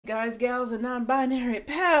guys, gals, and non-binary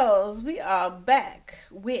pals. We are back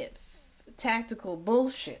with tactical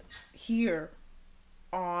bullshit here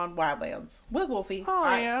on Wildlands with Wolfie. Oh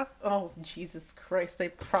yeah. Oh Jesus Christ! They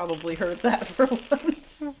probably heard that for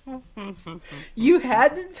once. You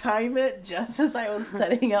had to time it just as I was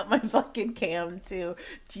setting up my fucking cam too.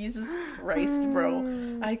 Jesus Christ,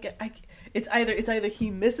 bro! It's either he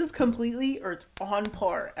misses completely or it's on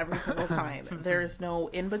par every single time. There's no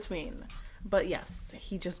in between. But yes,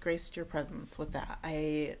 he just graced your presence with that.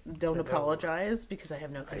 I don't Hello. apologize because I have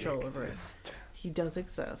no I control over it. exist. He does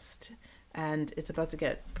exist. And it's about to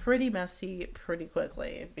get pretty messy pretty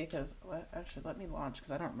quickly because actually let me launch because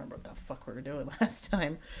I don't remember what the fuck we were doing last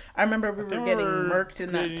time. I remember we I were think getting we're murked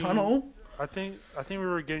in that getting. tunnel. I think we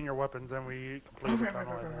were getting your weapons and we Oh, completed the right, right,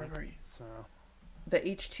 tunnel. right, I right, right, think right. so. The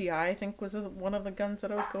HTI I think was one of the guns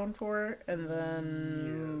that I was going for, and Yes.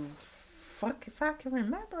 then fuck if I can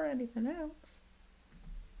remember anything else.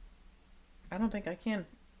 I don't think I can.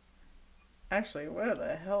 Actually, where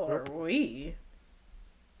the hell are Yep. we?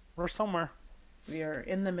 We're somewhere. We are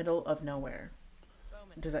in the middle of nowhere.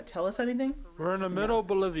 Does that tell us anything? We're in the No. middle of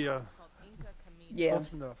Bolivia. Yeah,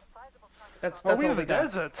 Close enough. that's Oh, we all in the we got.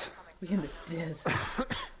 desert. We in the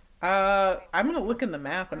desert. I'm gonna look in the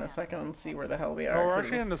map in a second and see where the hell we Oh, are. we're Cause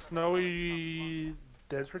actually in the snowy,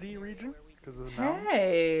 deserty region because of the mountains.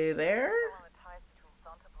 hey there,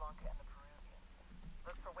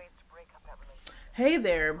 hey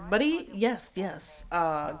there, buddy. Yes, yes.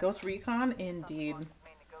 Ghost Recon, indeed.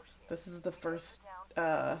 This is the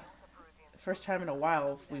uh, first time in a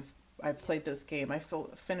while I played this game.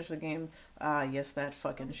 Finished the game. Yes, that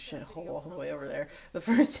fucking shithole all the way over there. The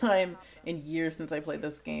first time in years since I played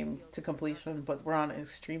this game to completion, but we're on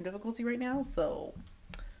extreme difficulty right now, so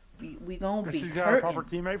we gonna And be she's got a proper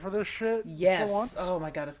hurting. teammate for this shit for Yes. once. Oh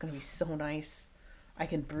my god, it's gonna be so nice. I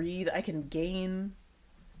can breathe. I can gain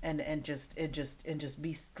and just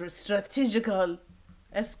be strategical.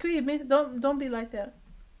 Excuse me. Don't be like that.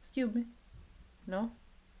 Excuse me. No.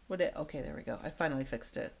 What it? Okay, there we go. I finally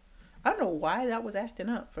fixed it. I don't know why that was acting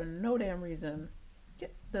up for no damn reason.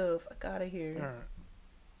 Get the fuck out of here. Alright,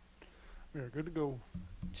 we are good to go.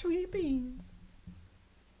 Sweet beans.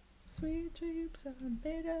 Sweet dreams are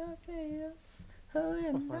made of this. Who That's my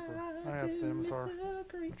am sniper. I I have the to MSR.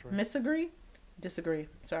 disagree? That's right. Misagree? Disagree.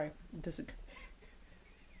 Sorry. Disagree.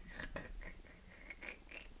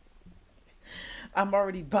 I'm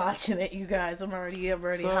already botching it, you guys. I'm already a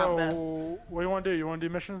hot mess. So, what do you want to do? You want to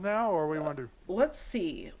do missions now, or what do you want to do? Let's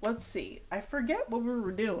see. Let's see. I forget what we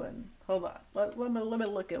were doing. Hold on. Let me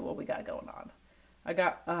look at what we got going on. I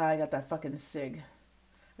got that fucking SIG.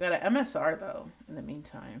 I got an MSR though. In the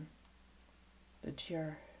meantime, the GR.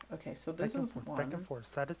 Okay, so this is Back and one. forth,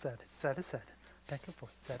 side to side, side to side, back and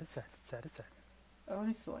forth, side to side, side to side. Oh, let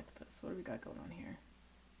me select this. What do we got going on here?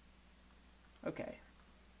 Okay.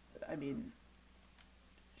 I mean,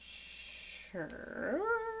 sure.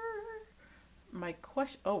 My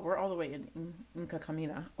question. Oh, we're all the way in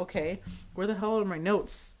Kakamina. Okay. Where the hell are my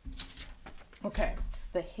notes? Okay.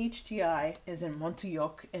 The HTI is in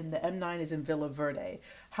Montuyok and the M9 is in Villa Verde.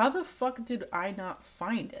 How the fuck did I not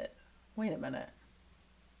find it? Wait a minute.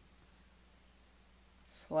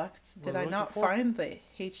 Select. What Did are I we looking not for? find the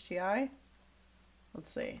HTI?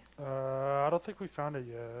 Let's see. I don't think we found it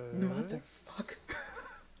yet. Motherfucker.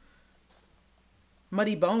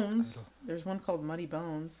 Muddy Bones. There's one called Muddy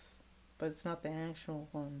Bones, but it's not the actual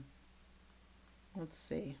one. Let's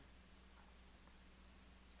see.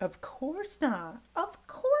 Of course not. Of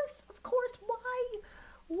course. Of course. Why?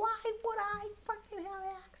 Why would I fucking have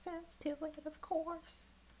access to it? Of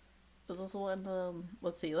course. Is this one?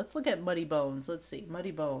 Let's see. Let's look at Muddy Bones. Let's see.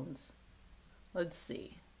 Muddy Bones. Let's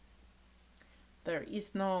see. There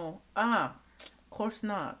is no. Of course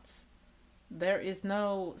not. There is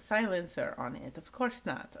no silencer on it. Of course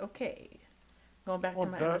not. Okay. Going back to Well,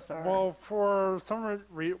 my MSR. for some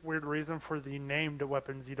weird reason, for the named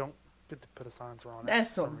weapons, you don't get to put a silencer on it That's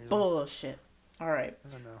for some some reason. bullshit. All right. I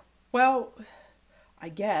don't know. Well, I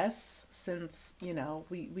guess since,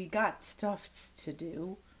 we got stuff to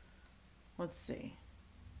do. Let's see.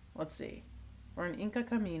 Let's see. We're in Inca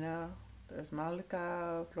Camina. There's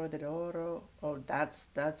Malca, Flor de Oro. Oh, that's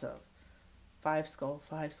a five skull,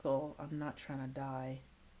 five skull. I'm not trying to die.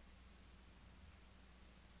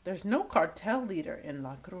 There's no cartel leader in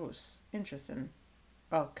La Cruz. Interesting.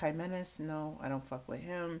 Oh, Caimenes, no, I don't fuck with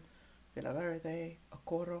him. Villaverde,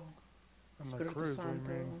 Ocoro, On the Espiritu cruise, what do you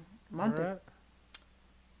Santo, mean? Monte, Where at?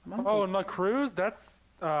 Oh, Monte, on the cruise?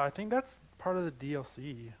 I think that's part of the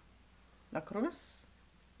DLC. La Cruz.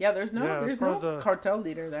 Yeah, Yeah, it's there's part of no the. cartel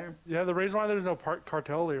leader there. Yeah, the reason why there's no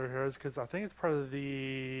cartel leader here is because I think it's part of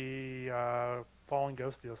the Fallen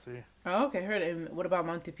Ghost DLC. Oh, okay, heard it. And what about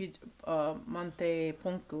Monte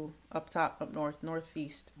Poncu up top, up north,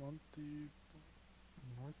 northeast? Monte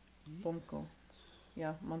Poncu. Northeast.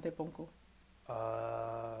 Yeah, Monte Poncu.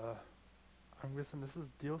 Uh, I'm guessing this is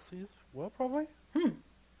DLCs. Well, probably. Hmm.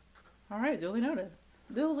 All right, duly noted.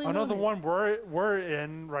 Duly I know the noted. one we're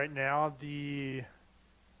in right now. The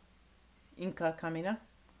Inca Camina.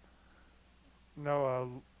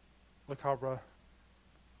 no La Cabra.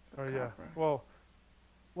 Oh yeah. Cabra.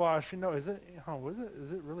 Well, actually no. Is it? Huh? Was it?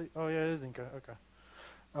 Is it really? Oh yeah, it is Inca. Okay.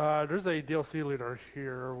 There's a DLC leader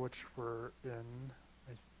here, which we're in.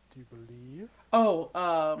 I do believe. Oh,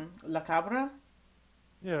 La Cabra.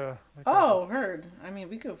 Yeah, La Cabra. Oh, heard. I mean,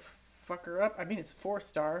 we could fuck her up. I mean, it's 4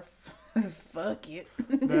 star. Fuck it.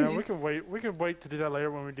 No, we can wait. We can wait to do that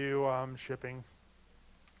later when we do shipping. When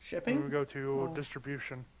we Shipping? go to Oh.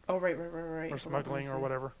 distribution Oh, right. or Hold on, let me smuggling or see.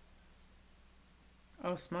 whatever.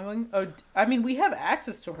 Oh, smuggling? Oh, I mean, we have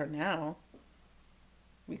access to her now.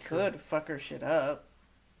 We True. could fuck her shit up.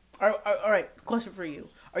 All right, question for you.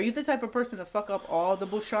 Are you the type of person to fuck up all the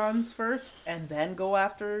Bushans first and then go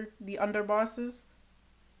after the underbosses?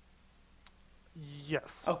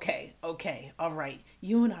 Yes. Okay, all right.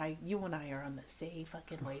 You and I are on the same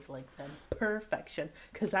fucking wavelength then. Perfection.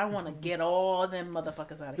 Cause I want to get all them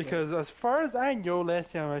motherfuckers out of here. Because as far as I know,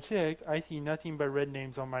 last time I checked, I see nothing but red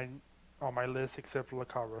names on my list except La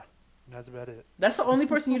Cabra. And that's about it. That's the only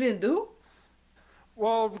person you didn't do?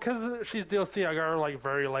 Well, because she's DLC, I got her like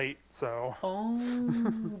very late, so. Oh,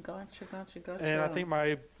 And gotcha.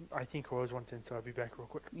 I think Rose wants in, so I'll be back real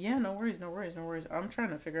quick. Yeah, no worries. I'm trying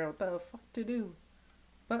to figure out what the fuck to do.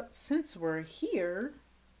 But since we're here,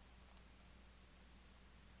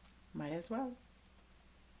 might as well.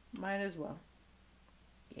 Might as well.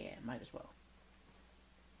 Yeah, might as well.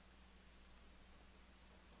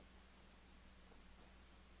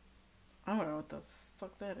 I don't know what the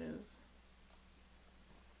fuck that is.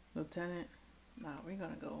 Lieutenant. Nah, we're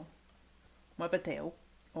gonna go Muepeteo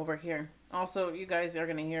over here. Also, you guys are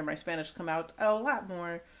gonna hear my Spanish come out a lot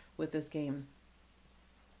more with this game.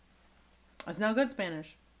 It's not good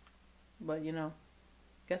Spanish, but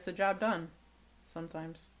gets the job done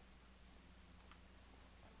sometimes.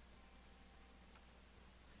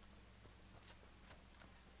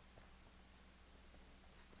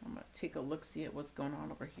 I'm gonna take a look, see at what's going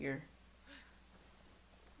on over here.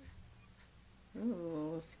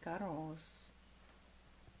 Ooh, cigarros.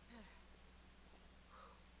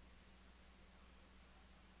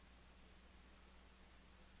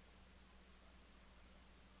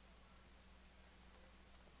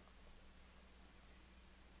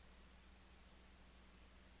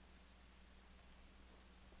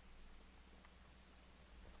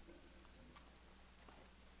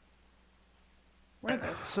 Where the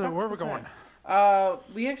So fuck where are we was going?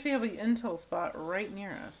 that? We actually have an intel spot right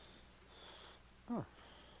near us. Oh,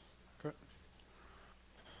 good.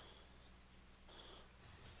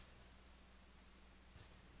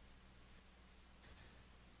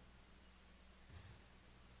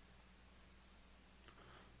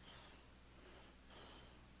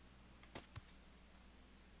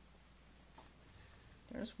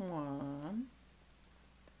 There's one.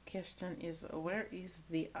 Question is, where is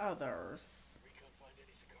the others?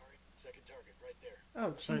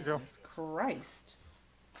 Oh, There you go. Jesus Christ.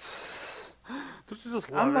 Don't you just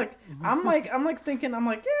I'm love it? like, I'm like thinking, I'm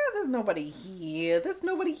like, yeah, there's nobody here. There's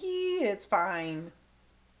nobody here. It's fine.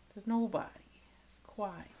 There's nobody. It's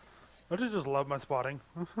quiet. Don't you just love my spotting?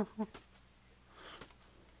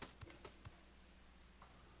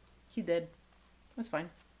 He did. That's fine.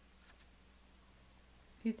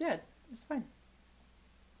 He's dead. It's fine.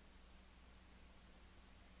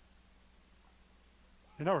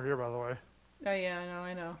 You're never here, by the way. Oh yeah,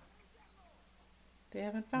 I know. They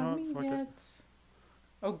haven't found No, me fuck it. yet.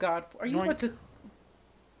 Oh God, are you about Yoink. to?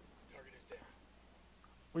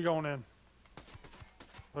 We going in.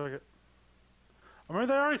 Look it. I mean,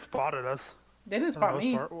 they already spotted us They didn't for the spot most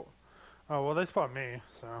me. part. Oh well, they spot me,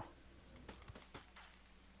 so.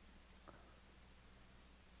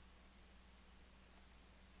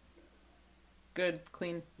 Good,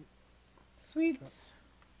 clean, sweet.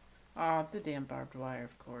 Ah, the damn barbed wire,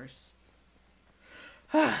 of course.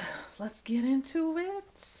 Let's get into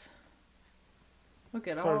it. Look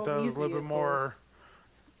at Sorry, all that was these a little bit vehicles. more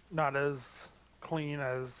not as clean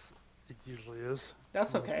as it usually is for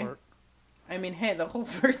That's the most okay. part. I mean, hey, the whole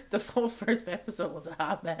first episode was a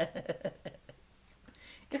hot mess.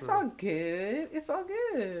 It's True. all good. It's all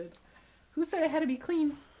good. Who said it had to be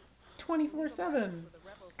clean 24/7?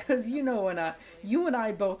 Cause you and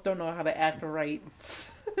I both don't know how to act right.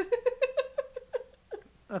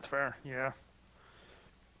 That's fair. Yeah.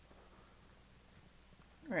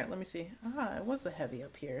 All right, let me see. Ah, it was the heavy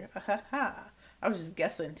up here. Ah, ha, ha. I was just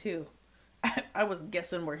guessing too. I was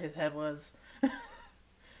guessing where his head was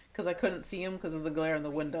because I couldn't see him because of the glare in the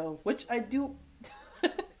window, which I do.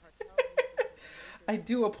 I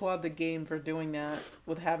do applaud the game for doing that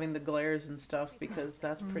with having the glares and stuff because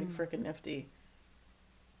that's pretty Mm. freaking nifty.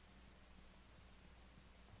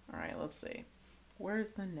 All right, let's see.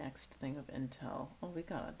 Where's the next thing of intel? Oh, we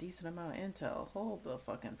got a decent amount of intel. Hold the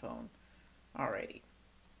fucking phone. Alrighty.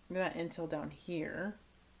 We got intel down here.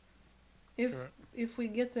 If Sure. if we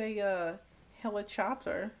get the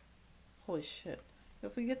helicopter, holy shit.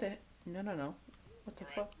 If we get the no. What the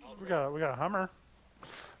fuck? We got a Hummer.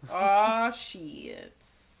 Ah shit.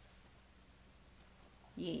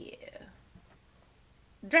 Yeah.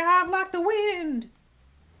 Drive like the wind.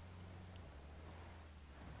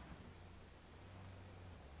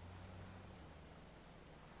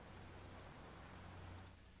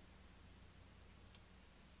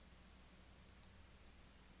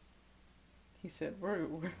 He said,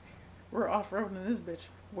 we're off roading this bitch.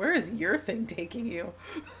 Where is your thing taking you?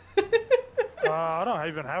 I don't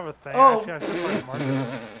even have a thing. Oh, Actually, I should probably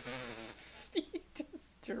mark it. he just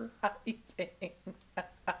driving.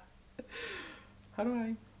 How do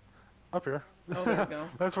I? Up here. Oh, there we go.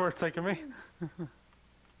 That's where it's taking me.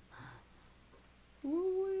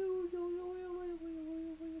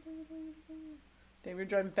 Damn, you're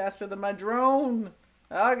driving faster than my drone.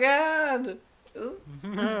 Oh God. Ooh.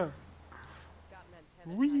 Got an antenna tied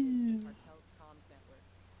into Whee! the cartel's comms network.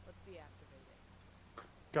 Let's deactivate it.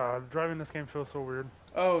 God, driving this game feels so weird.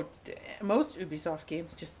 Oh, most Ubisoft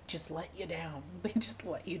games just let you down. They just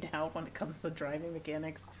let you down when it comes to driving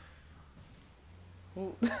mechanics.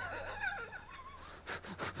 Ooh.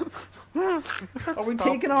 Are we Stop,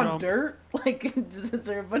 taking on jump. dirt? Like, is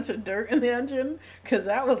there a bunch of dirt in the engine? Because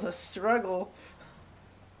that was a struggle.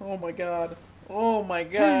 Oh my god. Oh my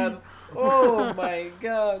god. Oh my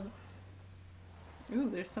god. Ooh,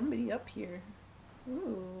 there's somebody up here.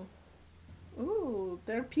 Ooh. Ooh,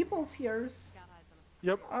 there are people's here. Got eyes on a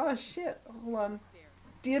Yep. Oh shit. Hold on. spare.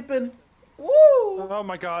 Dipping. Woo! Oh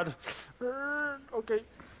my God. Okay.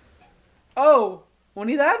 Oh!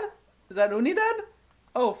 Unidad? Is that Unidad?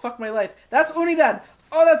 Oh, fuck my life. That's Unidad!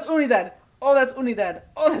 Oh, that's Unidad! Oh, that's Unidad!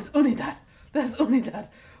 Oh, that's Unidad! That's Unidad!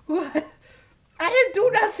 What? I didn't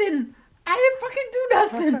do nothing! I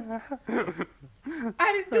didn't fucking do nothing!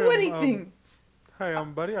 I didn't do anything! Hey,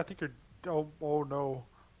 buddy. I think you're. Oh no.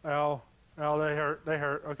 Ow, they hurt. They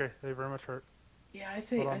hurt. Okay, they very much hurt. Yeah,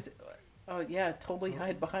 Hold on. oh yeah, totally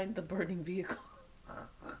hide behind the burning vehicle.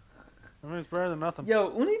 I mean, it's better than nothing. Yo,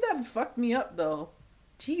 Unidad fucked me up though.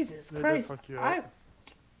 Jesus They did Christ. fuck you up.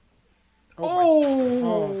 Oh,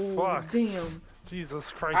 Oh, fuck. damn. Jesus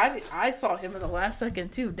Christ. I saw him in the last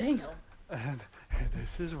second too, damn. And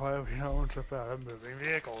this is why we don't trip out of moving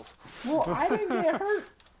vehicles. Well, I didn't get hurt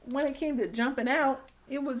when it came to jumping out.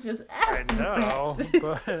 It was just I after know, the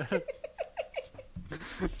but fact.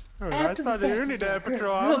 I After saw the the fact, it Unidad got hurt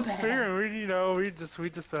patrol. I real was bad. figuring we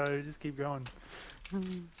just keep going.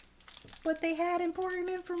 But they had important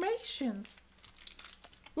information.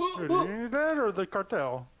 Who, the Unidad or the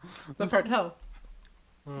cartel? The cartel.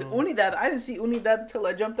 The Unidad, I didn't see Unidad until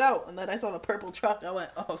I jumped out, and then I saw the purple truck. I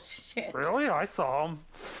went, oh shit. Really? I saw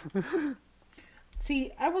him.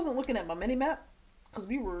 See, I wasn't looking at my mini map because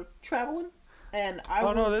we were traveling, and I Oh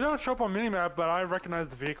was. no, they don't show up on minimap, but I recognize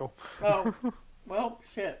the vehicle. Oh, well,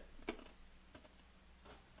 shit.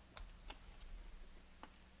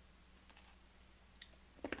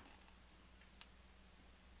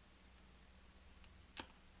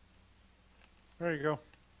 There you go.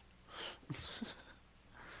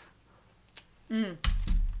 Mm.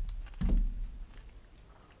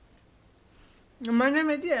 My name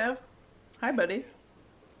is Jeff. Hi, buddy.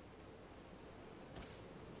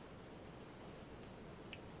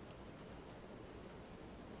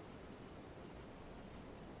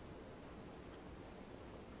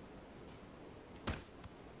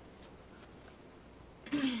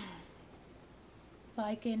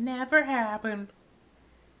 Like it never happened.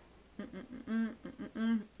 You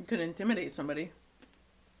could intimidate somebody.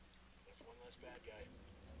 There's one less bad guy.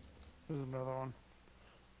 There's another one.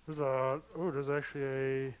 There's actually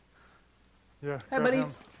a. Yeah, Hi, grab buddy.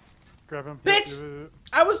 him. Grab him. Bitch! Yep.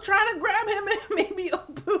 I was trying to grab him and it made me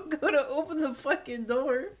go to open the fucking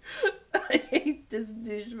door. I hate this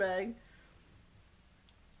douchebag.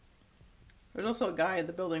 There's also a guy in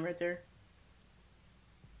the building right there.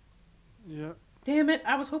 Yeah. Damn it,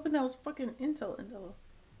 I was hoping that was fucking intel.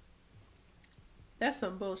 That's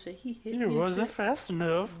some bullshit. He hit It me and wasn't shit. fast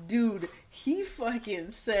enough. Dude, he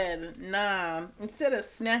fucking said, nah, instead of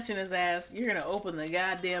snatching his ass, you're gonna open the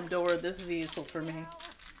goddamn door of this vehicle for me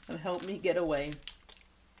and help me get away.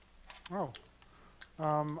 Oh.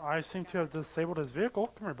 I seem to have disabled his vehicle.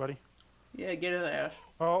 Come here, buddy. Yeah, get his ass.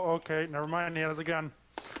 Oh, okay. Never mind. He has a gun.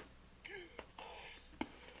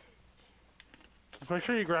 Just make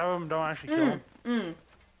sure you grab him. Don't actually kill him.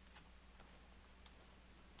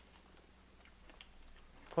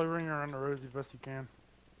 Play ring around the rosy best you can.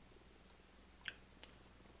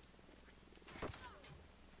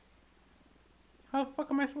 How the fuck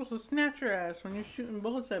am I supposed to snatch your ass when you're shooting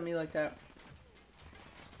bullets at me like that?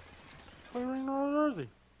 Play ring around the rosy.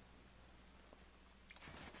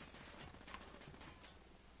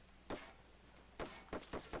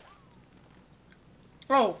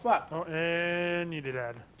 Oh, fuck. Oh, and you did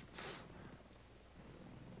add.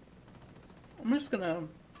 I'm just gonna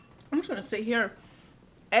sit here.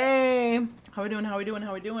 Hey, how we doing? How we doing?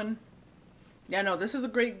 How we doing? Yeah, no, this is a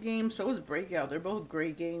great game. So is Breakout. They're both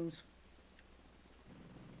great games.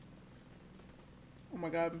 Oh my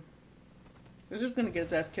god. They're just gonna get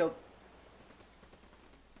his ass killed.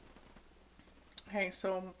 Hey,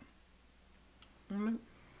 so... Oh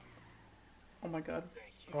my god.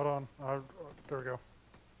 Thank you. Hold on. There we go.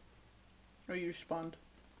 Oh, you spawned.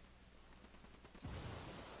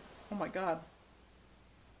 Oh my god.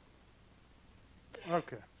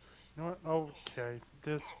 Okay. You know what? Okay.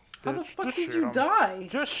 This How the bitch. fuck Just did shoot you him. die?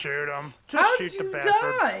 Just shoot him. Just How'd shoot the you bastard.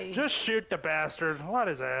 die? Just shoot the bastard. Let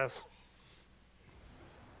his ass.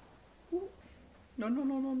 No, no,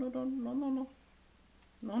 no, no, no, no, no, no, no.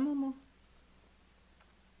 No, no, no.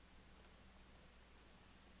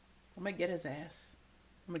 I'm gonna get his ass.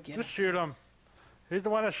 I'm gonna get Just his shoot him. ass. He's the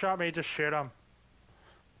one that shot me. Just shoot him.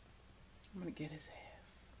 I'm gonna get his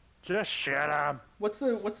ass. Just shoot him. What's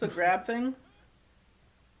the grab thing?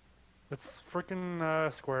 It's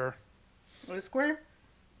freaking square. What is square?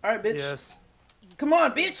 Alright, bitch. Yes. Come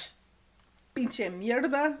on, bitch! Pinche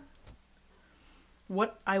mierda.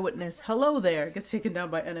 What eyewitness? Hello there. Gets taken down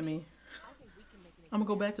by enemy. I'm gonna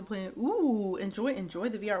go back to playing. Ooh, enjoy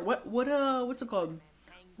the VR. What's it called?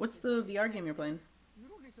 What's the VR game you're playing? You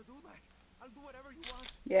don't need to do that. I'll do whatever you want.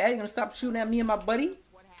 Yeah, you gonna stop shooting at me and my buddy?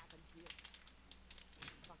 What happened to you?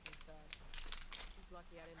 Fucking thug. He's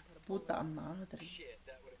lucky I didn't put a bullet Puta in him. madre. Shit,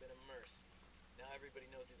 that would have been a merc. Now everybody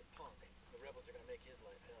knows he's a punk. The rebels are gonna make his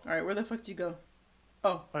life hell. Alright, where the fuck did you go?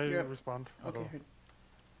 Oh, I you're up. respond. Okay, heard.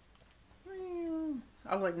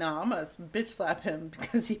 I was like, nah, I'm gonna bitch slap him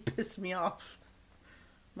because he pissed me off.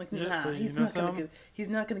 I'm like, Yeah, nah, but you he's know not gonna something? get. He's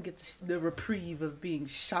not gonna get the reprieve of being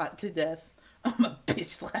shot to death. I'm gonna bitch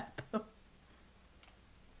slap him.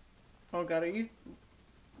 Oh god, are you?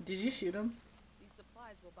 Did you shoot him? These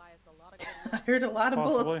supplies will buy us a lot of I good heard a lot of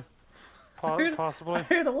Possibly. bullets. I Possibly.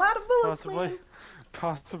 heard a lot of bullets. Possibly. Man.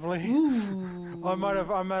 Possibly. Ooh. I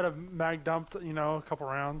might have mag dumped, a couple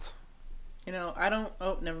rounds. You know, I don't.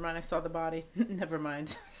 Oh, never mind. I saw the body. Never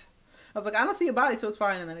mind. I was like, I don't see a body, so it's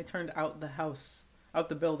fine. And then I turned out the house, out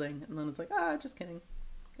the building, and then it's like, just kidding.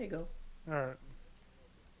 There you go. Alright.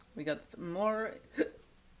 We got more. Hope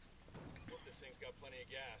this thing's got plenty of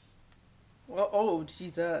gas. Well, oh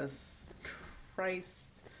Jesus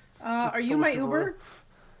Christ! Are It's you my Subaru. Uber?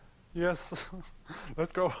 Yes.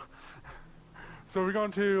 Let's go. So we're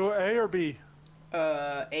going to A or B?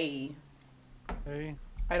 A. A.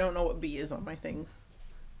 I don't know what B is on my thing.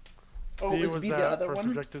 Oh, B is was B that the other first one?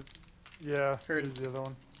 objective. Yeah, Heard. B is the other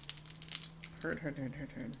one. Heard.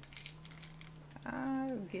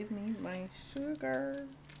 Give me my sugar.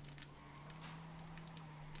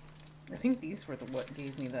 I think these were what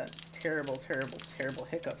gave me that terrible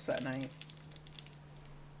hiccups that night.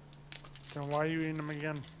 Then why are you eating them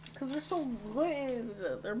again? Because they're so good.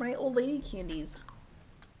 They're my old lady candies.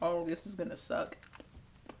 Oh, this is gonna suck.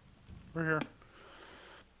 We're here.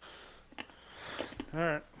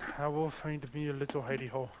 Alright, I will find me a little hidey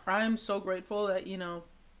hole. I'm so grateful that, We got a mountain.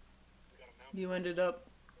 you ended up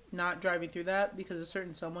not driving through that because a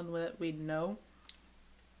certain someone that we know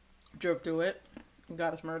drove through it and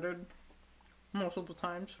got us murdered multiple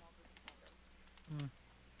times.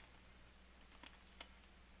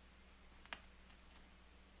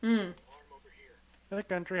 Alarm over here. That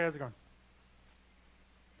country, how's it going?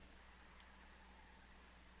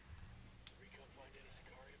 Recon find any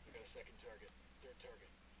Sicaria? We got a second target. Third target.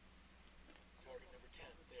 Target number 10.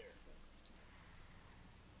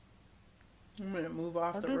 There. I'm gonna move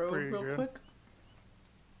off I the did road pretty real good. quick.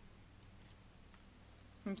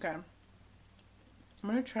 Okay. I'm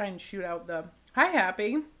gonna try and shoot out the. Hi,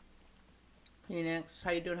 Happy. Phoenix,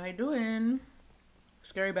 how you doing? How you doing?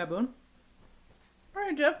 Scary baboon. All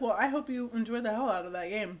right, Jeff. Well, I hope you enjoyed the hell out of that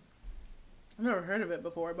game. I've never heard of it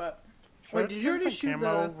before, but wait, did you already shoot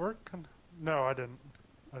camo the? work? No, I didn't.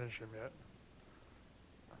 I didn't shoot him yet.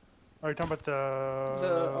 Are you talking about the...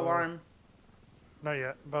 The alarm. Not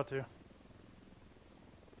yet. About to.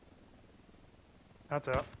 That's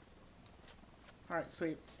out. All right,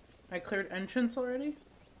 sweet. I cleared entrance already.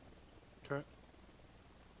 Okay.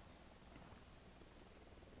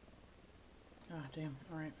 Ah, damn.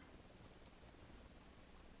 All right.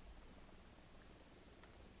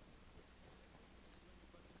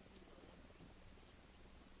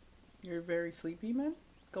 You're very sleepy, man.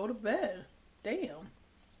 Go to bed. Damn.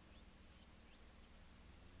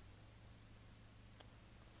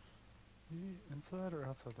 Inside or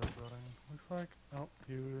outside that building? Looks like... Oh,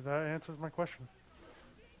 that answers my question.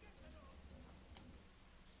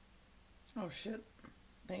 Oh shit.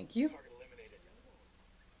 Thank you. Target eliminated.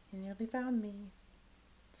 You nearly found me.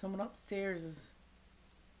 Someone upstairs is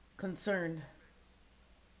concerned.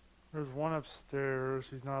 There's one upstairs.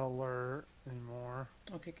 He's not alert anymore.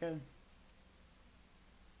 Okay, good.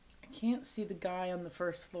 I can't see the guy on the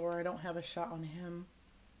first floor. I don't have a shot on him.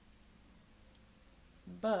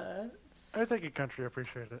 But I think it country. I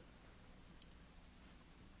appreciate it.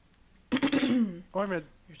 Oh, I meant...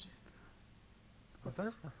 Was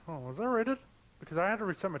that rated? Because I had to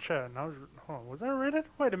reset my chat and I was... was that rated?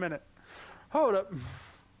 Wait a minute. Hold up.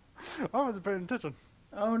 I wasn't paying attention.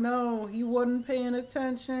 Oh no, he wasn't paying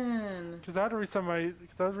attention. Because I had to reset my...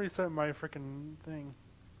 Because I was resetting my freaking thing.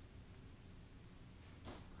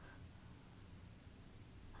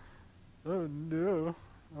 Oh no.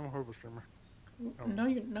 I'm a horrible streamer. Oh. No,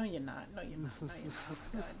 you're not. No, you're not. No, you're not.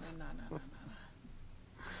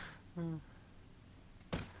 No.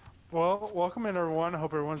 Well, welcome in everyone. I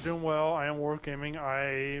hope everyone's doing well. I am Warp Gaming.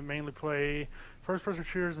 I mainly play first-person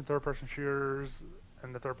shooters and third-person shooters.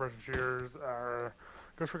 And the third-person shooters are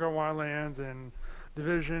Recon Wildlands and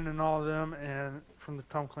Division and all of them. And from the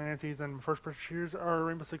Tom Clancy's, and first-person shooters are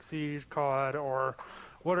Rainbow Six Siege, COD, or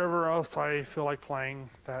whatever else I feel like playing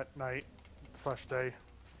that night/day.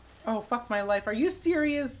 Oh, fuck my life. Are you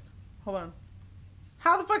serious? Hold on.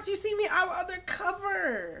 How the fuck do you see me out of their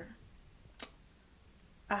cover?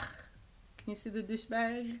 Ugh. Can you see the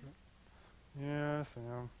douchebag? Yes, I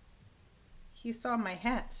am. He saw my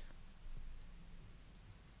hat.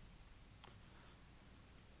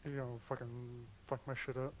 You're gonna fucking fuck my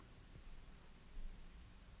shit up.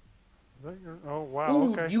 Is that your... Oh, wow,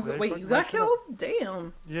 Ooh, okay. you got killed?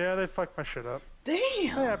 Damn. Yeah, they fucked my shit up. Damn.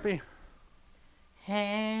 Happy.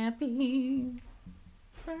 Happy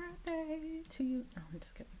birthday to you. No, I'm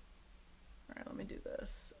just kidding. Alright, let me do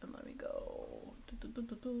this. And let me go.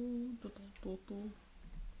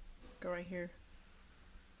 Go right here.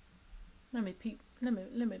 Let me peep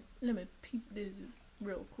this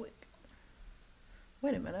real quick.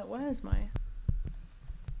 Wait a minute, why is my...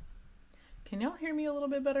 Can y'all hear me a little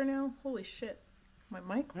bit better now? Holy shit. My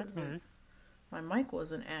mic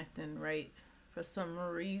wasn't acting right for some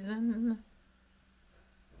reason.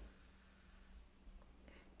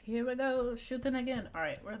 Here we go, shooting again.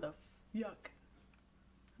 Alright, where the yuck?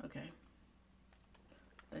 Okay.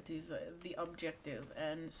 That is the objective,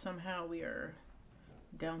 and somehow we are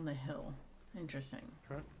down the hill. Interesting.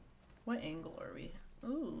 Okay. What angle are we?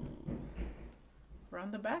 Ooh. We're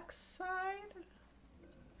on the back side?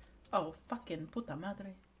 Oh, fucking puta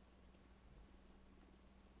madre.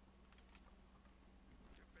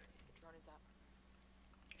 Drone is up.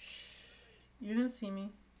 Shh. You didn't see me.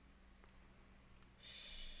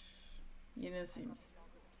 You didn't see me. Small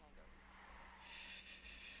group of tangos.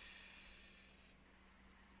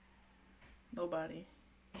 Nobody.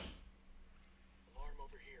 Alarm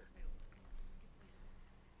over here.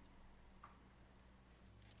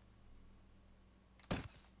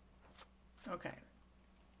 Okay.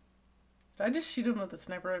 Did I just shoot him with a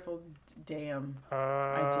sniper rifle? Damn.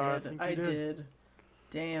 I I did.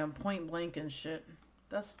 Damn, point blank and shit.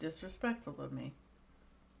 That's disrespectful of me.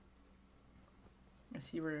 I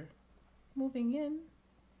see we're moving in.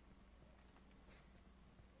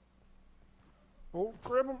 Oh,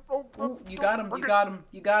 grab him. Oh, Oh, you got him, you got him,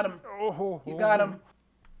 you got him. Oh, You got him.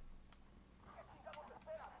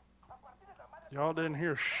 Y'all didn't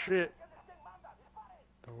hear shit.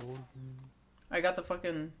 Oh. I got the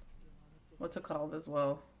fucking, what's it called as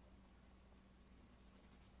well?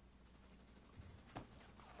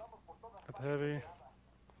 Got the heavy.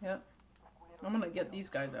 Yep. I'm gonna get these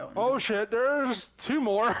guys out. Oh shit, there's two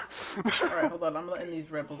more. Alright, hold on, I'm letting these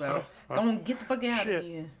rebels out. Don't get the fuck out of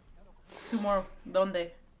here. Two more.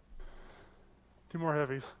 Donde? Two more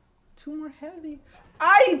heavies. Two more heavy.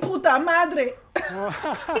 Ay, puta madre!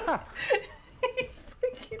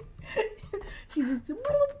 He just,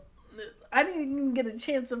 I didn't even get a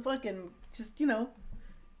chance to fucking just,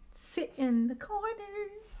 sit in the corner.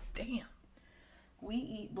 Damn. We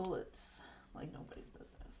eat bullets like nobody's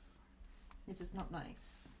business. It's just not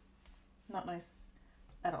nice. Not nice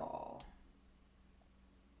at all.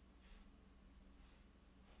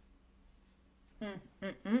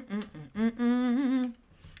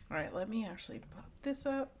 Alright, let me actually pop this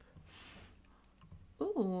up.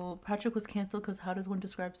 Ooh, Patrick was canceled because how does one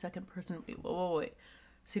describe second person? Wait.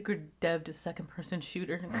 Secret dev to second person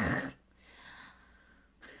shooter.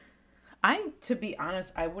 To be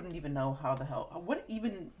honest, I wouldn't even know how the hell. What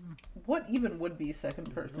even would be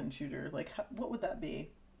second person shooter? Like, what would that be?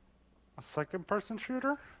 A second person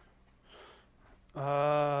shooter?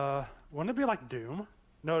 Wouldn't it be like Doom?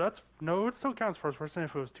 No, it still counts first person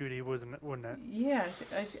if it was 2D, wouldn't it? Yeah,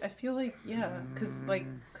 I feel like because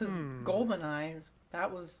GoldenEye,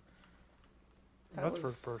 that's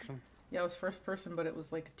first person. Yeah, it was first person, but it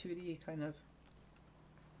was like 2D kind of.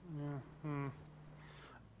 Yeah.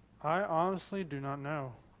 I honestly do not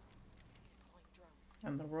know.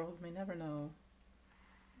 And the world may never know.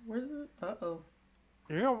 Where's the?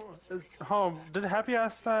 Did Happy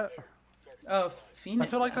ask that? Oh, Phoenix.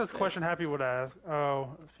 I feel like that's a question Happy would ask.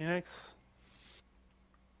 Oh, Phoenix?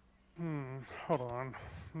 Hold on.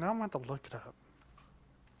 Now I'm going to have to look it up.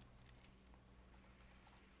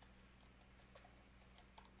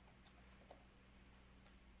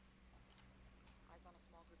 Eyes on a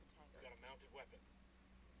small group of tangos. We got a mounted weapon.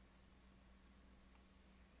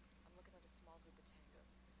 I'm looking at a small group of tangos.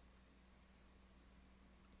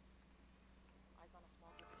 Eyes on a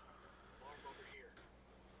small group of tangos. Alarm over here.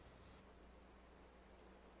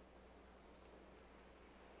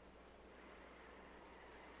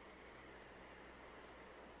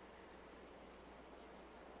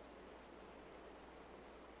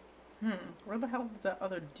 Where the hell is that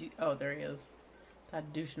other oh, there he is.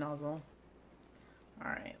 That douche nozzle.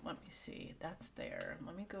 Alright, let me see. That's there.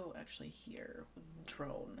 Let me go actually here with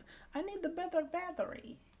drone. I need the better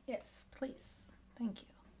battery. Yes, please. Thank you.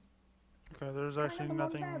 Okay, there's actually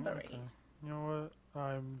nothing. Okay. You know what?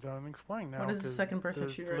 I'm done explaining now. What is the second person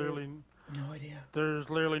shooter? No idea. There's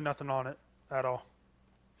literally nothing on it at all.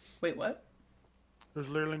 Wait, what? There's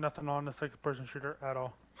literally nothing on the second person shooter at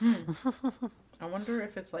all. I wonder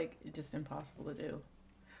if it's like just impossible to do.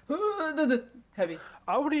 Heavy.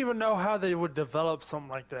 I wouldn't even know how they would develop something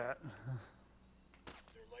like that. There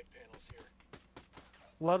are light panels here.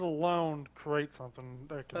 Let alone create something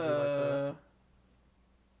that could be like that.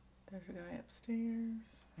 There's a guy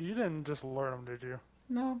upstairs. You didn't just alert him, did you?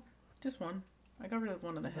 No, just one. I got rid of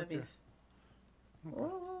one of the heavies. Okay.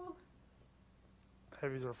 Oh.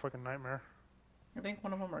 Heavies are a fucking nightmare. I think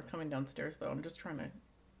one of them are coming downstairs though. I'm just trying to.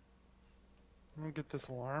 Let me get this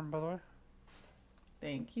alarm, by the way.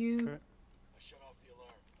 Thank you. Okay. I shut off the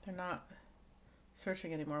alarm. They're not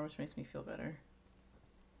searching anymore, which makes me feel better.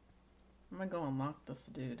 I'm gonna go unlock this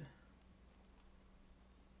dude.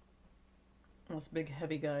 This big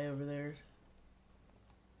heavy guy over there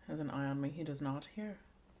has an eye on me. He does not. Here,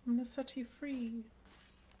 I'm gonna set you free.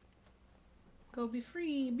 Go be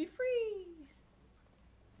free. Be free.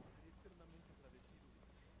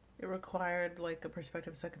 It required like a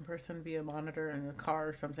perspective second person via monitor in a car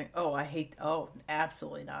or something. Oh, I hate. Oh,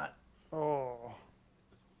 absolutely not. Oh.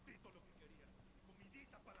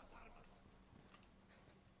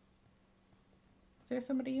 Is there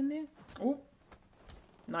somebody in there? Oh,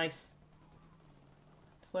 nice.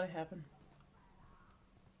 Just let it happen.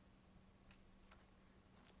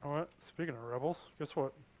 What? Speaking of rebels, guess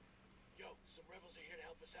what? Yo, some rebels are here to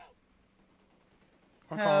help us out.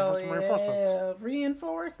 I'm calling for some reinforcements.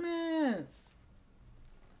 Reinforcements!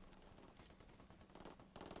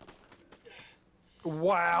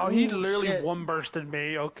 Wow, he Ooh, literally shit. one-bursted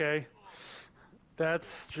me. Okay.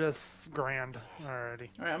 That's just grand. Alrighty.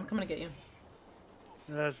 Alright, I'm coming to get you.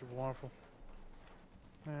 That's wonderful.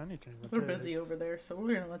 Man, I need to change my They're tags. busy over there, so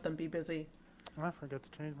we're gonna let them be busy. I forgot to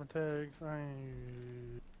change my tags. I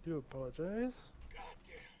do apologize. God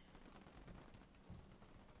damn.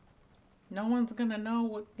 No one's gonna know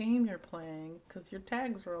what game you're playing, because your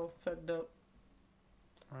tags are all fucked up.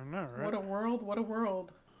 I know, right? What a world, what a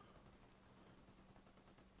world.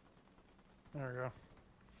 There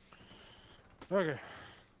we go. Okay.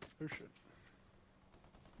 Oh shit.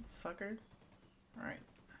 Fucker. Alright.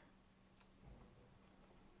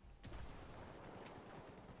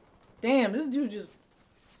 Damn, this dude just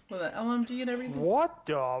with an LMG and everything. What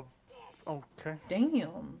the? Okay.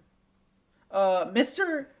 Damn.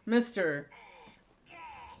 Mister.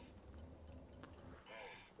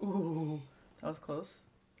 Ooh, that was close.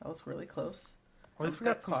 That was really close. At least we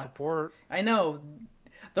got some support. I know.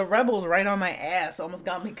 The rebels right on my ass almost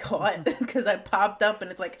got me caught because I popped up and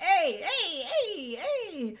it's like, hey, hey, hey,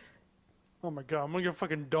 hey. Oh my god, I'm gonna get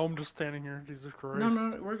fucking domed just standing here. Jesus No, Christ.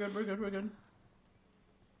 no, we're good, we're good, we're good.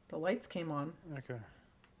 The lights came on. Okay.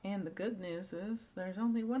 And the good news is there's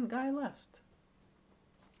only one guy left.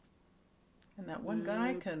 And that one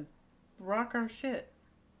guy can rock our shit.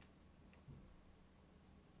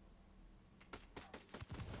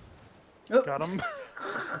 Oh. Got him.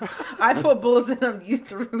 I put bullets in him. You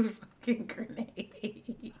threw fucking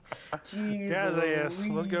grenade. Jeez, Gas ass.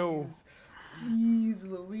 Louise. Let's go. Jeez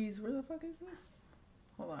Louise, where the fuck is this?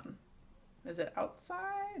 Hold on. Is it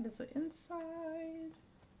outside? Is it inside?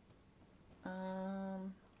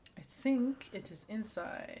 I think it is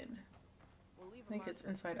inside. We'll leave I think a it's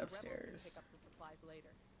marker inside so the rebels upstairs. can pick up the supplies later.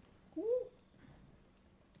 Ooh.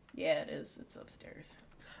 Yeah, it is. It's upstairs.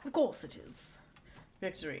 Of course it is.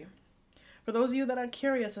 Victory. For those of you that are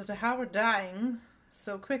curious as to how we're dying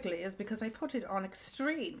so quickly, is because I put it on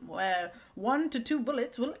extreme, where 1 to 2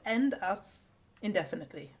 bullets will end us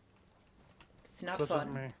indefinitely. It's not Such fun.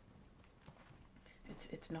 as me.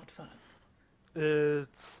 It's not fun.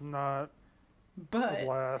 It's not a But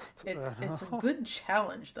blast. it's a good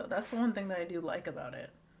challenge, though. That's the one thing that I do like about it.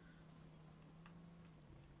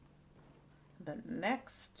 The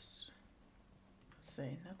next... Let's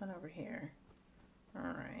see, nothing over here.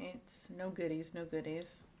 Alright, no goodies, no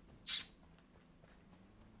goodies.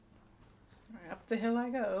 Alright, up the hill I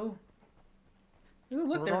go. Ooh,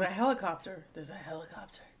 look, We're there's a going- helicopter. There's a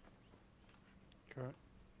helicopter. Okay.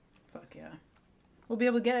 Fuck yeah. We'll be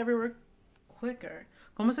able to get everywhere quicker.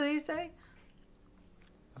 ¿Cómo se dice?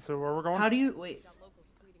 So where we're going? How do you... Wait. Got locals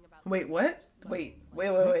tweeting about Wait, what? Wait.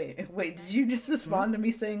 Did you just respond to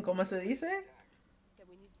me saying ¿Cómo se dice? that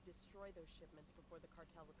we need to destroy those shipments before the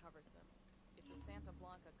cartel recovers them. It's a Santa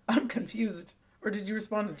Blanca. I'm confused. Or did you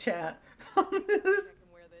respond to chat? I can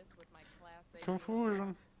wear this with my Class A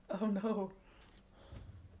Confusion. Oh no.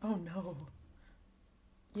 Oh no.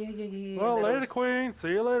 Yeah. Well, that later, was- Queen. See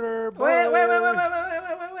you later. Bye. Wait.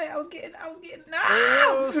 I was getting. Oh,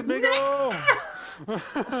 No! Smigo.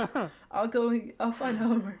 I'll find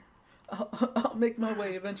Homer. I'll make my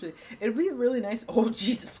way eventually. It'd be really nice. Oh,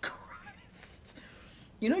 Jesus Christ.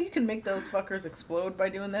 You know you can make those fuckers explode by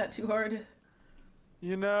doing that too hard?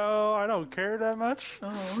 You know, I don't care that much.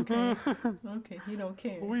 Oh, okay. Okay, he don't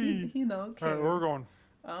care. Wee. He don't care. Alright, where we're going?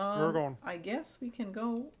 Where we're going? I guess we can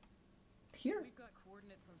go here. We've got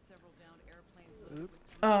coordinates on several downed airplanes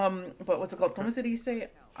loaded with But what's it called? ¿Cómo se dice?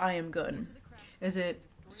 I am good. Is it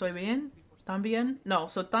soy bien? También? No,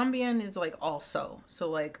 so también is like also. So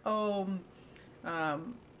like,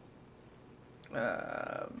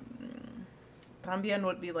 también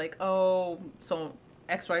would be like, oh, so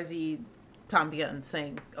XYZ también,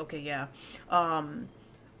 saying, okay, yeah.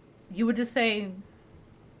 You would just say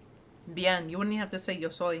bien. You wouldn't have to say yo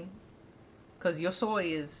soy. Because yo soy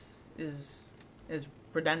is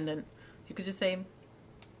redundant. You could just say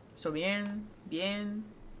so bien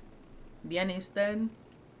y usted.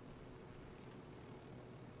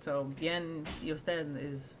 So bien y usted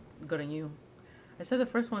is good on you. I said the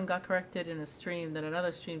first one got corrected in a stream, then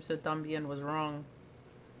another stream said también was wrong.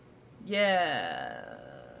 Yeah.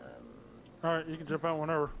 Alright, you can jump out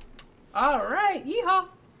whenever. Alright, yeehaw.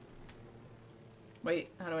 Wait,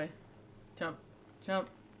 how do I jump?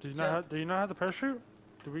 Do you not have the parachute?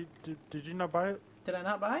 Did you not buy it? Did I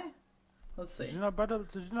not buy? Let's see. Did you not buy the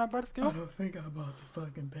I skill? don't think I bought the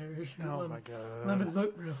fucking parachute. Oh let my me, god. let me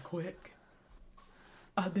look real quick.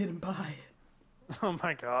 I didn't buy it. Oh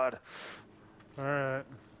my god. Alright.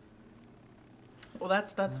 Well,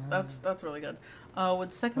 that's really good.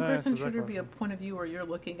 Would second person That's shooter exactly be a what point of view where you're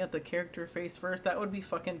looking at the character face first? That would be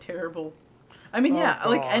fucking terrible. I mean, Oh, yeah,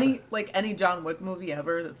 God. like any John Wick movie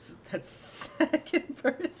ever. That's second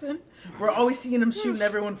person. We're always seeing him shooting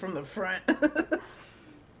everyone from the front.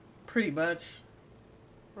 Pretty much.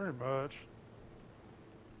 Pretty much.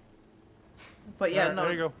 But yeah, Alright, no.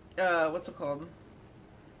 there you go. What's it called?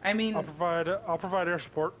 I mean, I'll provide air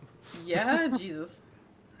support. yeah, Jesus.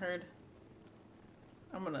 Heard.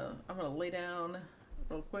 I'm gonna lay down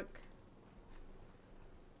real quick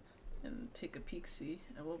and take a peek see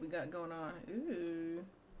at what we got going on. Ooh.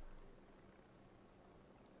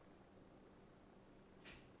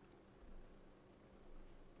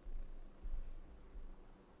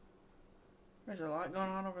 There's a lot going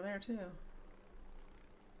on over there too.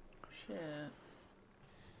 Shit.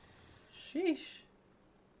 Sheesh.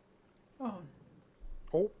 Oh.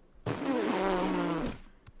 Oh.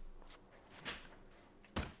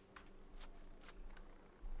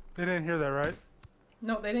 They didn't hear that, right?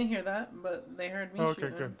 No, they didn't hear that, but they heard me Okay,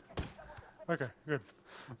 shooting. good. Okay, good.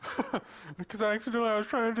 Because I was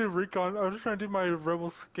trying to do recon, I was trying to do my rebel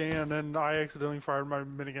scan, and I accidentally fired my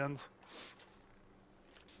miniguns.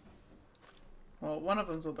 Well, one of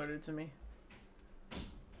them's alerted to me.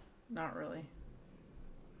 Not really.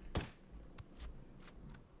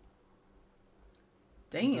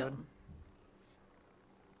 Dead. Damn.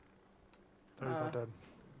 No, he's not dead.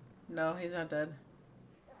 No, he's not dead.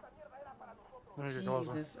 There you go.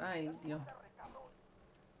 Jesus, yo.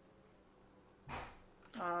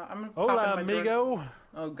 I'm gonna pop Hola, in my drone. amigo.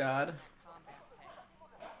 Oh God.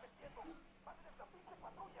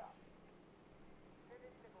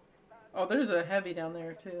 Oh, there's a heavy down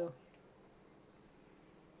there too.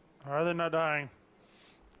 Are they not dying?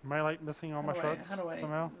 Am I like missing all my shots How do I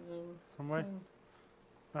somehow? zoom? Some way? Zoom.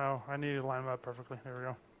 Oh, I need to line them up perfectly. There we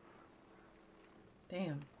go.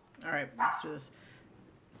 Damn. All right, let's do this.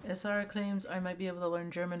 SR claims I might be able to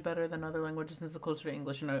learn German better than other languages since it's closer to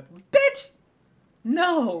English. And bitch,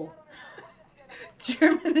 no.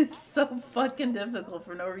 German is so fucking difficult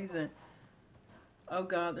for no reason. Oh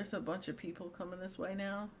God, there's a bunch of people coming this way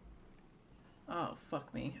now. Oh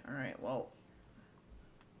fuck me. All right, well.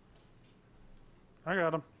 I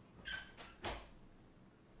got him.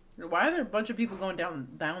 Why are there a bunch of people going down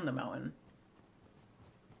the mountain?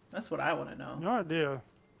 That's what I want to know. No idea.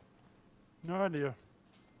 No idea.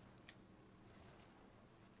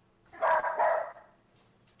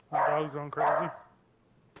 The dog's going crazy. Are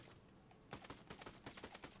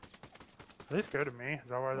they scared of me? Is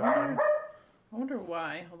that why they're hiding? I wonder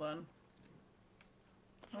why. Hold on.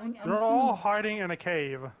 I'm They're all hiding in a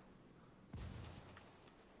cave.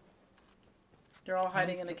 They're all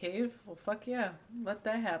hiding in a cave? Well, fuck yeah. Let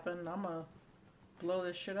that happen. I'm gonna blow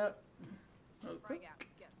this shit up. Okay. Frag out.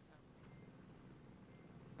 Get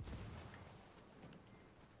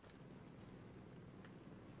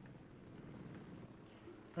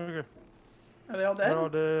some. Okay. Are they all dead? They're all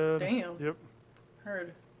dead. Damn. Yep.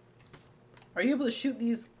 Heard. Are you able to shoot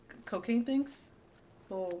these cocaine things?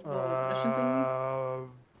 Little mission thingy?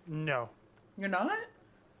 No. You're not?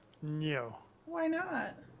 No. Why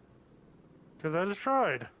not? Because I just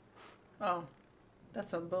tried. Oh.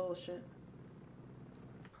 That's some bullshit.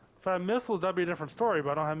 If I had missiles, that'd be a different story,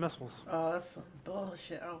 but I don't have missiles. Oh, that's some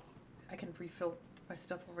bullshit. Oh, I can refill my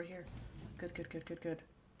stuff over here. Good.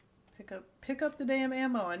 Pick up the damn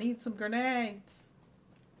ammo. I need some grenades.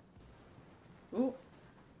 Ooh.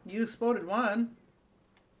 You exploded one.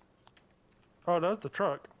 Oh, that's the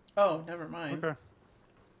truck. Oh, never mind. Okay.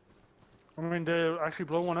 I mean, did it actually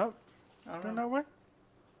blow one up? I don't In know. that way?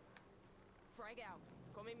 Frag out.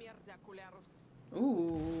 Come mierda, culeros.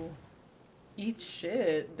 Ooh. Eat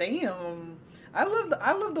shit. Damn. I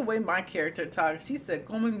love the way my character talks. She said,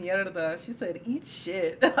 come mierda. She said, eat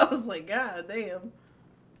shit. I was like, God damn.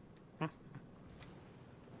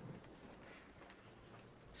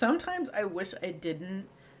 Sometimes I wish I didn't.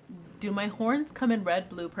 Do my horns come in red,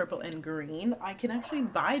 blue, purple, and green? I can actually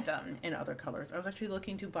buy them in other colors. I was actually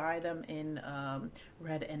looking to buy them in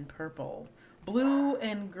red and purple. Blue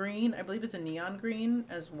and green, I believe it's a neon green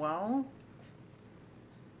as well.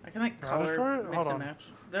 I can like color mix and match.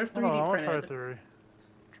 They're 3D I want to printed.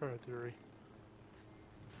 try a theory.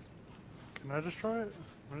 Can I just try it?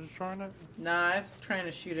 Am I just trying it? Nah, I was trying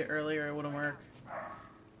to shoot it earlier. It wouldn't work.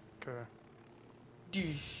 Okay.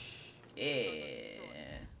 Yeah.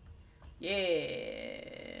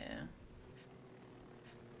 Yeah.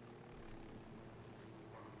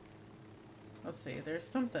 Let's see. There's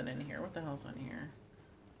something in here. What the hell's in here?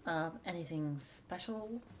 Anything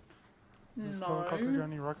special? Does this No. helicopter got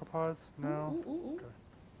any rocket pods? No. Ooh.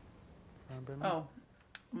 Okay. Oh,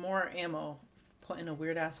 more ammo put in a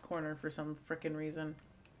weird ass corner for some frickin' reason.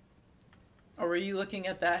 Or were you looking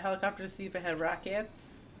at that helicopter to see if it had rockets?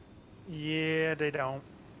 Yeah, they don't.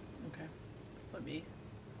 Okay. Let me.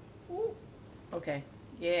 Ooh. Okay.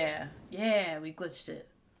 Yeah, we glitched it.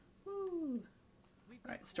 Woo.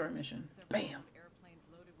 Alright, story mission. Bam. Airplanes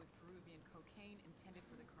loaded with Peruvian cocaine intended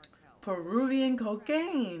for the cartel. Peruvian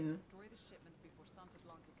cocaine. Destroy the shipments before Santa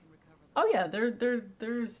Blanca can recover them. Oh yeah,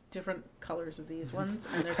 there's different colors of these ones,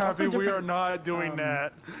 and there's also Happy we are different, not doing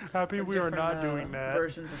that. Happy we are not doing that.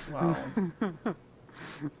 versions as well.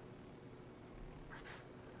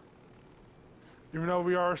 Even though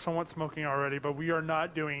we are somewhat smoking already, but we are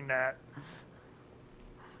not doing that.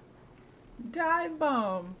 Dive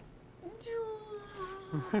bomb.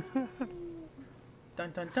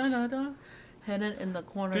 Dun dun dun dun dun. Hidden in the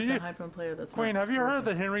corner Did to you- hide from player that's Queen, not have you heard of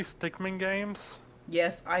the sporting. Henry Stickmin games?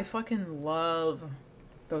 Yes, I fucking love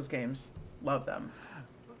those games. Love them.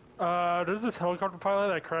 There's this helicopter pilot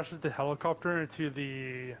that crashes the helicopter into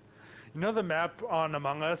the... You know the map on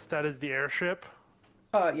Among Us that is the airship?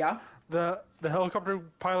 Yeah. the helicopter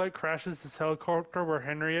pilot crashes his helicopter where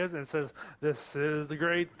Henry is and says, "This is the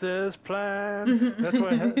greatest plan." That's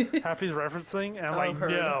what Happy's referencing. And I'm Oh, like,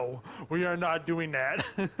 heard. no, we are not doing that.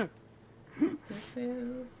 This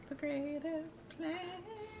is the greatest plan.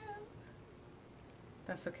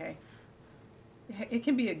 That's okay. It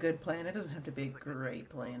can be a good plan. It doesn't have to be a great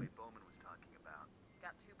plan.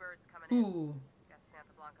 Got 2 birds coming in. Ooh. Guess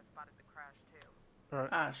Santa Blanca spotted the crash too. All right,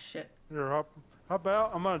 Ah, shit. you're up. How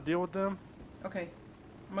about I'm gonna deal with them? Okay.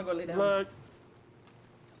 I'm gonna go lay down. Look,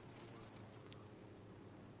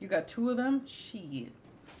 You got 2 of them? Shit.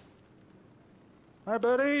 hi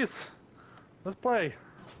buddies, let's play.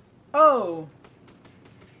 Oh!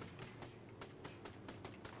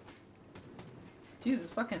 Jesus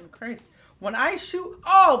fucking Christ. When I shoot...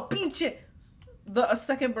 Oh, pinche! A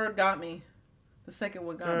second bird got me. The second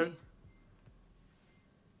one got Alright. me.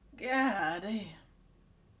 God damn.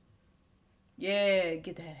 Yeah,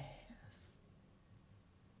 get that ass.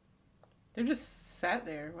 They're just sat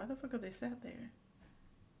there. Why the fuck are they sat there?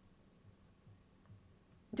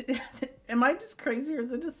 Am I just crazy or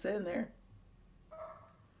is it just sitting there?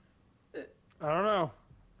 I don't know.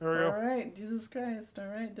 There we go. Alright, Jesus Christ.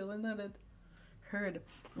 Alright, Dylan noted. Heard.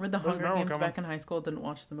 Read the There's Hunger Meryl Games coming. back in high school, didn't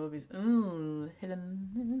watch the movies. Ooh, hidden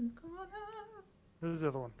in the corner. Who's the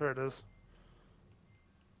other one? There it is.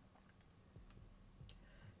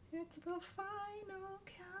 It's the final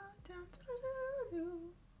countdown. Do-do-do-do.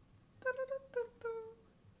 Do-do-do-do-do.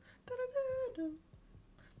 Do-do-do-do.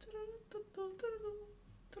 Do-do-do-do-do.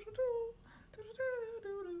 Do-do-do.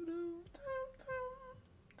 Do-do-do-do-do.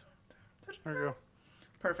 There you go.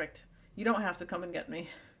 Perfect. You don't have to come and get me.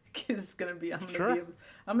 Cause it's gonna be. Sure.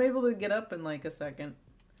 I'm able to get up in like a second.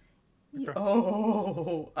 Okay.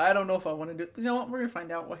 Oh, I don't know if I want to do. You know what? We're gonna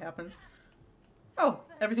find out what happens. Oh,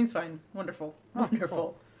 everything's fine. Wonderful. Oh, Wonderful.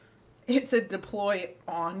 cool. It said deploy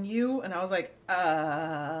on you, and I was like,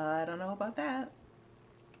 I don't know about that.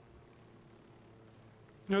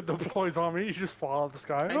 You know, the deploys on me. You just fall out of the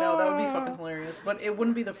sky. I know that would be Ah! fucking hilarious, but it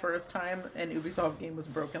wouldn't be the first time an Ubisoft game was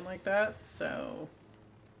broken like that. So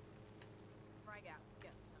Frag out.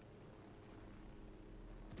 Get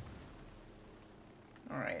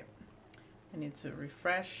some. all right, I need to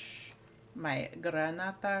refresh my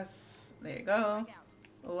granatas. There you go. Frag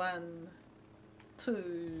out. 1,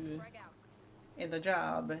 2, Frag out. and the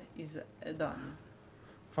job is done.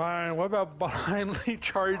 Fine. What about blindly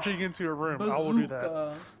charging into a room? I will do that.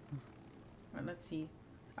 Bazooka. Well, let's see.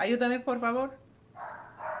 Ayúdame, por favor.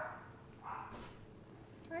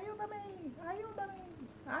 Ayúdame. Ayúdame.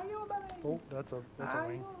 Ayúdame. Oh, that's a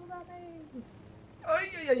wing. Ayúdame. Ay,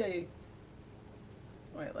 ay, ay, ay.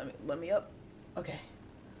 Wait, let me up. Okay.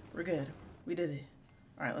 We're good. We did it.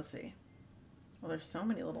 Alright, let's see. Well, there's so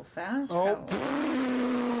many little fast Oh.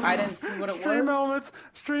 travels. I didn't see what it Stream was. elements.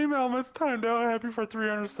 Stream elements. Timed out. Happy for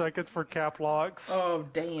 300 seconds for cap locks. Oh,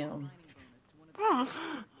 damn. Signing bonus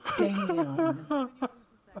to one of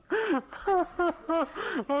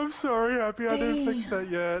Damn. I'm sorry, Happy. I didn't fix Damn. that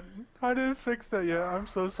yet. I didn't fix that yet. I'm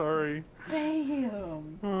so sorry.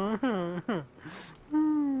 Damn.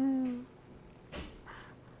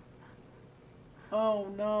 Oh,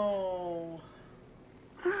 no.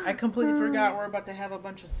 I completely forgot we're about to have a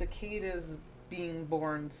bunch of cicadas being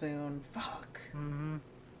born soon. Fuck. Mm-hmm.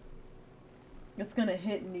 It's gonna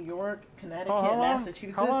hit New York, Connecticut, Oh,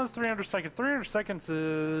 Massachusetts. how long is 300 seconds? 300 seconds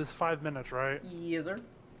is 5 minutes, right? Yes, sir.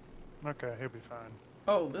 Okay, he'll be fine.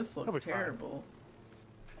 Oh, this He'll looks be fine. terrible.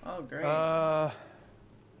 Oh, great.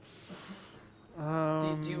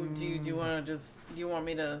 Do you want to just? Do you want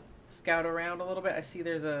me to scout around a little bit? I see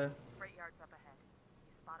there's a. Freight yard's up ahead.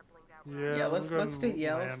 You spot a blinged out Yeah, Yeah, I'm let's gonna stay.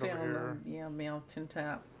 Yeah, let's land stay over on here. the mountain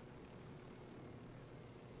top.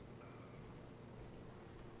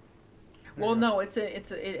 Well, no, it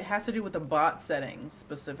has to do with the bot settings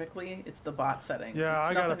specifically. It's the bot settings. Yeah, it's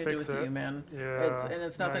I gotta nothing to do fix with it. you, man. Yeah.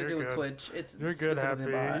 It's No, nothing to do you're with good. Twitch. It's You're good,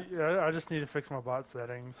 specifically Happy. the bot. Yeah, I just need to fix my bot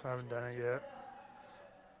settings. I haven't done it yet.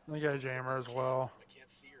 I got a jammer as well. I can't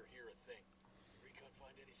see or hear a thing. Recon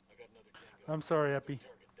find any... I got another tango. I'm sorry, Happy.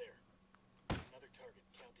 Target there. Another target.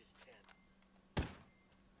 Count is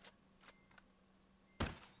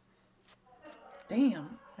 10.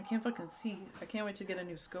 Damn, I can't fucking see. I can't wait to get a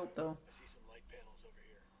new scope though. I see some light panels over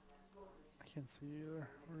here. I can't see either.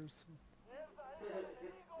 Where's...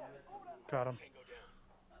 Got him. Tango down.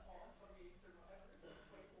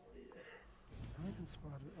 I can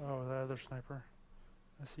spot it. Oh, that other sniper.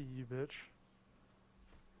 I see you, bitch.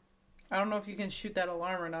 I don't know if you can shoot that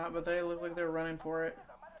alarm or not, but they look like they're running for it.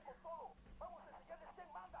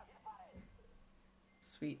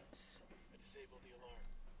 Sweet. I disabled the alarm.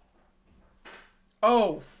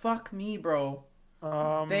 Oh, fuck me, bro.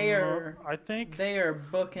 I think. They are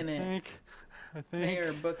booking I it. think. I They think.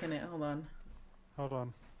 are booking it. Hold on. Hold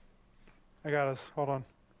on. I got us. Hold on.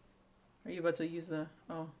 Are you about to use the?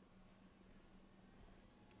 Oh.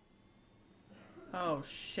 Oh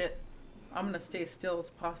shit. I'm gonna stay still as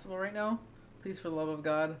possible right now. Please, for the love of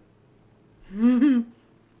God. Drugs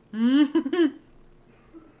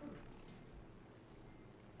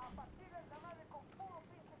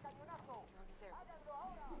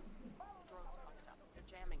are fucked up. They're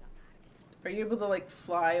jamming us. Are you able to like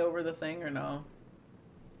fly over the thing or no?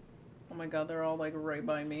 Oh my God, they're all like right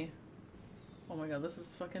by me. Oh my God, this is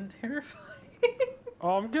fucking terrifying.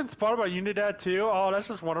 Oh, I'm getting spotted by Unidad too. Oh, that's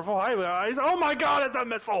just wonderful. Hi guys. Oh my God, it's a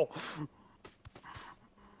missile.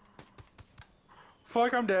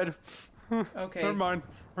 Fuck, I'm dead. Okay. Never mind.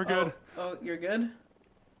 We're good. Oh, you're good?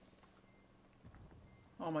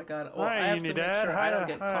 Oh my God. Well, Hi, I have to make Unidad. sure I don't Hi,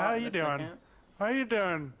 get hi, caught how in you a doing? second. How you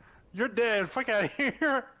doing? You're dead. Fuck out of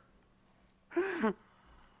here.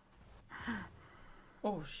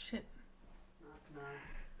 Oh shit. Knock,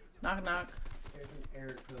 Knock knock. knock. There's an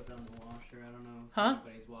error code on the washer. I don't know if Huh?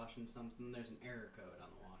 anybody's washing something. There's an error code on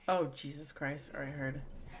the washer. Oh Jesus Christ. Alright, heard.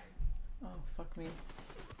 Oh fuck me.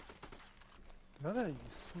 They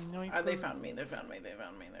found me. They found me. They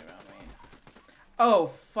found me. They found me. Oh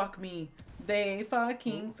fuck me. They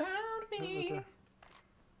fucking found me.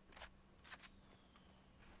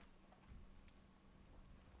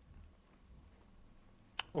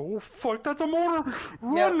 Oh fuck, that's a mortar!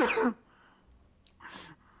 Run! Yep.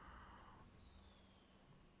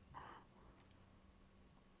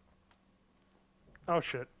 Oh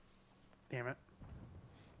shit. Damn it.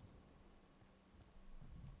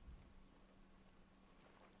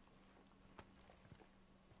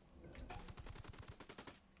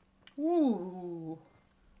 Ooh.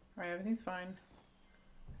 Alright, everything's fine.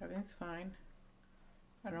 Everything's fine.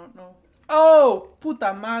 I don't know. Oh!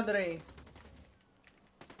 Puta madre!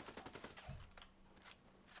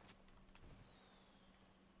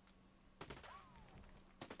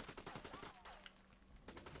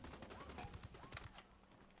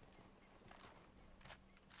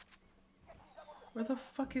 Where the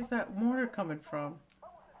fuck is that mortar coming from?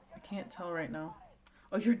 I can't tell right now.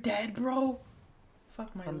 Oh, you're dead, bro?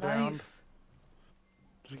 Fuck my I'm life. down.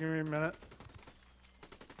 Just give me a minute.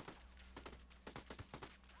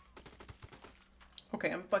 Okay,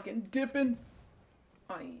 I'm fucking dipping.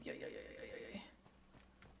 Ay, ay, ay, ay, ay, ay.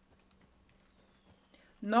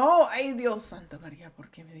 No, ay Dios, Santa María, ¿por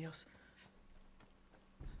qué mi Dios?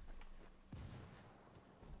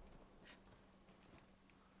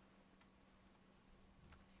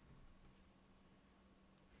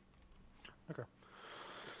 Okay.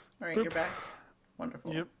 Alright, Boop. you're back.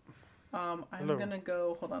 Wonderful. Yep. I'm Hello. gonna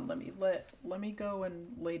go. Hold on. Let me go and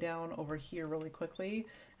lay down over here really quickly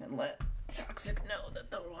and let Toxic know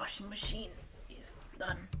that the washing machine is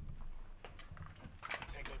done.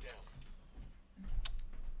 Tango down.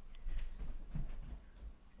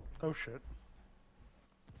 Oh shit.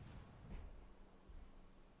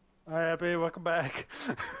 Hi, Abby. Welcome back.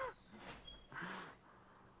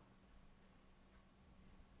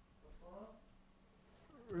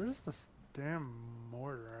 Where's this damn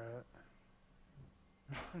mortar at?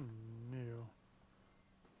 It's been new.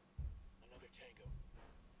 Another tango.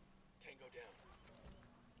 Tango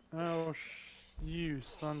down. Oh, you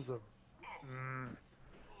sons of.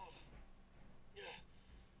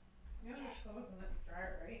 You know there's clothes in the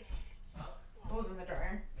dryer, right? Clothes in the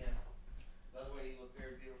dryer. Yeah. By the way, you look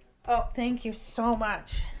very beautiful. Oh, thank you so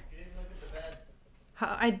much. You didn't look at the bed.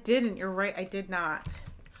 I didn't. You're right. I did not.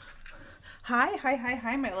 Hi,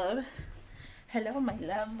 my love. Hello, my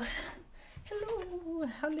love. Hello.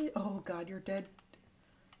 Hello. Oh God, you're dead.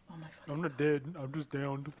 Oh my fucking. I'm not dead. I'm just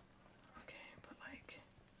downed. Okay, but like,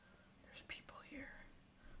 there's people here.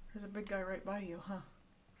 There's a big guy right by you, huh?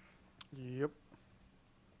 Yep.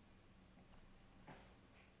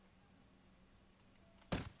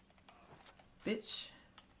 Bitch.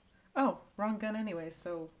 Oh, wrong gun anyway,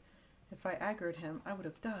 so if I aggroed him, I would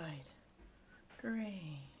have died.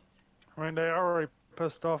 Great. I mean, they are already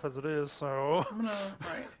pissed off as it is, so. I'm gonna,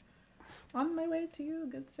 right. On my way to you,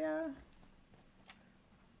 good sir.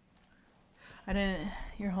 I didn't,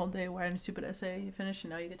 your whole day writing a stupid essay, you finished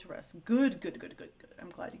and now you get to rest. Good. I'm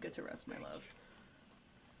glad you get to rest, my love.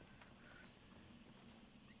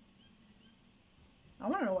 I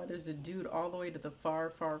want to know why there's a dude all the way to the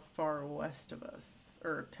far west of us.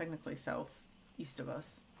 Or technically southeast of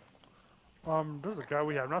us. There's a guy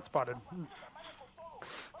we have not spotted.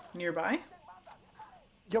 Nearby?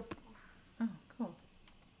 Yep. Oh, cool.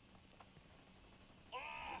 Oh,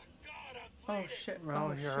 God, I'm Oh bleeding. shit. Well,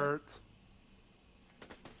 Oh he shit. hurts.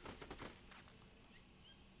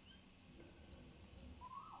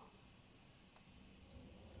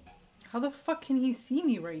 How the fuck can he see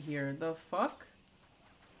me right here? The fuck?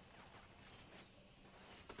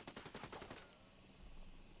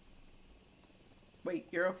 Wait,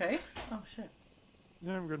 you're okay? Oh shit.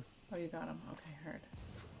 Yeah, I'm good. Oh, you got him. Okay, heard.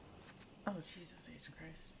 Oh Jesus H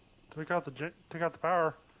Christ. Take out the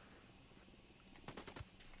power.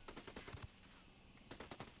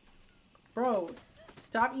 Bro,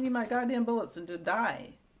 stop eating my goddamn bullets and to die.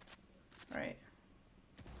 Alright.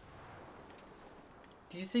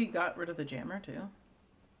 Did you say you got rid of the jammer too?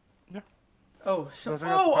 Yeah. Oh, So I oh, took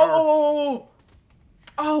out the oh, power. oh,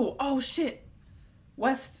 oh, oh, shit.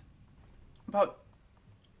 West, about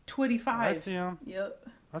 25. I see him. Yep.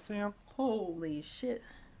 I see him. Holy shit.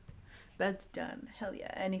 Bed's done. Hell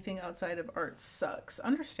yeah. Anything outside of art sucks.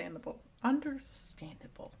 Understandable.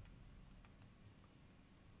 Understandable.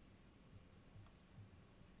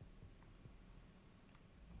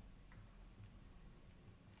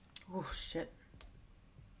 Oh shit.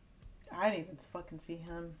 I didn't even fucking see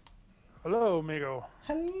him. Hello, amigo.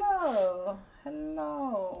 Hello.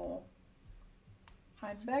 Hello.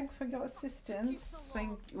 I beg for your assistance.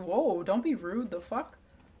 Thank you. Whoa, don't be rude, the fuck?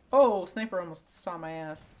 Oh, sniper almost saw my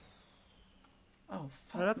ass. Oh,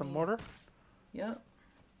 fuck Oh, that's me. a mortar. Yep.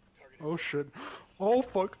 Oh shit. Oh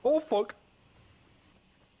fuck. Oh fuck.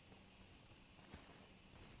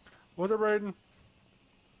 What's up, Raiden?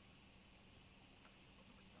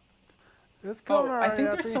 It's Oh, coming. I think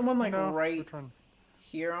alright, there's Yappy. someone like No, right return.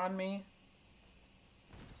 here on me.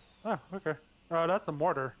 Oh, okay. Oh, that's the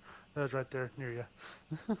mortar. That's right there near you.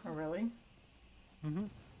 Oh, really? Mm-hmm.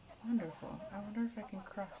 Wonderful. I wonder if I can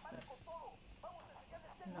cross this.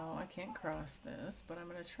 No, I can't cross this, but I'm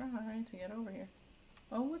gonna try to get over here.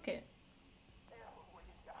 Oh, look it.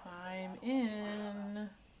 I'm in.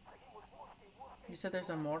 You said there's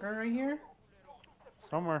a mortar right here?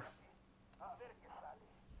 Somewhere.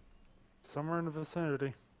 Somewhere in the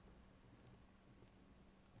vicinity.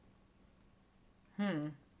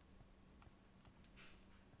 I'm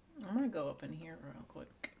gonna go up in here real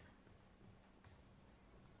quick.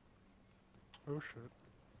 Oh shit.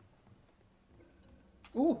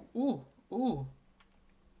 Ooh, ooh, ooh.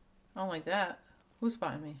 I don't like that. Who's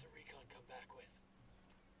spotting me? What's the recon come back with?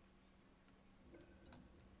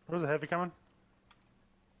 Where's the heavy coming?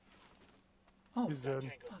 Oh, He's dead.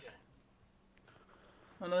 Tango's dead.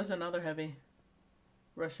 oh no, there's another heavy.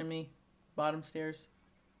 Rushing me. Bottom stairs.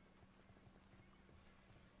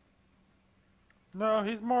 No,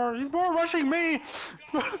 he's more rushing me!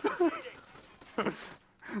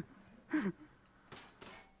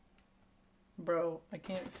 Bro, I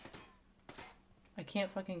can't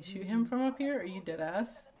fucking shoot him from up here? Are you dead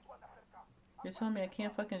ass? You're telling me I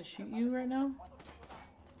can't fucking shoot you right now?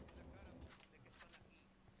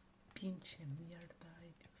 Pinche mierda,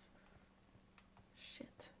 ay Dios.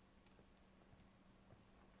 Shit.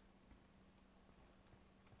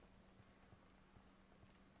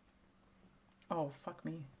 Oh, fuck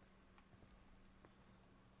me.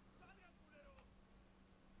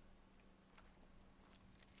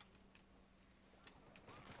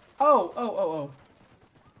 Oh, oh, oh, oh.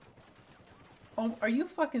 Oh, are you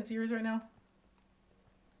fucking serious right now?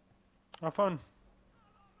 Have fun.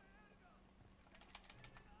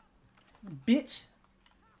 Bitch.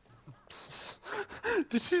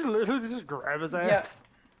 Did she literally just grab his ass?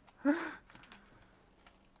 Yes.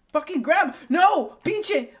 Fucking grab. No,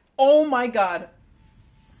 pinche. Oh my god.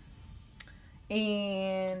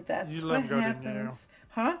 And that's You what let him go, didn't happens. you?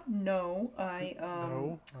 Huh? No, I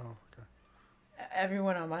No? Oh, okay.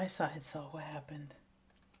 everyone on my side saw what happened.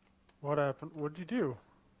 What happened? What'd you do?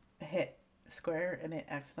 I hit square and it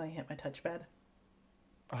accidentally hit my touchpad.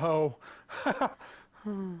 Oh.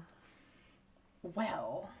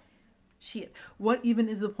 Well, shit. What even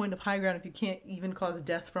is the point of high ground if you can't even cause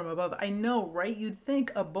death from above? I know, right? You'd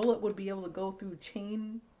think a bullet would be able to go through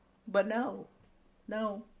chain, but no.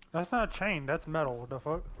 No. That's not a chain, that's metal. What the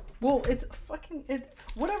fuck? Well, it's fucking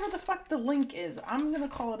whatever the fuck the link is. I'm gonna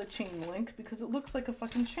call it a chain link because it looks like a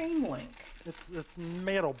fucking chain link. It's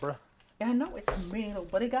metal, bruh. Yeah, I know it's metal,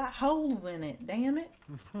 but it got holes in it. Damn it.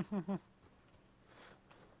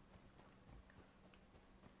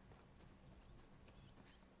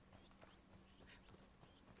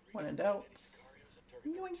 When in doubt.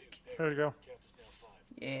 Yoink. There you go. Count is now 5.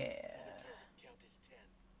 Yeah. Count is 10.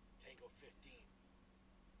 Tango 15.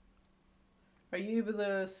 Are you able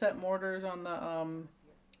to set mortars on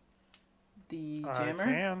the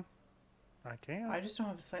jammer? I can. I just don't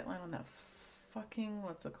have a sight line on that fucking,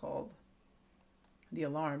 what's it called? The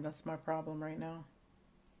alarm. That's my problem right now.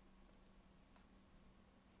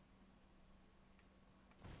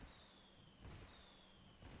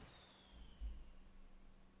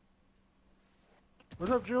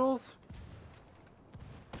 What's up, Jules?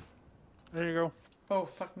 There you go. Oh,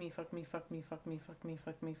 fuck me, fuck me, fuck me, fuck me, fuck me,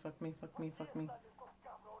 fuck me, fuck me, fuck me, fuck me.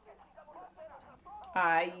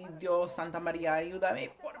 Ay, Dios, Santa María, ayúdame,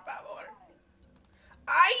 por favor.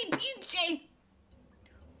 Ay, pinche.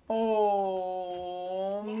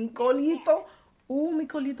 Oh, mi colito. Mi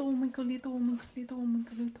colito, mi colito, mi colito, mi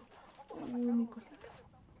colito. Mi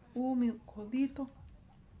colito. Mi colito.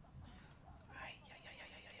 Ay, ay, ay, ay,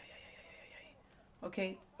 ay, ay, ay, ay, ay, ay.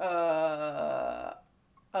 Okay.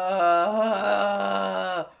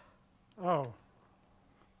 Oh.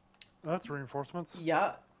 That's reinforcements.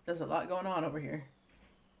 Yeah, there's a lot going on over here.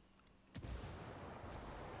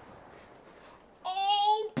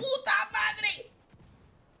 Oh, puta madre!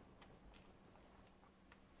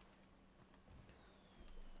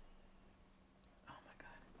 Oh my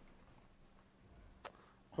god.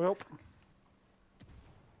 Well.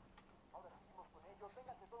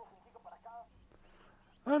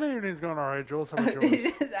 I think everything's going alright, Jules. How about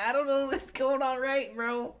yours? I don't know what's going on right,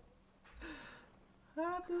 bro.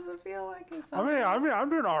 How does it feel like it's I mean, I'm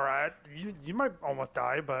doing alright. You might almost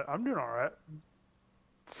die, but I'm doing alright.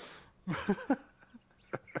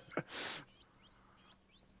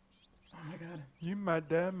 Oh my god. You might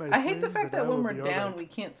die, my I hate the friend, fact but that I when will we're be down, alright. we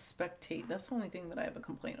can't spectate. That's the only thing that I have a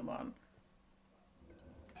complaint about.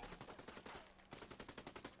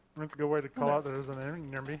 That's a good way to call out there's an enemy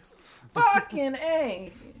near me. Fucking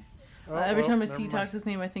A! Oh, Every well, time I never see mind. Tox's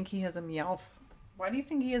name, I think he has a Meowth. Why do you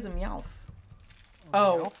think he has a Meowth?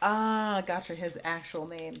 Meowth? Gotcha. His actual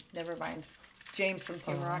name. Never mind. James from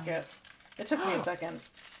Team Rocket. It took me a second.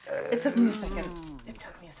 It took me a second. It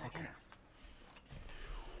took me a second.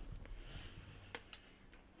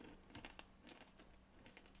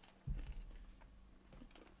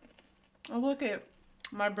 Oh, look at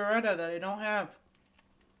my Beretta that I don't have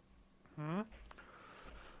Hmm?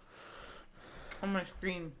 on my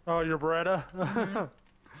screen. Oh, your Beretta? Mhm.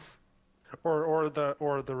 or the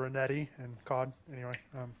Renetti and COD. Anyway.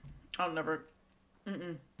 I'll never.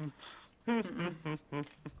 Mm-mm. Mm-mm.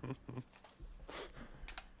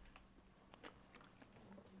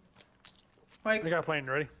 I got a plane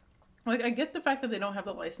ready. Like, I get the fact that they don't have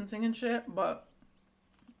the licensing and shit, but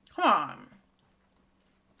come on.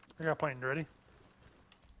 I got a plane ready.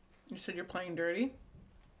 You said you're playing dirty?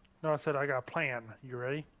 No, I said I got a plan. You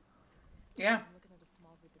ready? Yeah. I'm looking at a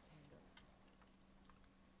small group of tangos.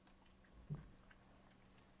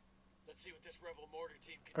 Let's see what this rebel mortar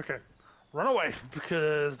team can Okay. Run away,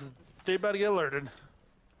 because they about to get alerted.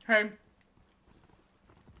 Hey.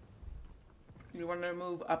 You want to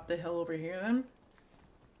move up the hill over here then?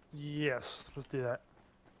 Yes, let's do that.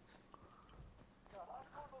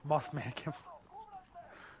 Moss man, come.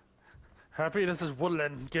 Happy this is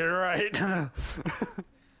woodland. Get it right.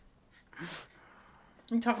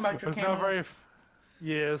 You talking about your It's not camo? very.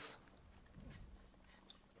 Yes.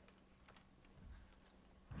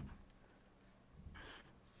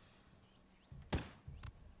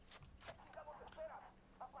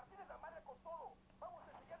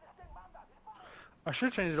 I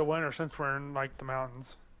should change it to winter since we're in like the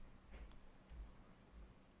mountains.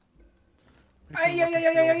 Ay, ay, ay,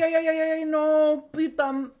 ay, ay, ay, ay, ay, ay, no,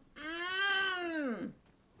 pita.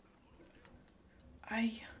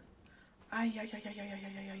 Ay. Ay, ay, ay, ay, ay, ay, ay,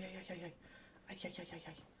 ay, ay, ay, ay, ay, ay, ay, ay, ay, ay,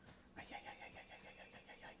 ay,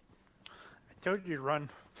 ay, ay. I told you to run.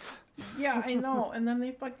 Yeah, I know. And then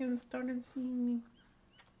they fucking started seeing me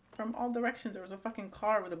from all directions. There was a fucking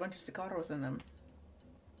car with a bunch of cigarros in them.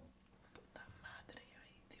 Puta madre,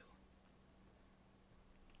 ay, Dios.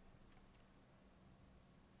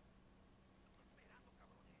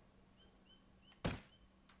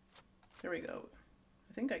 There we go.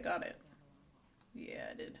 I think I got it. Yeah,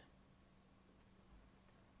 I did.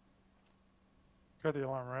 Got the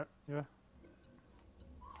alarm, right? Yeah.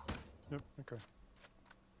 Yep, okay.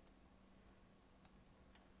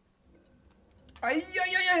 Ay,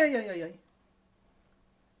 ay, ay, ay, ay, ay, ay.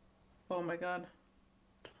 Oh my god.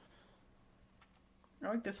 I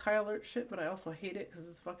like this high alert shit, but I also hate it because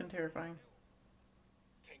it's fucking terrifying.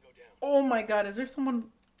 Tango down. Oh my god, is there someone...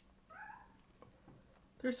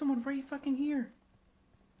 There's someone right fucking here.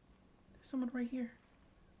 There's someone right here.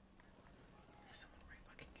 There's someone right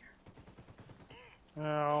fucking here.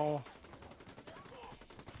 Now,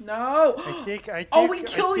 No! I think Oh, we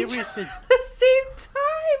kill each other should. at the same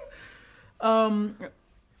time!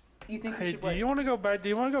 You think we Hey, should do wait? you want to go back? Do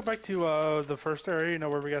you want to go back to the first area? You know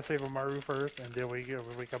where we gotta save Amaru first, and then we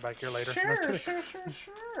come back here later. No, Sure, kidding.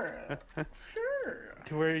 sure. Sure.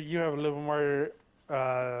 To where you have a little more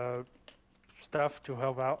stuff to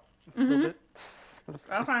help out a little bit.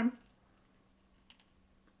 Okay.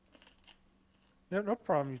 Yep, no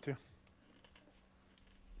problem, you two.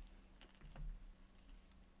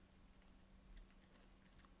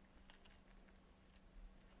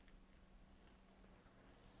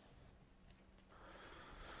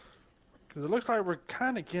 Because it looks like we're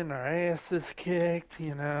kind of getting our asses kicked,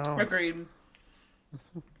 you know. Agreed.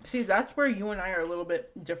 See, that's where you and I are a little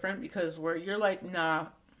bit different because where you're like, nah,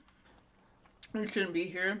 we shouldn't be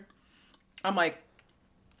here. I'm like,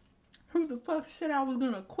 who the fuck said I was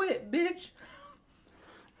gonna quit, bitch?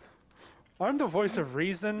 I'm the voice of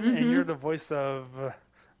reason, and you're the voice of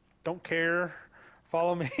don't care,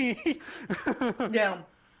 follow me. Yeah,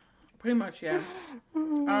 pretty much, yeah.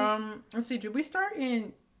 Let's see, did we start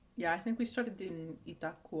in... Yeah, I think we started in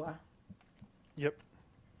Itakua. Yep.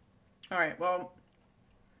 Alright, well,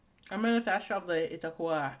 I'm gonna fast travel the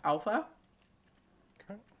Itakua Alpha.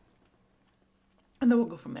 Okay. And then we'll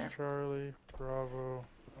go from there. Charlie, Bravo,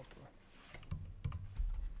 Alpha.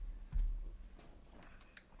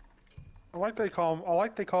 I like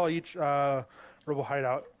they call each rebel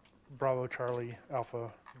hideout Bravo, Charlie,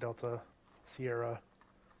 Alpha, Delta, Sierra.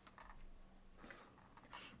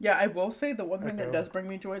 Yeah, I will say the one thing that Echo. does bring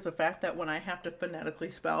me joy is the fact that when I have to phonetically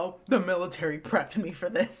spell, the military prepped me for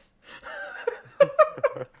this.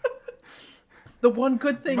 The one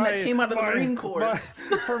good thing that came out of the Marine Corps.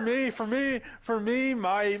 For me,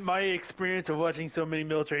 my experience of watching so many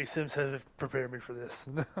military sims have prepared me for this.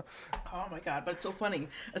 Oh my god, but it's so funny.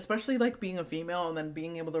 Especially like being a female and then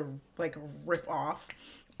being able to like rip off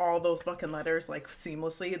all those fucking letters like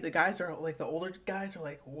seamlessly. The guys are like, the older guys are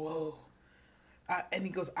like, whoa. And he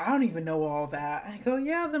goes, I don't even know all that. I go,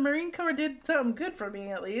 yeah, the Marine Corps did something good for me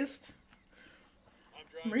at least.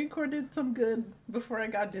 Marine Corps did some good before I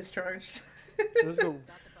got discharged. Let's go.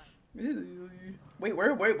 Wait,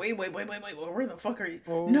 where the fuck are you?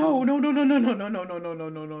 Oh. No. Oh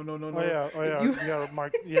yeah. You gotta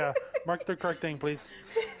mark the correct thing, please.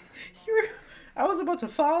 I was about to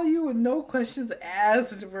follow you with no questions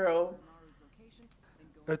asked, bro.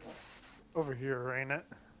 It's over here, ain't it?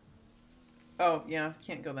 Oh yeah,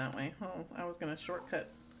 can't go that way. Oh, I was gonna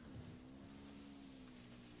shortcut.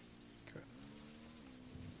 Okay.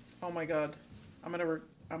 Oh my god, I'm gonna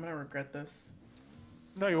regret this.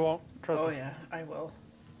 No, you won't. Trust me. Oh yeah, I will.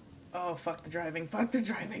 Oh fuck the driving. Fuck the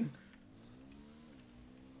driving.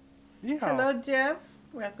 Yeah. Hello, Jeff.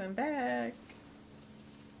 Welcome back.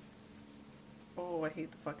 Oh, I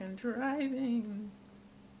hate the fucking driving.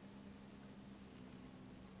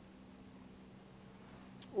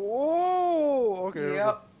 Whoa. Okay.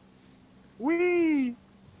 Yep. Wee.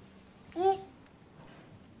 Ooh.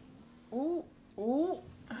 Ooh. Ooh.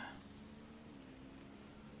 I'm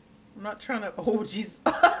not trying to... Oh, jeez.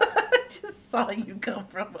 I just saw you come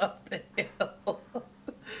from up the hill. What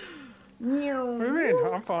do you mean?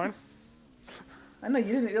 I'm fine. I know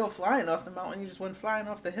you didn't go flying off the mountain. You just went flying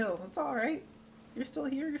off the hill. It's all right. You're still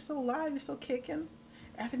here. You're still alive. You're still kicking.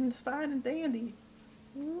 Everything's fine and dandy.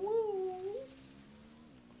 Woo.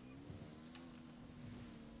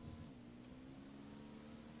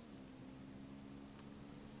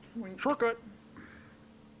 Shortcut.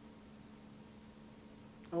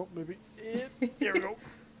 Oh, maybe. There we go.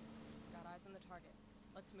 Got eyes on the target.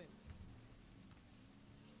 Let's move.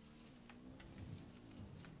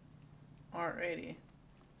 Alrighty.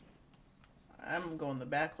 I'm going the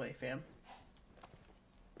back way, fam.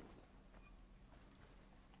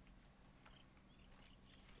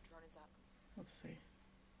 Drone is up. Let's see.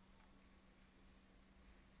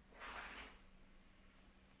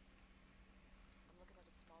 I'm looking at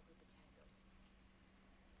a small group of tangos.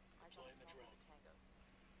 Eyes on a small group of tangos.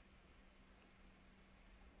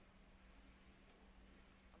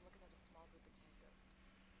 I'm looking at a small group of tangos.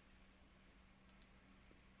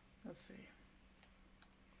 Let's see.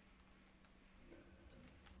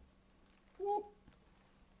 Whoop.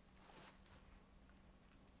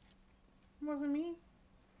 Wasn't me.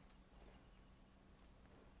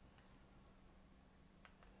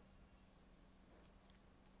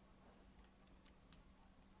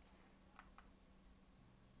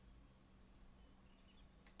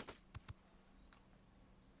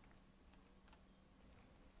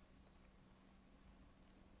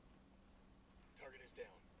 Target is down.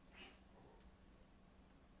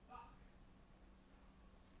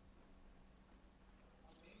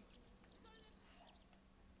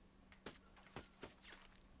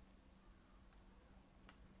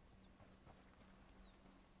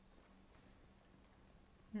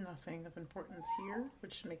 Nothing of importance here,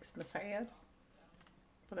 which makes me sad.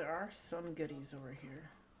 But there are some goodies over here.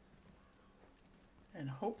 And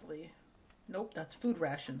hopefully... Nope, that's food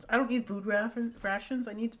rations. I don't need food rations.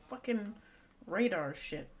 I need fucking radar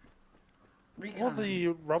shit. Recon. Well, the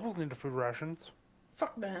rebels need the food rations.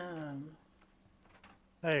 Fuck them.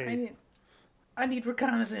 Hey. I need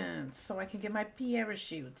reconnaissance so I can get my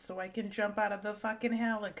parachute so I can jump out of the fucking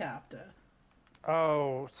helicopter.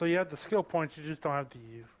 Oh, so you have the skill points, you just don't have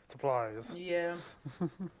the supplies. Yeah.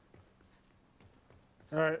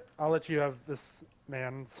 Alright, I'll let you have this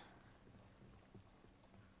man's.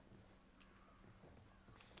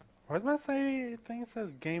 Why does that say thing says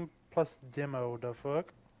game plus demo? The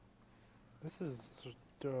fuck? This is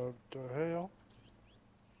the hell.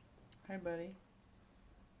 Hi, buddy.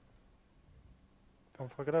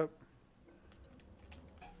 Don't fuck it up.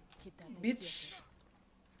 Bitch.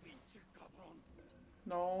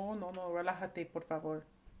 No, no, no. Relájate, por favor.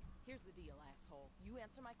 Here's the deal, asshole. You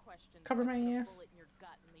answer my questions. Cover I'll my put a ass. bullet in your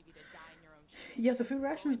gut and leave you to die in your own shit. Yeah, the food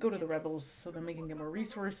rations go to the rebels so then we can get more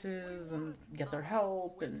resources and get their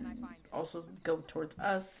help and also go towards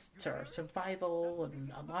us, to our survival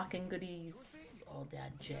and unlocking goodies, all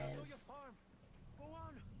that Go your jazz. farm. Go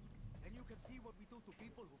on. Then you can see what we do to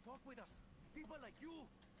people who fuck with us. People like you.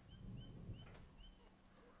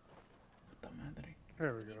 Puta madre.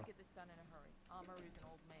 There we We need go. to get this done in a hurry. Amaru's an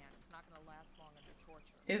old man. He's not gonna last long under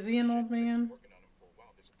torture. Is he an old man? Working on him for a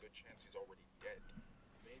while. There's a good chance he's already dead.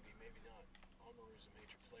 Maybe, maybe not. Amaru's a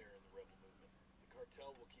major player in the rebel movement. The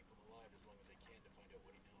cartel will keep him alive as long as they can to find out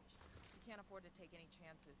what he knows. We can't afford to take any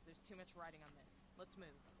chances. There's too much riding on this. Let's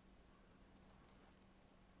move.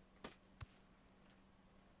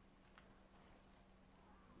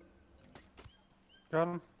 Got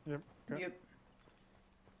him? Yep. Okay. Yep.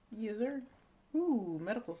 User. Ooh,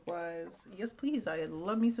 medical supplies. Yes, please. I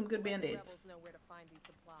love me some good Let the band-aids. rebels know where to find these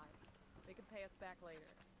supplies. They can pay us back later.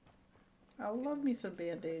 I love me some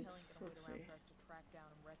Cartelling band-aids. can wait Let's around see. for us to track down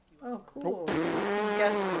and rescue Oh, Amaru. cool.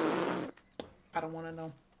 Yeah. I don't want to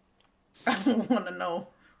know. I don't want to know.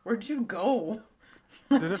 Where'd you go?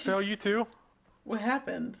 Did it fail you too? What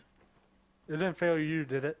happened? It didn't fail you,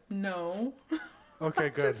 did it? No. Okay,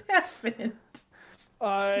 What good. just happened?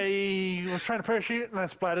 I was trying to parachute and I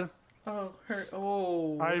splatted. Oh, hurt.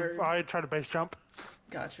 Oh, hurt. I tried to base jump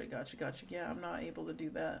Gotcha, gotcha, gotcha. Yeah, I'm not able to do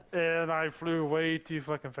that. and I flew way too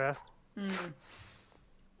fucking fast.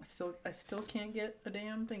 I still can't get a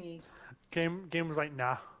damn thingy. Game was like,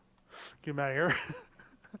 nah, get him out of here.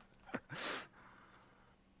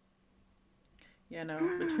 Yeah, no.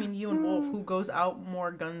 Between you and Wolf, who goes out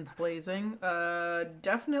more guns blazing?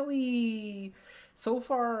 Definitely. So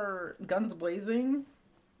far, guns blazing.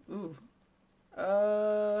 Ooh.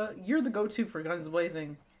 You're the go-to for guns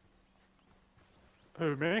blazing.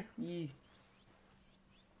 Who, me? Yee.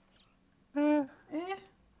 Eh. Eh.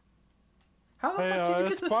 How the Hey, fuck did you it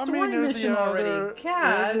get the spawned me story near mission the already? other.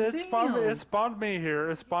 God it damn. spawned me here.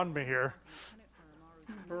 It spawned me here.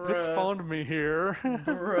 It Bruh. spawned me here.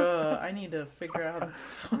 Bruh. I need to figure out how the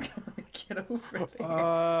fuck I'm gonna get over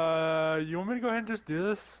there. You want me to go ahead and just do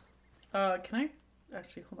this? Can I?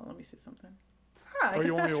 Actually, hold on. Let me see something. Ah, I Or can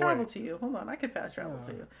you want me fast to travel wait? to you. Hold on. I can fast travel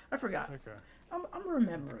to you. I forgot. Okay. I'm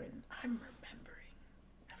remembering.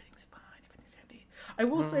 Everything's fine. Everything's handy. I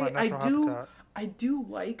will My say natural habitat. I do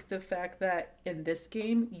like the fact that in this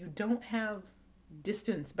game you don't have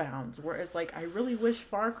distance bounds, whereas like I really wish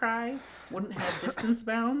Far Cry wouldn't have distance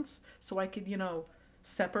bounds, so I could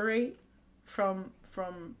separate from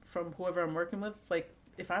whoever I'm working with. Like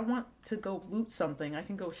if I want to go loot something, I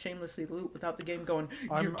can go shamelessly loot without the game going,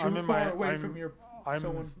 you're too far away from your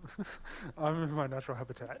someone. I'm in my natural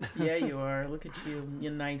habitat. Yeah, you are. Look at you,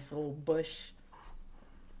 you nice old bush.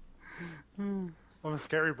 I'm a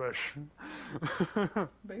scary bush.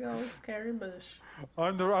 Big old scary bush.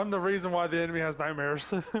 I'm the reason why the enemy has nightmares.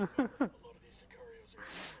 A lot of these Sicarios are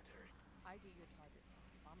military. ID your targets.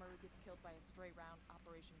 If Amaru gets killed by a stray round,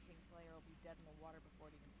 Operation Kingslayer will be dead in the water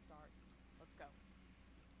before it even starts. Let's go.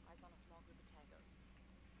 Eyes on a small group of tangos.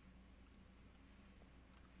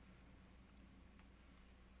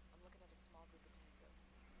 I'm looking at a small group of tangos.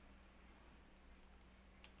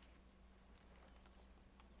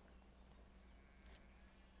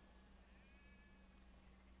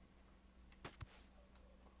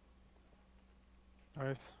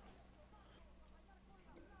 Nice.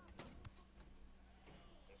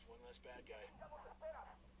 That's one less bad guy.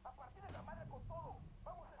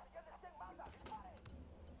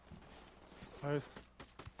 Nice.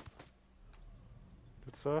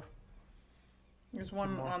 Good stuff. There's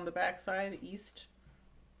one more. on the backside, east.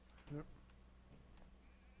 Yep.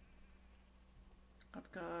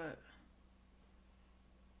 I've got.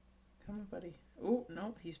 Come on, buddy. Oh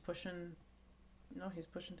no, he's pushing. No, he's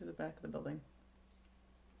pushing to the back of the building.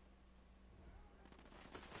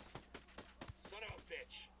 Son of a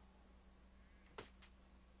bitch.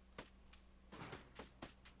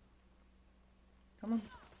 Come on.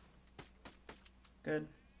 Good.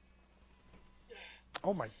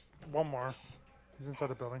 Oh my. One more. He's inside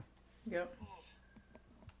the building. Yep.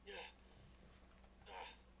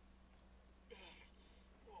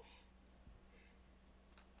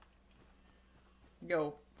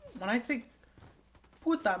 Yo, when I say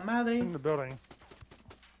puta madre. In the building.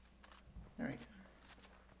 Alright.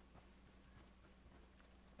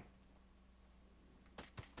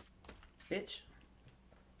 Bitch.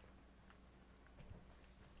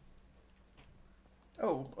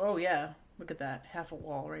 Oh yeah. Look at that. Half a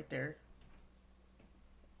wall right there.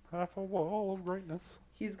 Half a wall of greatness.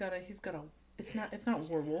 He's got a it's not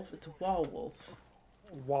werewolf, it's wall wolf.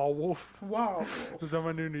 Wallwolf. Wall wolf. Is that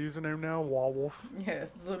my new username now? Wallwolf. Yeah,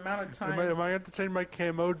 the amount of times Am I going to have to change my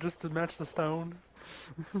camo just to match the stone?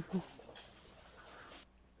 Come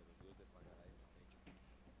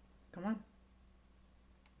on.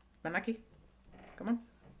 Manaki. Come on.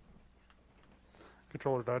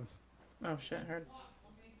 Controller died. Oh shit, heard.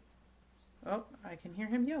 Oh, I can hear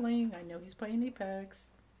him yelling. I know he's playing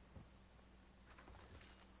Apex.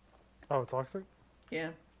 Oh, toxic? Yeah.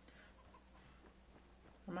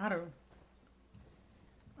 I'm out of.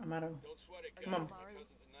 Don't sweat it, Come on. guys. My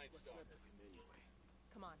cousin's a night stalker.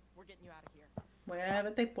 Come on, we're getting you out of here.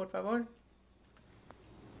 Muévete, por favor.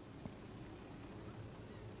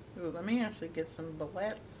 Ooh, let me actually get some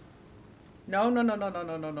bullets. No.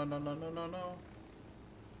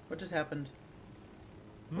 What just happened?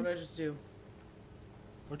 What did I just do?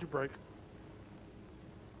 What'd you break?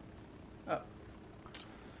 Oh.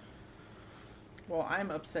 Well, I'm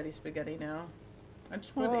upsetty spaghetti now. I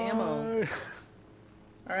just wanted ammo.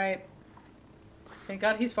 Alright. Thank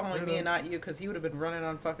God he's following me and not you, because he would have been running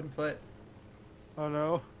on fucking foot. Oh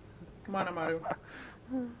no. Come on, Amaru.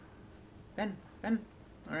 Ben.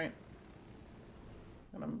 Alright.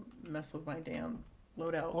 I'm gonna mess with my damn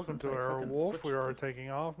loadout. Welcome to our wolf. We are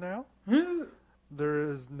taking off now.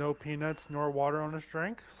 There is no peanuts nor water on this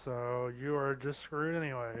drink, so you are just screwed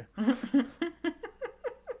anyway.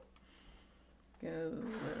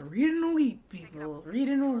 Read and weep, people. Read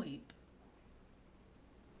and weep.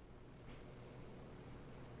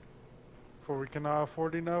 For we cannot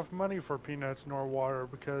afford enough money for peanuts nor water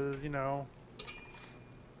because, you know,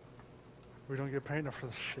 we don't get paid enough for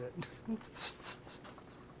this shit.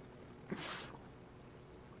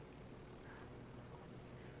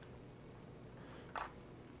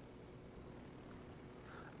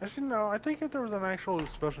 Actually, no, I think if there was an actual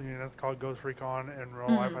special unit that's called Ghost Recon in real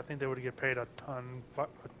life, I think they would get paid a ton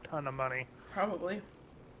of money. Probably.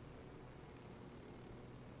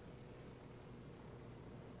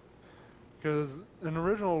 Because in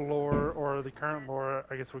original lore, or the current lore,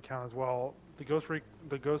 I guess would count as well, the Ghost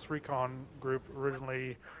Recon group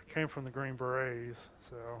originally came from the Green Berets,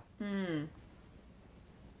 so...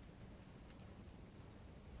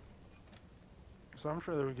 So I'm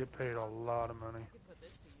sure they would get paid a lot of money.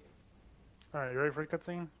 Alright, you ready for the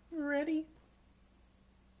cutscene? Ready.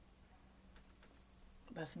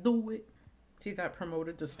 Let's do it. He got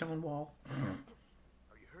promoted to Stonewall.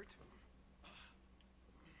 Are you hurt?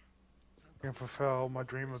 Can fulfill my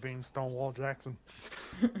dream of being Stonewall Jackson.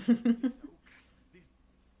 These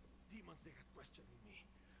demons, they had questioning me.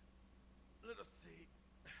 Let us say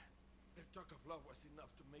their talk of love was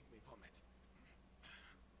enough to make me vomit.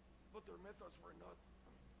 But their methods were not.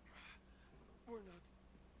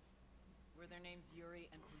 Were their names Yuri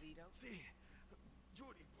and Polito? See,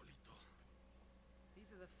 Yuri Polito. These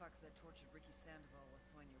are the fucks that tortured Ricky Sandoval while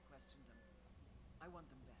Sueño questioned them. I want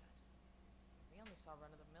them bad. We only saw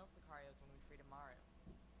run-of-the-mill Sicarios when we freed Amaru.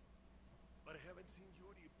 But I haven't seen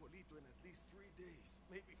Yuri and Polito in at least 3 days,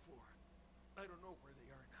 maybe 4. I don't know where they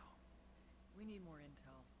are now. We need more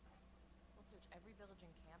intel. We'll search every village and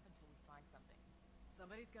camp until we find something.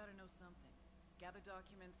 Somebody's gotta know something. Gather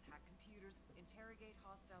documents, hack computers, interrogate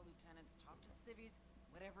hostile lieutenants, talk to civvies,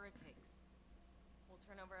 whatever it takes. We'll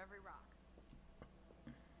turn over every rock.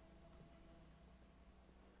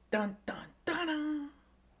 Dun dun dun dun.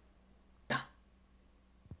 Dun.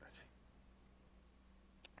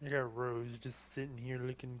 I got Rose just sitting here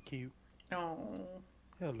looking cute. Oh.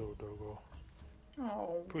 Hello, doggo.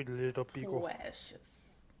 Oh. Pretty little pico. Precious.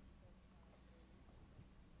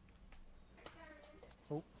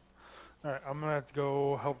 Alright, I'm gonna have to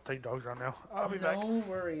go help take dogs out now. I'll be back. No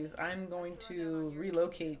worries. I'm going to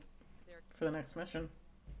relocate for the next mission.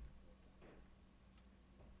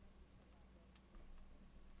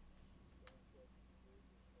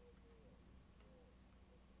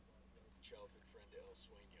 Childhood friend to El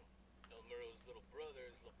Sueño. El Muro's little brother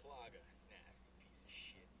is La Plaga. Nasty piece of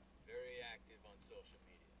shit. Very active on social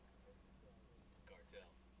media. Cartel.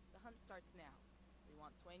 The hunt starts now. We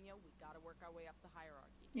want Sueño, we gotta work our way up the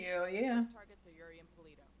hierarchy. Yeah. First targets are Yuri and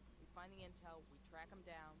Polito. We find the intel, we track them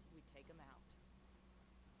down, we take them out.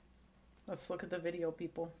 Let's look at the video,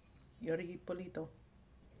 people. Yuri Polito.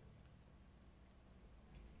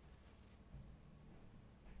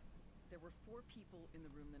 There were 4 people in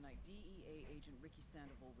the room the night DEA agent Ricky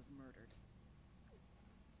Sandoval was murdered.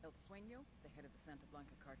 El Sueño, the head of the Santa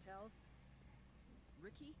Blanca cartel,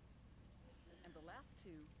 Ricky, and the last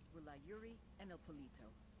 2 were La Yuri and El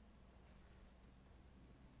Polito.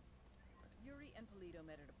 Yuri and Polito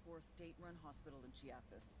met at a poor state-run hospital in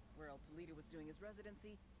Chiapas, where El Polito was doing his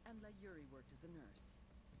residency and La Yuri worked as a nurse.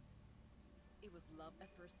 It was love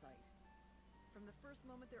at first sight. From the first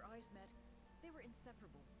moment their eyes met, they were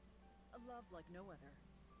inseparable. A love like no other.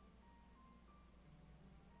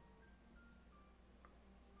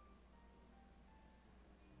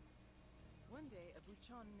 One day, a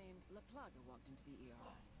buchon named La Plaga walked into the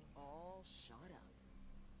ER, all shot up.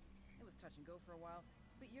 It was touch and go for a while,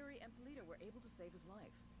 but Yuri and Polito were able to save his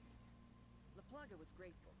life. La Plaga was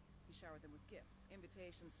grateful. He showered them with gifts,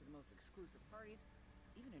 invitations to the most exclusive parties,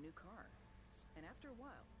 even a new car. And after a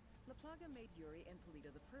while, La Plaga made Yuri and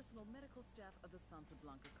Polito the personal medical staff of the Santa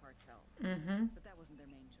Blanca cartel. But that wasn't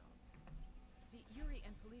their main job. See, Yuri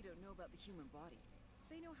and Polito know about the human body.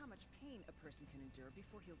 They know how much pain a person can endure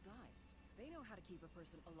before he'll die. They know how to keep a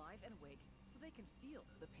person alive and awake so they can feel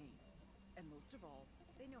the pain. And most of all,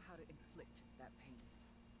 they know how to inflict that pain.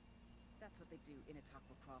 That's what they do in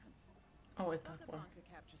Itaqua province. Oh, Santa Itaqua. Blanca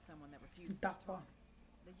captures someone that refuses to Itaqua. talk.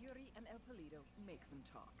 The Yuri and El Polito make them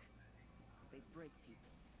talk. They break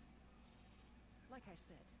people. Like I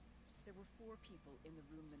said, there were 4 people in the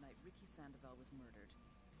room the night Ricky Sandoval was murdered.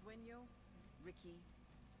 Sueño, Ricky,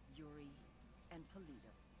 Yuri, and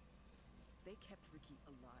Polito. They kept Ricky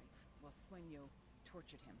alive while Sueño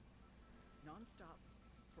tortured him. Non-stop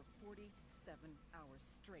for 47 hours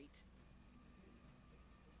straight.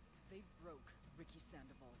 They broke Ricky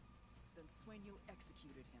Sandoval. Then Sueño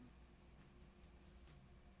executed him.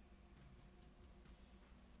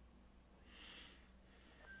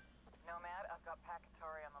 Nomad, I've got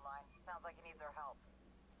Pacatari on the line. Sounds like he needs our help.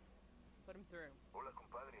 Put him through. Hola,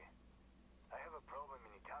 compadre. I have a problem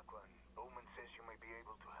in Itaqua, and Bowman says you may be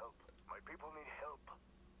able to help. My people need help.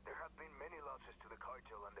 There have been many losses to the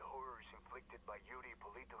cartel, and the horrors inflicted by Yuri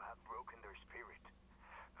Polito have broken their spirit.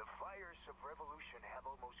 The fires of revolution have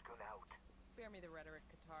almost gone out. Spare me the rhetoric,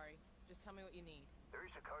 Katari. Just tell me what you need. There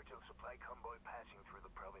is a cartel supply convoy passing through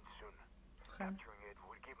the province soon. Okay. Capturing it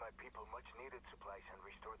would give my people much-needed supplies and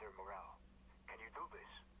restore their morale. Can you do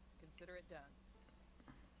this? Consider it done.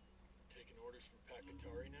 Taking orders from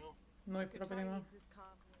Pacatari now? No hay Katari problema. needs this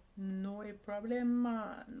cop. No hay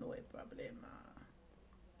problema. No hay problema.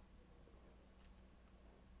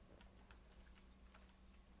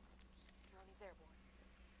 Drone is airborne.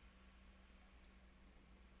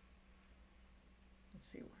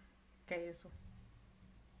 Let's see. ¿Qué es eso?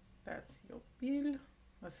 That's your bill.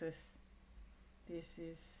 What's this? This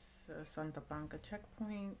is Santa Blanca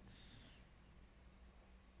checkpoints.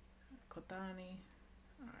 Kotani.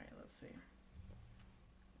 Alright, let's see.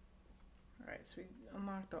 Alright, so we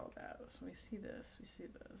unlocked all that. So we see this. We see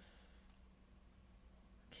this.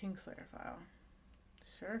 Kingslayer file.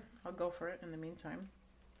 Sure, I'll go for it in the meantime.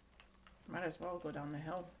 Might as well go down the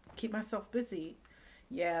hill. Keep myself busy.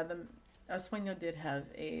 Yeah, the Sueño did have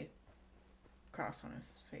a cross on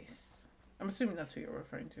his face. I'm assuming that's who you're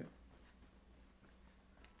referring to.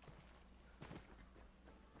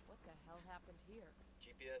 What the hell happened here?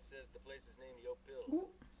 GPS says the place is named Yopil. Ooh.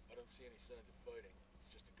 I don't see any signs of fighting. It's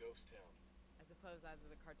just a ghost town. I suppose either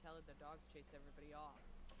the cartel or their dogs chased everybody off.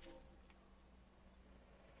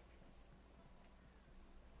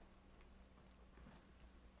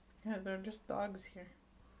 Yeah, they're just dogs here.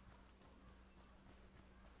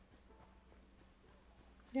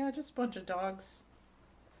 Yeah, just a bunch of dogs.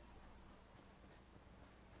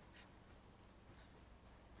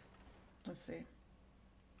 Let's see.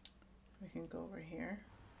 We can go over here.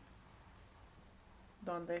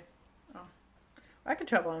 Donde? Oh. I could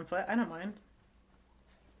travel on foot. I don't mind.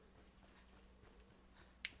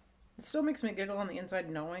 It still makes me giggle on the inside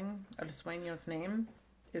knowing El Sueño's name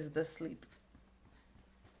is the sleep.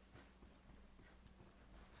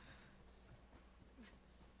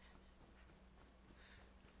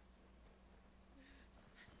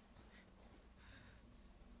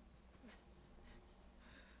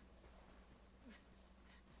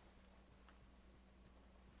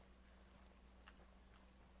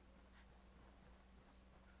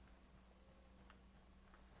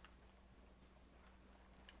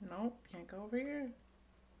 Nope, can't go over here.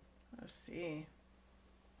 Let's see.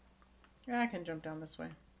 Yeah, I can jump down this way.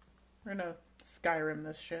 We're gonna Skyrim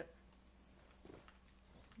this shit.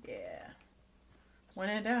 Yeah. When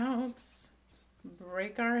in doubt,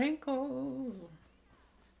 break our ankles.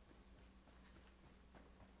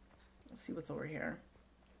 Let's see what's over here.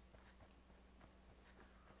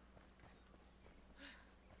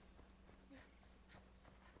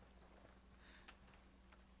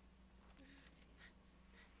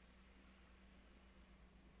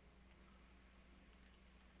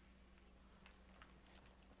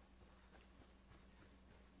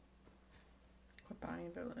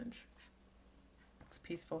 tiny village. Looks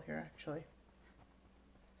peaceful here, actually.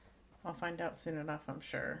 I'll find out soon enough, I'm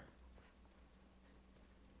sure.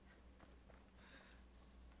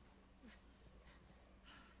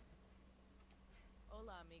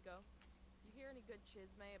 Hola, amigo. You hear any good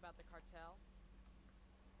chisme about the cartel?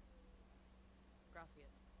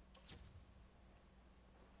 Gracias.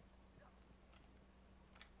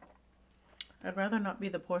 I'd rather not be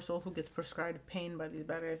the poor soul who gets prescribed pain by these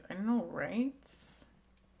bad guys. I know, right?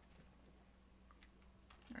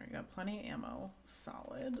 Alright, got plenty of ammo.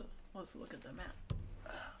 Solid. Let's look at the map.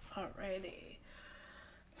 Alrighty.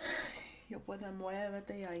 Yo puedo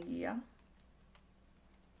muévete ahí.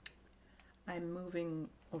 I'm moving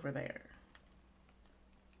over there.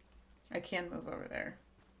 I can move over there.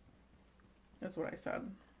 That's what I said.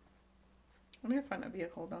 I need to find a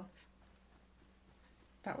vehicle though.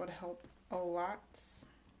 That would help a lot.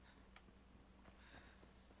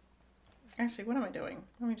 Actually, what am I doing?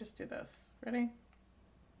 Let me just do this. Ready?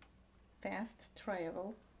 Fast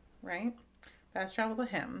travel, right? Fast travel to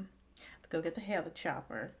him. Go get the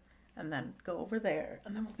helicopter. And then go over there.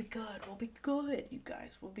 And then we'll be good. We'll be good, you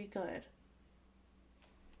guys. We'll be good.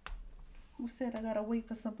 Who said I gotta wait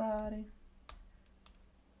for somebody?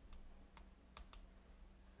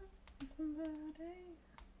 Somebody.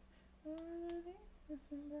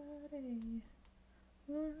 Somebody.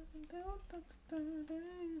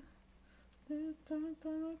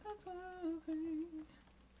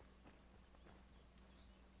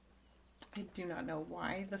 I do not know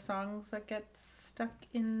why the songs that get stuck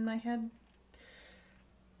in my head,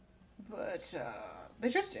 but they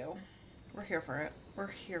just do. We're here for it. We're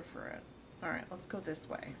here for it. Alright, let's go this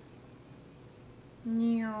way.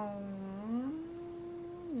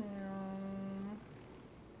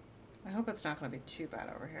 I hope it's not going to be too bad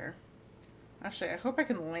over here. Actually, I hope I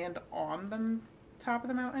can land on the top of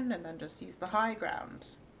the mountain and then just use the high ground.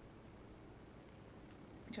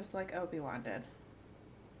 Just like Obi-Wan did.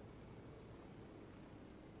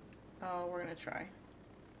 Oh, we're going to try.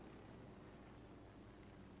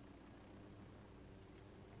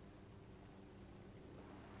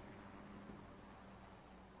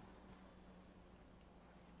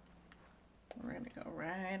 We're going to go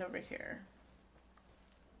right over here.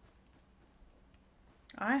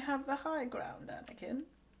 I have the high ground, Anakin.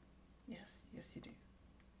 Yes, yes you do.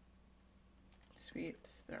 Sweet.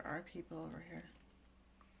 There are people over here.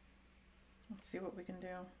 Let's see what we can do.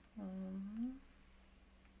 Got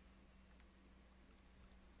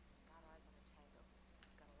eyes on a tango.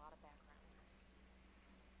 It's got a lot of background.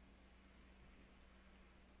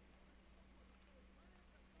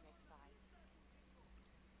 Next 5.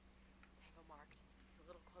 Tango marked. He's a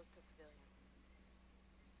little close to civilians.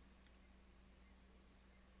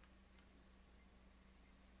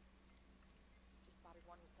 Just spotted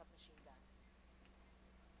one with submachine guns.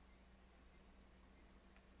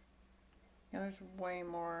 Yeah, there's way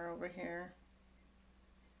more over here.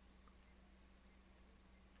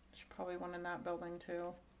 There's probably one in that building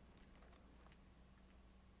too.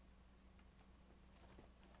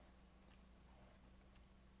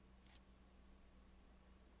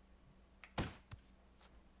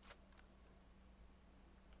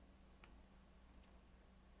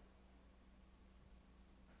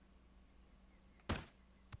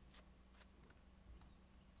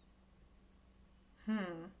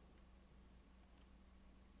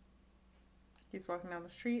 He's walking down the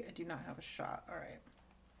street. I do not have a shot. All right.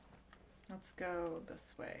 Let's go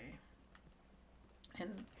this way.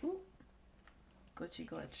 And ooh, glitchy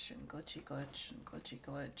glitch and glitchy glitch and glitchy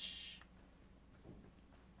glitch.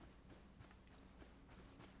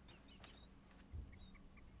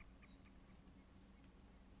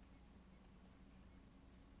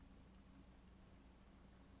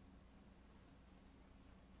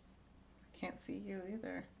 Can't see you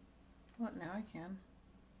either. What, now I can.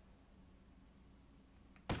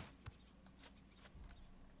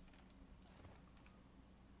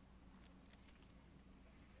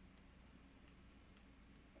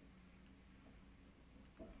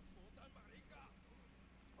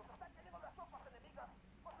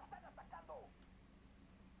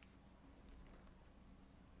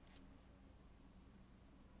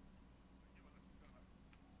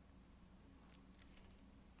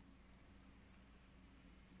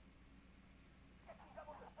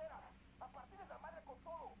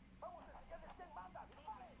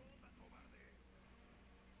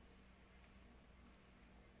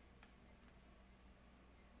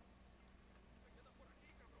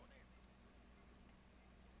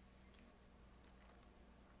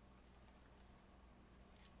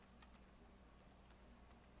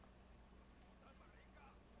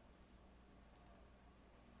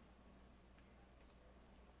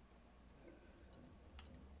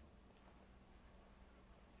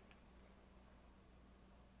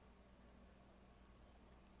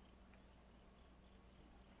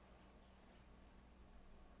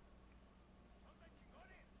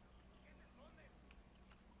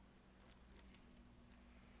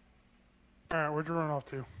 Alright, where'd you run off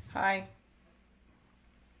to? Hi.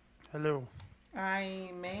 Hello. I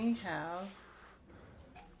may have...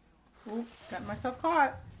 Oop, got myself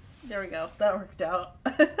caught. There we go. That worked out.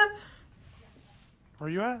 Where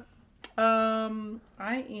you at?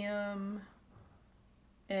 I am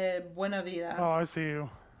at Buena Vida. Oh, I see you.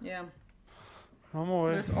 Yeah. I'm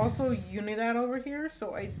away. There's also Unidad over here,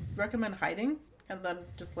 so I recommend hiding and then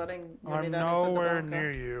just letting Unidad I'm and nowhere Santa Blanca.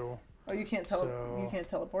 near you. Oh, you can't you can't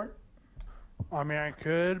teleport? I mean, I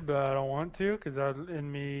could, but I don't want to because that would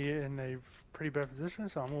end me in a pretty bad position,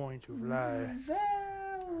 so I'm going to fly.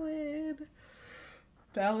 Valid.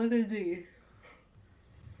 Valid indeed.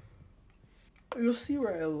 You'll see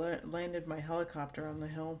where I landed my helicopter on the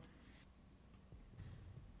hill.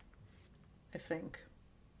 I think.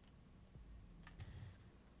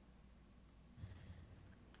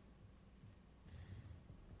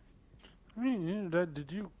 I mean,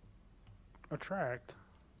 did you attract?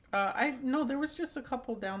 No, there was just a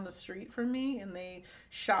couple down the street from me, and they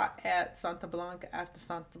shot at Santa Blanca after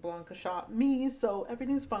Santa Blanca shot me, so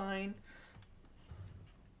everything's fine.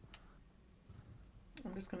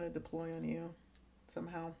 I'm just gonna deploy on you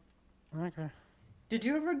somehow. Okay. Did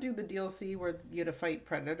you ever do the DLC where you had to fight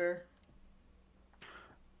Predator?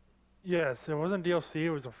 Yes, it wasn't DLC, it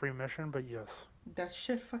was a free mission, but yes. That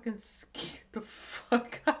shit fucking scared the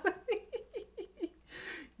fuck out of me.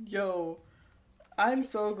 Yo, I'm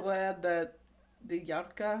so glad that the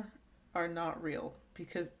Yarka are not real,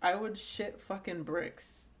 because I would shit fucking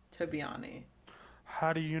bricks, to be honest.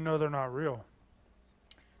 How do you know they're not real?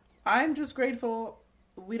 I'm just grateful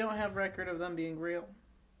we don't have record of them being real.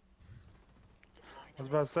 I was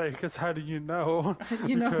about to say, because how do you know?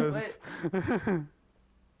 You know,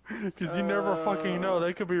 because you never fucking know.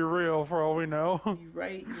 They could be real for all we know. You're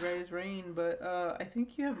right as rain, but I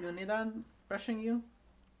think you have Unidad rushing you.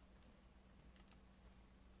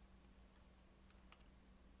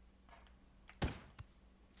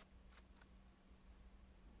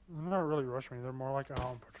 They're not really rushing me, they're more like out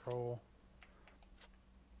on patrol.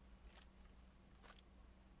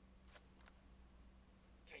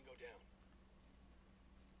 Tango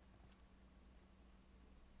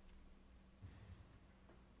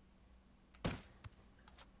down.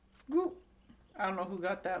 Woo. I don't know who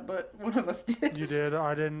got that, but one of us did. You did.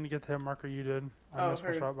 I didn't get the hit marker, you did. I missed my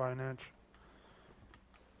heard. shot by an inch.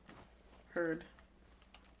 Heard.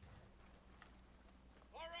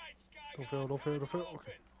 Alright, Sky Don't fail, don't fail, don't fail.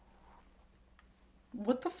 Okay.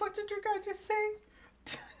 What the fuck did your guy just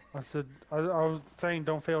say? I said, I was saying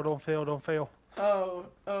don't fail, don't fail, don't fail. Oh,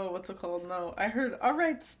 what's it called? No, I heard,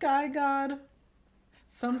 alright, Sky God.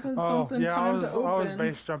 Something, Yeah, time to open. I was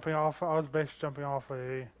base jumping off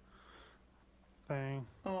a thing.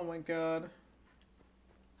 Oh my god.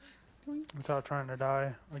 Without trying to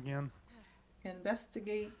die again.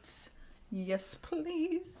 Investigate. Yes,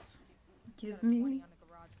 please. Give me. On the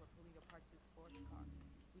garage where Polito parks his sports car.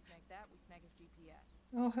 We snag that, we snag his GPS.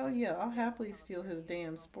 Oh, hell yeah. I'll happily steal his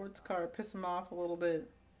damn sports car. Piss him off a little bit.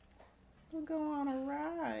 We'll go on a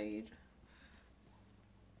ride.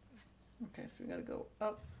 Okay, so we gotta go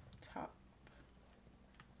up top.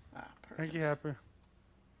 Ah, perfect. Make you happy.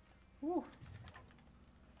 Woo.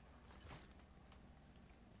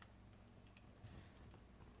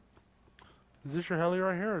 Is this your heli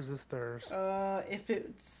right here, or is this theirs? If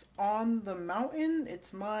it's on the mountain,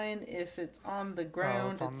 it's mine. If it's on the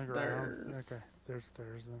ground, it's on the ground. theirs. Okay, there's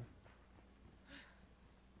theirs then.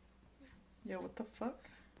 Yo, what the fuck?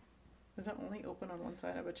 Is it only open on one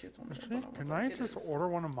side? I bet you it's only Actually, open on one can side. I just order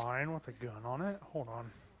one of mine with a gun on it? Hold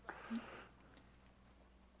on.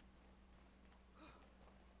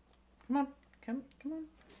 Come on. Come on.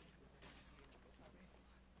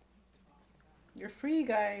 You're free,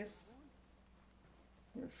 guys.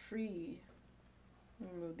 You're free.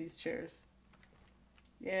 Let me move these chairs.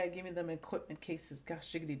 Yeah, give me them equipment cases.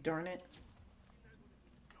 Gosh, jiggity darn it.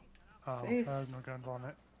 Oh, Safe. I have no guns on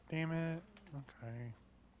it. Damn it. Okay.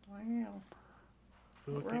 Wow.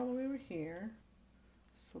 Fuck We're it. all the way over here.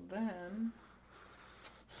 So then...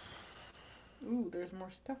 Ooh, there's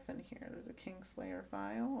more stuff in here. There's a Kingslayer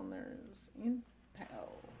file, and there's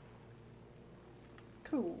intel.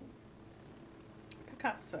 Cool.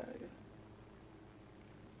 Picasso.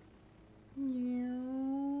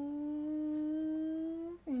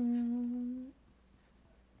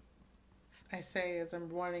 I say as I'm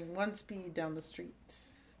running one speed down the street.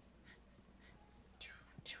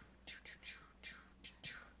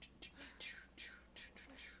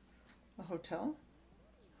 A hotel?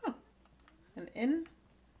 Huh. An inn?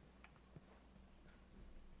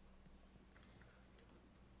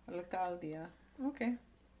 Alcaldia. Okay.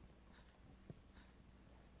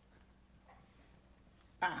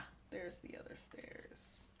 Ah, There's the other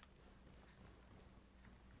stairs.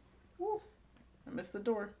 Woo! I missed the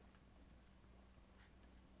door.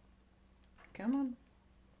 Come on.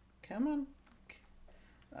 Come on.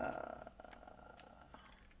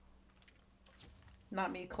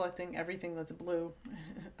 Not me collecting everything that's blue.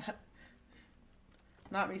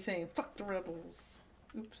 Not me saying, fuck the rebels.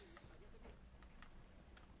 Oops.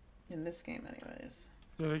 In this game, anyways.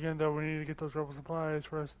 Then again, though, we need to get those rebel supplies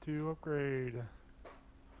for us to upgrade.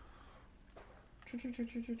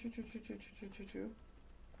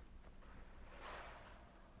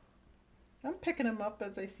 I'm picking them up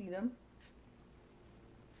as I see them.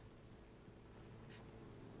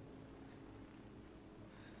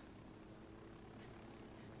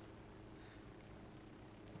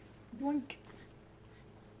 Boink.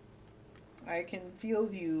 I can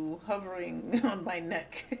feel you hovering on my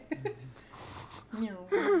neck.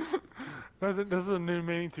 This is a new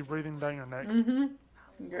meaning to breathing down your neck. Mm-hmm.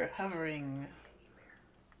 You're hovering.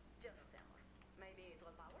 Maybe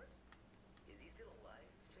 12 hours? Is he still alive?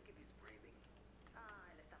 Check if he's breathing.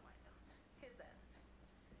 Él está muerto. He's dead.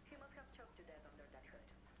 He must have choked to death under that hood.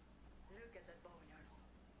 Look at that boner.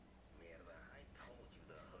 Mierda, I told you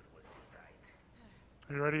the hood was too tight.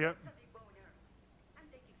 Are you ready yet? It's a big boner. I'm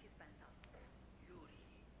taking his pants off. Yuri.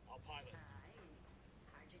 I'll pilot. Aye.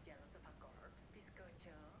 Aren't you jealous of a corpse,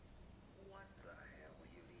 bizcocho? What the hell,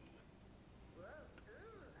 Yuri? Whoa,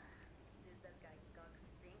 ooh. That guy cock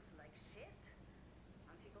stinks like shit.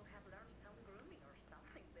 And people have learned some grooming or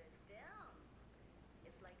something, but damn.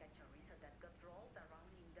 It's like a chorizo that got rolled around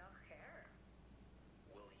in dog hair.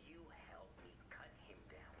 Will you help me cut him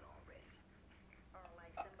down already? Or like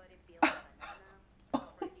somebody peeled a banana,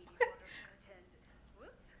 already butterscotch and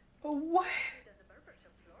whoops. What? Does the barber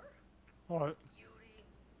shop floor? What? Yuri,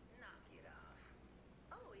 knock it off.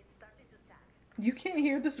 Oh, it's starting to sag. You can't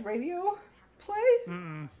hear this radio play?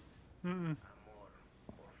 Mm-mm. Mm-mm. Amor,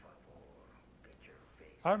 por favor, get your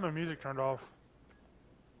face. I have my music turned off.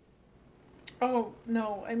 Oh,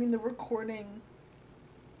 no. I mean the recording.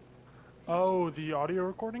 Oh, the audio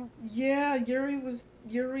recording? Yeah, Yuri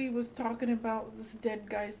was talking about this dead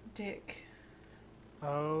guy's dick.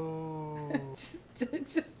 Oh.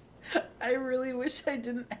 just, I really wish I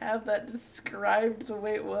didn't have that described the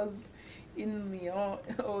way it was in the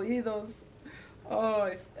oídos.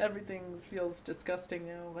 Oh, everything feels disgusting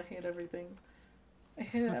now. I hate everything. I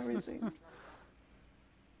hate everything.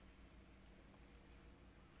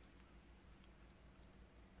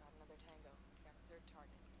 Got another tango. Got a third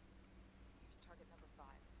target. Here's target number 5.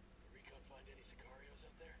 Did Recon find any Sicarios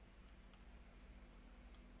out there?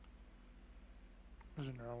 There's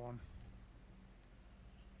another one.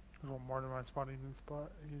 There's one more than my spotting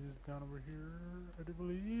spot. He's down over here, I do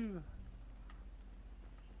believe.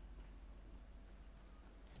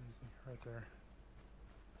 Where is he? Right there.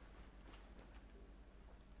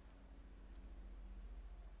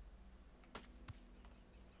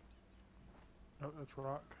 Oh, that's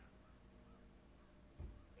rock.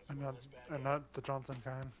 And not the Johnson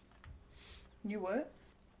kind. You what?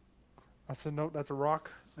 I said no, that's a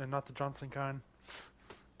rock, and not the Johnson kind.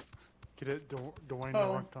 Get it? Dwayne The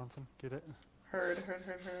Oh. Rock Johnson. Get it? Heard.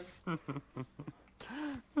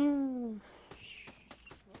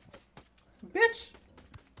 Bitch!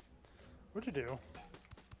 What'd you do?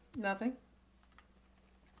 Nothing.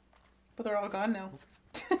 But they're all gone now.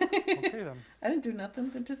 Okay then. I didn't do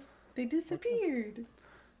nothing. They disappeared.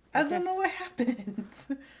 I don't know what happened.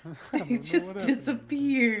 I They don't know just what happened.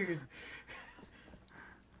 disappeared.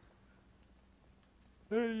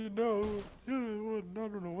 Hey, I don't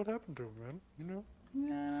know what happened to him, man. You know, I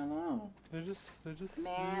don't know. they just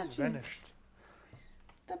Magic. vanished.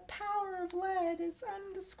 The power of lead is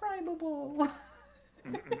undescribable.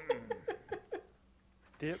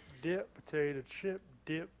 Dip, potato chip,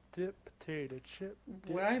 dip, potato chip,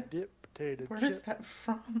 What? dip, potato Where chip. is that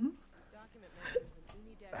from? This document mentions an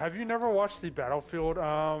Unidad. Have you never watched the Battlefield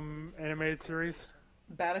animated series?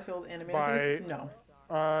 Battlefield animated By- series? No.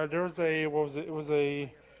 There was a, what was it? It was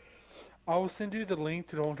a, I will send you the link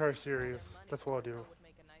to the whole entire series. That's what I'll do. Would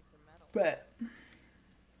make a nicer metal. But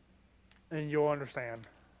And you'll understand.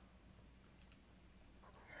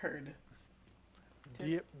 heard.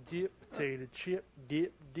 Dip, potato chip,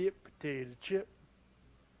 dip, potato chip.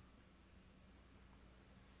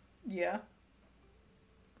 Yeah.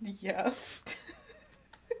 Yeah.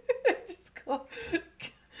 Just go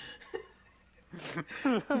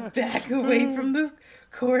back away from the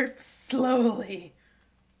corpse slowly.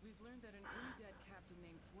 We've learned that an Unidad captain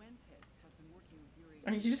named Fuentes has been working with Yuri.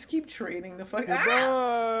 And you just keep trading the fuck.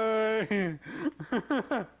 Ah!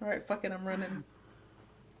 Goodbye! Alright, fuck it, I'm running.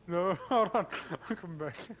 No, hold on. I'll come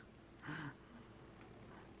back.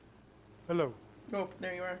 Hello. Oh,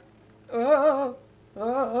 there you are. Oh,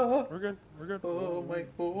 oh, We're good. We're good. oh my,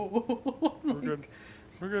 oh, We're good.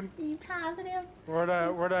 We're good. Be positive. We're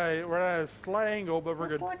at a slight angle, but we're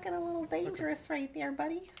It's good. looking a little dangerous right there,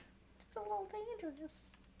 buddy. It's a little dangerous.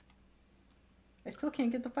 I still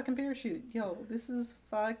can't get the fucking parachute. Yo, this is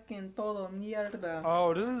fucking todo mierda.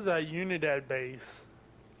 Oh, this is that Unidad base.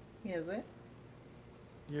 Is it?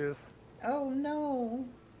 Yes. Oh no.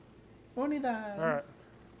 Only that. Alright.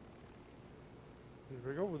 Here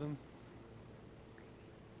we go with them.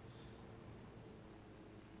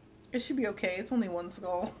 It should be okay. It's only one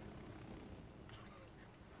skull.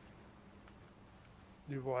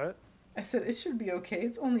 You what? I said it should be okay.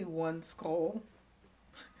 It's only one skull.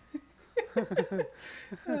 Yeah.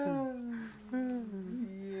 One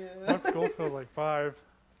skull feels like 5. I got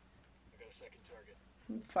a second target.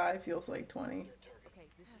 5 feels like 20. Third target. Okay,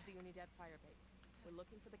 this is the Unidad firebase. We're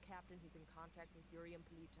looking for the captain who's in contact with Yuri and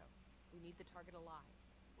Polito. We need the target alive.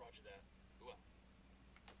 Roger that. Go out.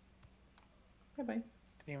 Bye bye.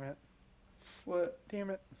 Damn it. What? Damn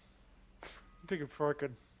it. I'm taking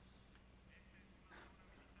fucking.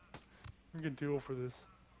 We can deal for this.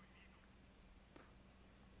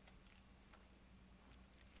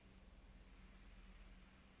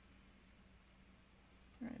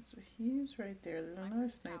 Alright, so he's right there. There's another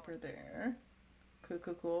sniper there. Cool,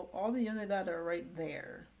 cool, cool. All the Unidad are right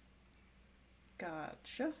there.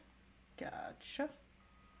 Gotcha. Gotcha.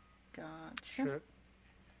 Gotcha. Shit.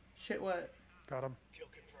 Shit, what? Got him. Kill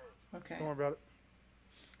confirmed. Okay. Don't worry about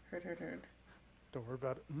it. Heard. Don't worry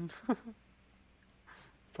about it.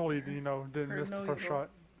 Totally, you know, didn't Heard miss no the first evil. shot.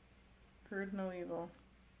 Heard no evil.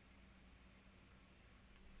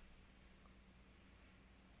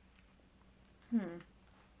 I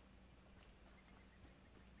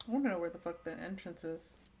want to know where the fuck the entrance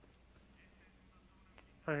is.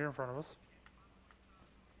 Right here in front of us.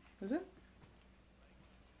 Is it?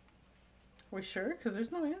 Are we sure? Because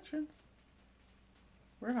there's no entrance.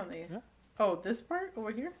 Where on the... Yeah. Oh, this part?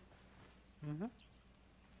 Over here? Mm-hmm. I'm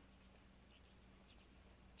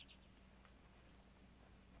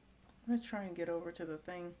gonna try and get over to the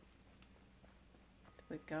thing. To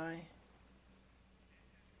the guy.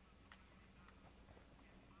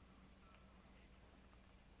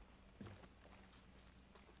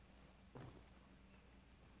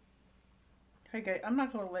 Hey guy, I'm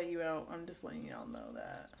not gonna let you out. I'm just letting y'all know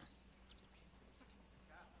that.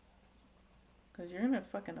 Cause you're gonna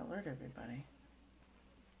fucking alert everybody.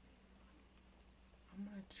 I'm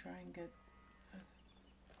gonna try and get...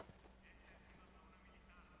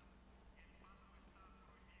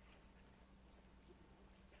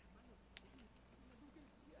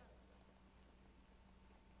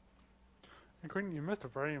 And Quinn, you missed a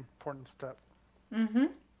very important step. Mm-hmm.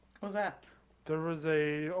 What's that? There was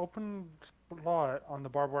a open lot on the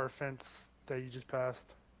barbed wire fence that you just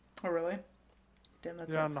passed. Oh, really? Damn, that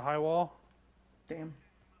Yeah, on sucks. the high wall. Damn.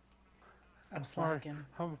 I'm Sorry. slacking.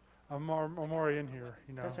 I'm already in here,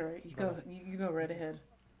 you know. That's alright. You go right ahead.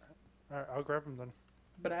 Alright, I'll grab him then.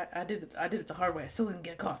 But I did it the hard way. I still didn't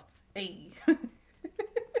get caught. Hey.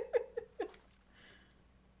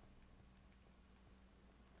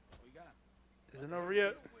 Isn't over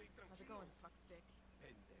yet. How's it going, fuckstick?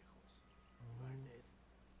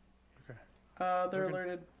 Okay. They're We're good.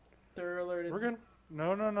 alerted. They're alerted. We're good.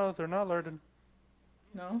 No, they're not alerted.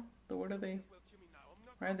 No? What are they?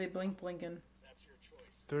 Why are they blinking? That's your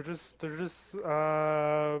choice. They're just,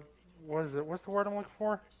 what is it? What's the word I'm looking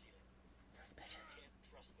for? Suspicious.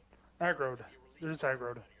 Trust them. Aggroed. They're just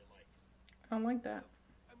aggroed. I don't like that.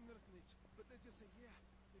 I'm not a snitch, but they just say, yeah,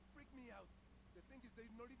 they freak me out. The thing is, they're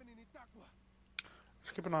not even in Itaqua.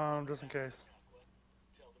 Just keep an eye on them just in case.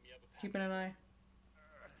 Tell them you have a Keeping an eye.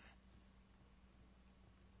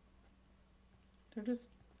 They're just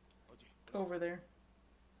over there. I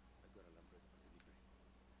got a lamp ready for delivery.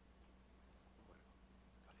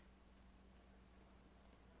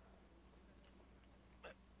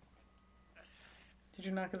 Did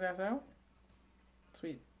you knock his ass out?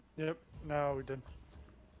 Sweet. Yep, no, we did.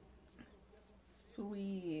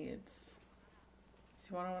 Sweet. So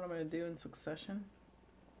you wanna know what I'm gonna do in succession?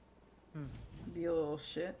 Be a little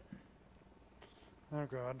shit. Oh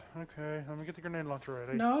god. Okay, let me get the grenade launcher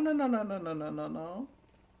ready. No. No.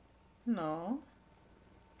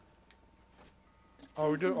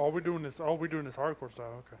 All we doing is hardcore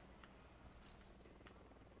style. Okay.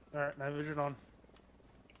 All right, night vision on.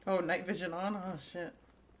 Oh, night vision on? Oh shit.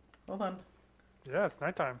 Hold on. Yeah, it's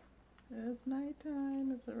nighttime. It's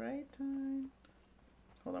nighttime. It's the right time.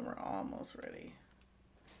 Hold on, we're almost ready.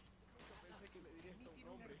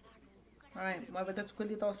 Alright, muévete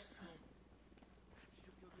culitos.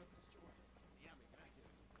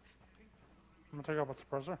 I'm gonna take out my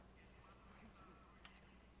suppressor.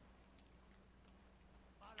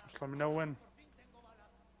 Just let me know when.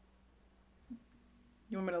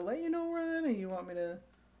 You want me to let you know when, or you want me to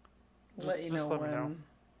let you know Just let me when? know.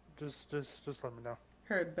 Just let me know.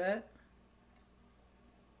 Heard, bet.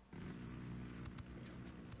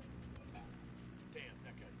 Damn,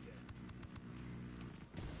 that guy's dead.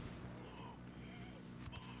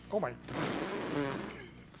 Oh my.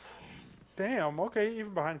 Damn, okay,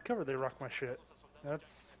 even behind cover they rock my shit.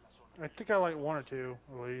 That's... I think I like one or two,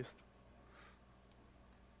 at least.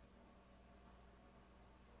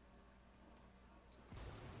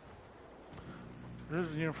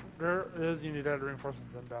 There is unidad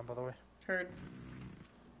reinforcements inbound, by the way. Heard.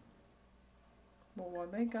 Well, while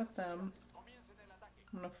they got them,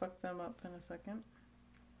 I'm gonna fuck them up in a second.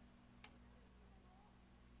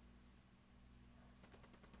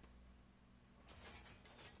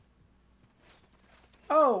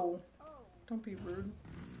 Oh! Don't be rude.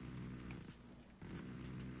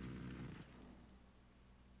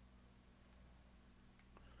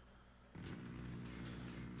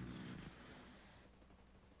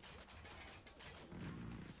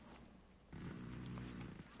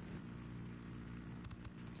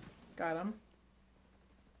 Got him.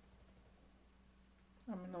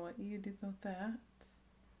 I'm gonna let you do that.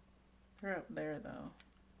 They're up there, though.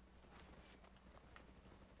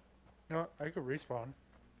 No, I could respawn.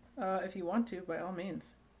 If you want to, by all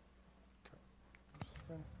means.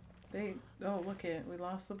 They... Oh, look it. We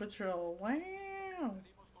lost the patrol. Wow!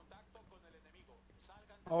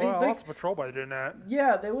 Oh, They- I they- lost the patrol by doing that.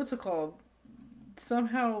 Yeah, they... What's it called?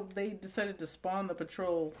 Somehow they decided to spawn the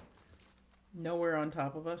patrol nowhere on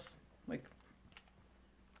top of us. Like,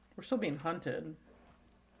 we're still being hunted.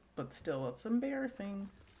 But still, it's embarrassing.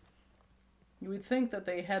 You would think that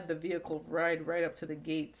they had the vehicle ride right up to the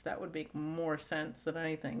gates. That would make more sense than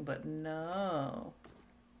anything, but no.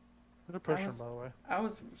 They're pushing, by the way. I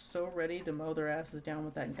was so ready to mow their asses down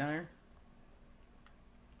with that gunner.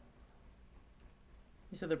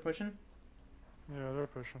 You said they're pushing? Yeah, they're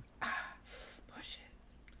pushing. Push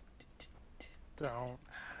it. Don't.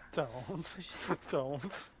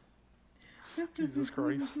 Don't. Jesus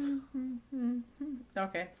Christ.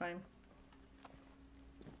 Okay, fine.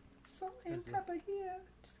 Salt and pepper here.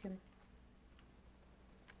 Just kidding.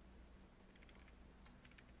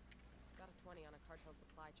 Got a 20 on a cartel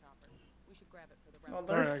supply chopper. We should grab it for the Well, rebels.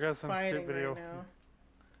 they're Alright, I got some fighting skip video. right now.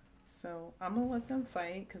 So, I'm gonna let them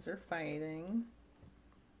fight, because they're fighting.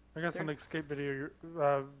 I got some They're- escape video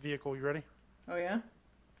vehicle. You ready? Oh, yeah?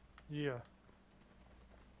 Yeah.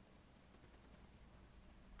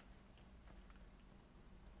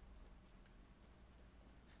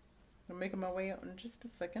 I'm making my way out in just a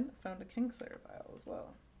second. I found a Kingslayer vial as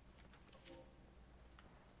well.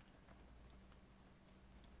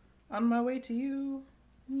 On my way to you.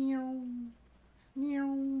 Meow.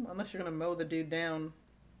 Meow. Unless you're gonna mow the dude down.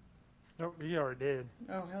 Nope, he already did.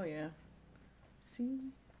 Oh, hell yeah. See?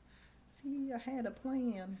 See, I had a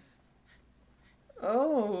plan.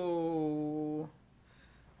 Oh.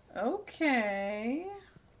 Okay.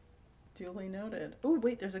 Duly noted. Oh,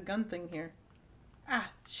 wait, there's a gun thing here. Ah,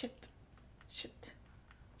 shit. Shit.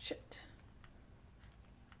 Shit.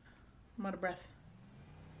 I'm out of breath.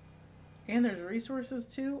 And there's resources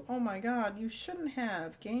too? Oh my god, you shouldn't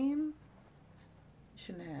have, game. You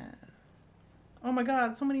shouldn't have. Oh my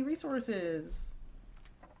god, so many resources.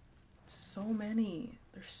 So many.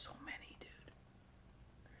 There's so many, dude.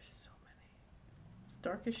 There's so many. It's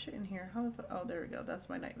dark as shit in here. How the oh, there we go. That's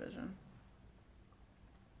my night vision.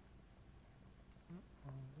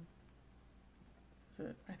 Is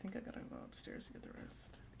it? I think I gotta go upstairs to get the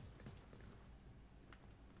rest.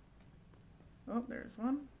 Oh, there's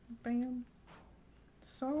one. Bam.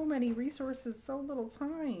 So many resources, so little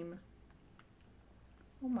time.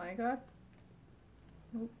 Oh my god.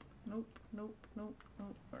 Nope, nope, nope, nope,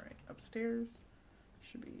 nope. Alright, upstairs.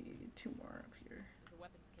 Should be two more up here. There's a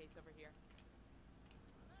weapons case over here.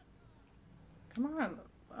 Come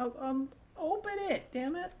on. Open it,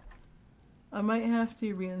 damn it. I might have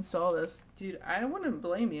to reinstall this. Dude, I wouldn't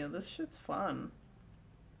blame you. This shit's fun.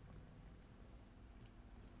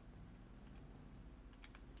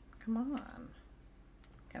 Come on.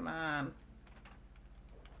 Come on.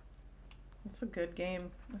 It's a good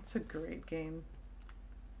game. It's a great game.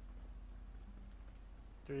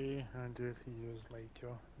 300 years later.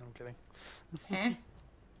 No, I'm kidding. Huh?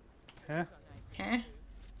 Huh? Huh?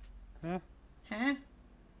 Huh? Huh?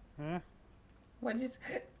 Huh? What'd you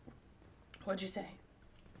say? What'd you say?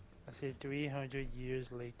 I said 300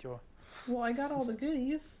 years later. Well, I got all the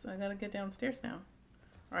goodies. I gotta get downstairs now.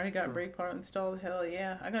 Already got Sure. Breakpoint installed. Hell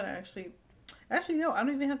yeah. I gotta actually... Actually, no, I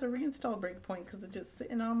don't even have to reinstall Breakpoint because it's just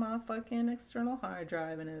sitting on my fucking external hard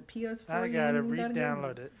drive and a PS4. I gotta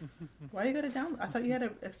re-download it. Why you gotta download? I thought you had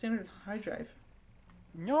an extended hard drive.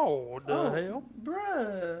 No, the hell?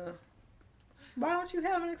 Bruh. Why don't you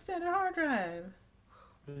have an extended hard drive?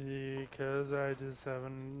 Because I just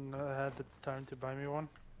haven't had the time to buy me one.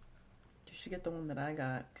 You should get the one that I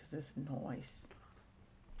got because it's nice.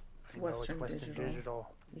 It's I know Western Digital.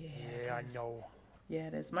 Digital. Yeah, I know. Yeah,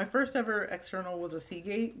 it is. My first ever external was a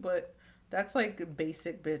Seagate, but that's like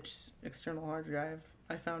basic bitch external hard drive.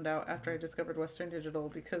 I found out after I discovered Western Digital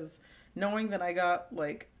because knowing that I got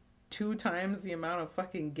like 2 times the amount of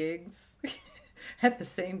fucking gigs at the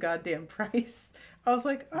same goddamn price, I was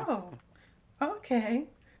like, oh, okay,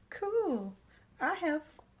 cool. I have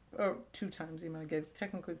 2 times the amount of gigs,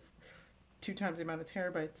 technically 2 times the amount of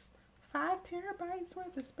terabytes. 5 terabytes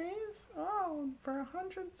worth of space? Oh, for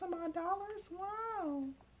 $100 some odd. Wow.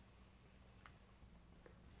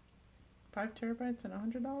 5 terabytes and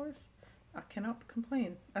 $100? I cannot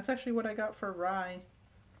complain. That's actually what I got for Rye.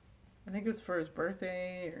 I think it was for his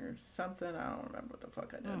birthday or something. I don't remember what the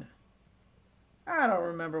fuck I did. I don't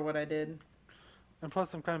remember what I did. And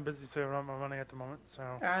plus, I'm kind of busy saving up my money at the moment, so.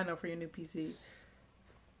 I know, for your new PC.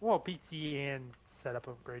 Well, PC and setup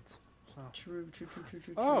upgrades. So. True.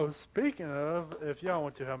 Oh, speaking of, if y'all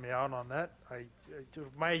want to help me out on that, I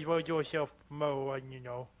might as well do a self-promo, you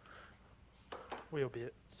know. Wee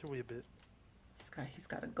bit. He's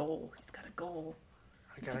got a goal. I got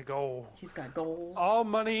a goal. He's got goals. All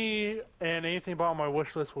money and anything bought on my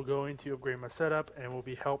wish list will go into upgrade my setup and will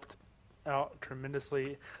be helped out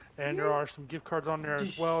tremendously. And there are some gift cards on there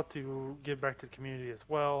as well to give back to the community as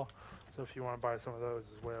well. So if you want to buy some of those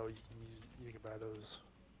as well, you can buy those.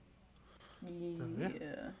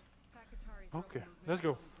 Yeah. Okay, let's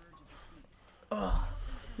go. Oh,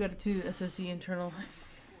 you got a 2 SSD internal,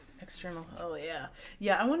 external. Oh yeah,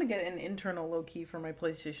 yeah. I want to get an internal low key for my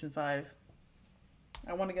PlayStation 5.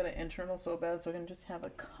 I want to get an internal so bad so I can just have a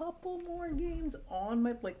couple more games on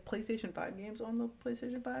my PlayStation 5 games on the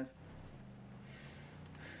PlayStation 5,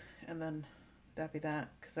 and then that'd be that.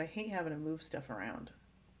 Because I hate having to move stuff around.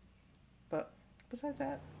 But besides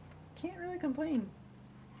that, can't really complain.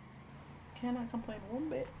 Cannot complain one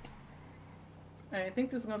bit. I think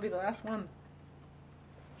this is gonna be the last one.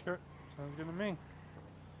 Sure, sounds good to me.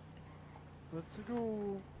 Let's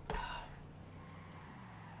go.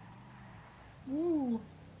 Woo!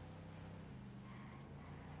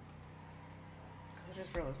 I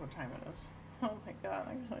just realized what time it is. Oh my god!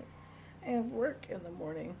 I have work in the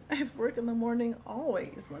morning. I have work in the morning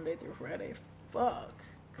always, Monday through Friday. Fuck.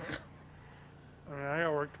 I mean, I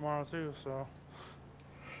got work tomorrow too, so.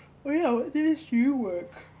 Oh yeah, what days do you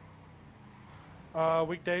work?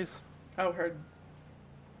 Weekdays. Oh, heard.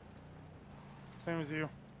 Same as you.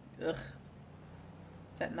 Ugh.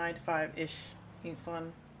 That 9 to 5-ish ain't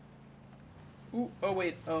fun. Ooh, oh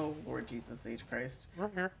wait, oh Lord Jesus H. Christ.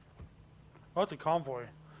 Right here. Oh, it's a convoy.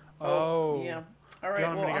 Oh. Yeah.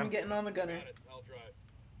 Alright, well, I'm getting on the gunner. I'll drive.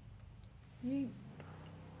 Yeet.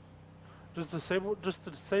 Just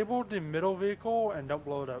disable the middle vehicle and don't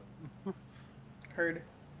blow it up. Heard.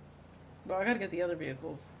 Well, I gotta get the other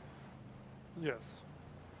vehicles. Yes.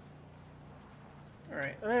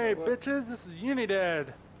 Alright. Hey, bitches, this is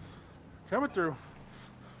Unidad. Coming through.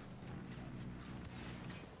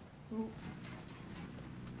 Ooh.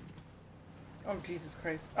 Oh, Jesus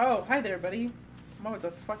Christ. Oh, hi there, buddy. I'm about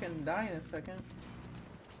to fucking die in a second.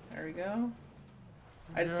 There we go.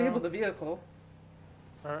 I disabled the vehicle.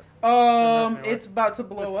 Alright. It's about to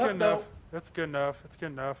blow up, though. That's good enough. It's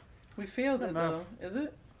good enough. We failed it, though. Is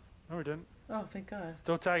it? No, we didn't. Oh, thank God.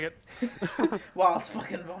 Still tag it. While it's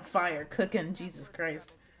fucking on fire, cooking. Jesus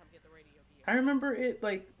Christ. I remember it,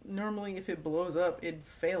 normally if it blows up, it'd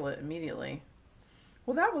fail it immediately.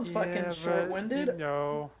 Well, that was fucking short-winded.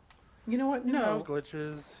 You know what? No.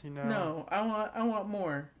 Glitches, No, I want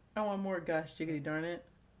more. I want more, gosh, jiggity darn it.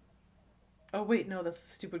 Oh, wait, no, that's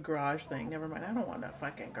the stupid garage thing. Never mind, I don't want a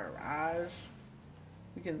fucking garage.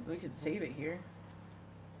 We can save it here.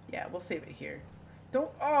 Yeah, we'll save it here.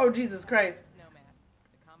 Oh, Jesus Christ. The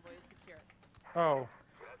convoy is secure. Oh.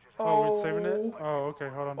 Oh, we're saving it? Oh, okay,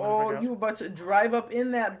 hold on. Oh, you about to drive up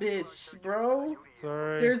in that bitch, bro.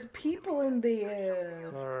 Sorry. There's people in there.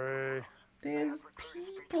 Sorry. There's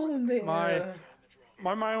people in there.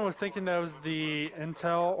 My mind was thinking that was the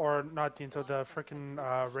Intel, or not the Intel, the freaking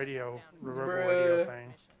radio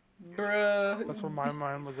thing. Bruh. That's where my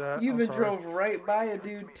mind was at. You even drove right by a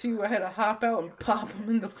dude, too. I had to hop out and pop him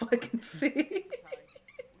in the fucking face.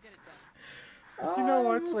 You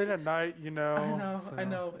know, it's late at night, I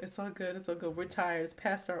know. It's all good. We're tired. It's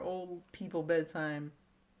past our old people bedtime.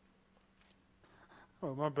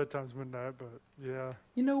 Well, my bedtime's midnight, but yeah.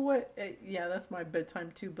 You know what? Yeah, that's my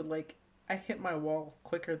bedtime too, but like, I hit my wall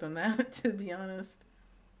quicker than that, to be honest.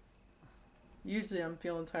 Usually I'm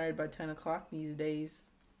feeling tired by 10 o'clock these days.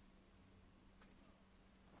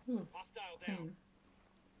 Ooh, clean.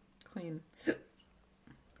 Clean.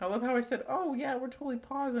 I love how I said, oh yeah, we're totally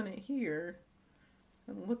pausing it here.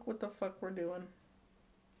 And look what the fuck we're doing.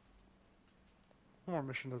 One more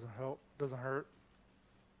mission doesn't help. Doesn't hurt.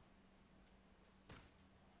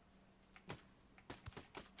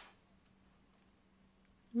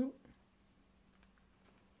 Ooh.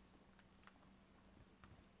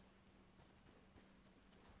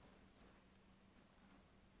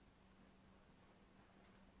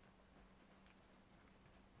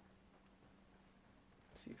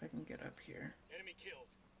 Let's see if I can get up here. Enemy killed.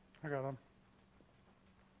 I got him.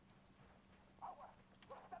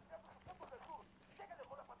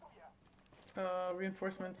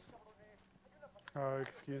 Reinforcements.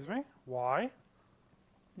 Excuse me? Why?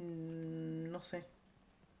 No sé.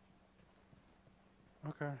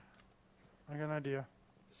 Okay. I got an idea.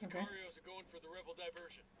 The Sicarios are going for the rebel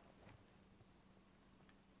diversion.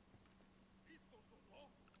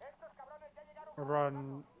 We're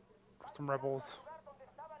running some rebels.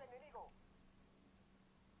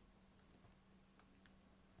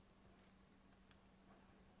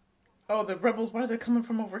 Oh, the rebels, why are they coming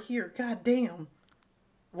from over here? God damn.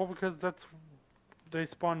 Well, because they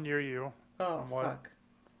spawn near you. Oh, somewhat. fuck.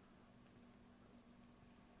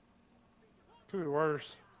 Could be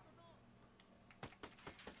worse.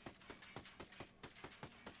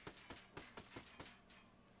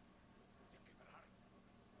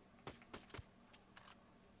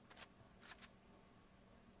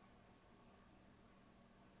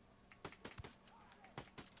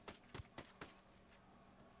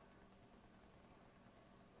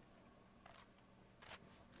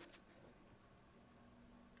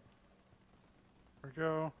 There we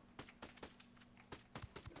go.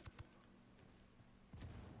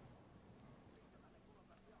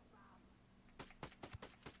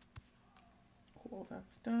 Cool,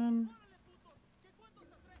 that's done.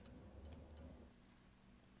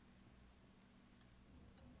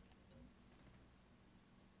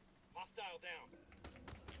 Hostile down.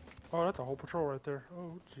 Oh, that's a whole patrol right there.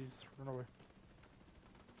 Oh, jeez. Run away.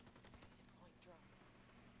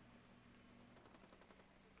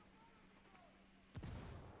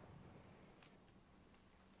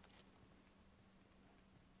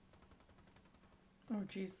 Oh,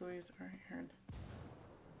 jeez Louise. Alright, heard.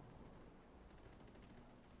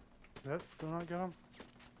 That still not get him?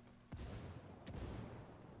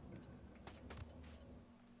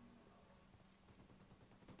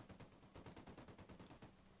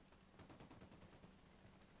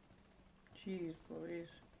 Jeez Louise.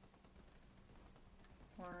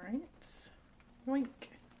 Alright. Yoink.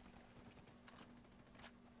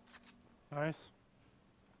 Nice.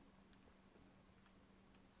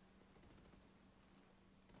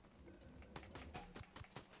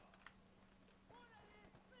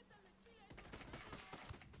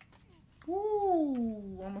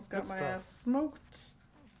 Woo! Almost got Good my stuff. ass smoked.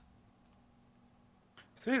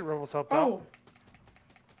 See, rebels helped Oh! out.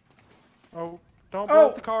 Oh, don't blow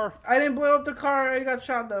up Oh! the car. I didn't blow up the car. I got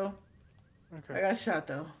shot though. Okay. I got shot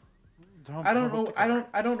though. Don't I don't blow up know. the car.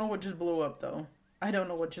 I don't know what just blew up though. I don't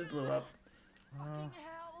know what just blew up.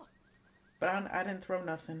 But I didn't throw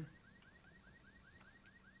nothing.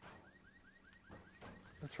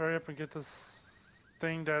 Let's hurry up and get this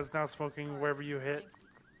thing that is now smoking wherever you hit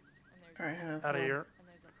Alright, out of here.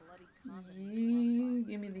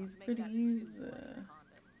 Give me these goodies. I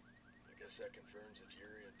guess that confirms it's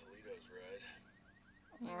Yuri and Polito's ride.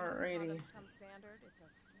 Alrighty.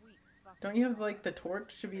 Don't you have like the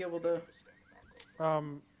torch to be able to?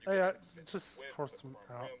 Yeah, just force them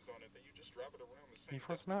out. Can you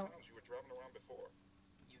force them out?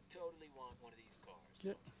 You totally want one of these cars.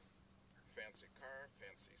 Yep. Fancy car,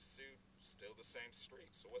 fancy suit, still the same street.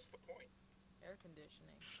 So what's the point? Air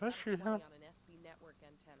conditioning. Should I shoot him? On an SB network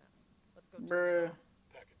antenna. Let's go. Bruh.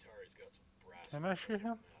 Pacatari's got some brass. Can I shoot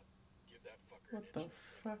him? Give that fucker What the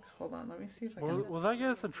fuck? Hold on, let me see if I can. Will that get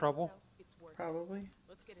us in trouble? Probably.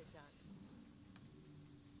 Let's get it done.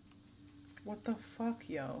 What the fuck,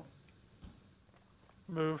 yo?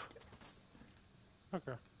 Move.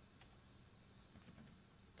 Okay.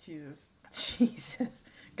 Jesus. Jesus.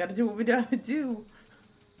 Gotta do what we gotta do.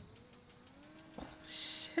 Oh,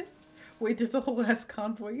 shit. Wait, there's a whole ass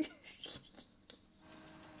convoy.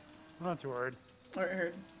 I'm not too worried. Alright,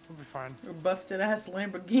 heard. We'll be fine. A busted ass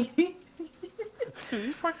Lamborghini.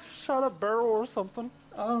 You fucking shot a barrel or something.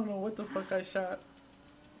 I don't know what the fuck I shot.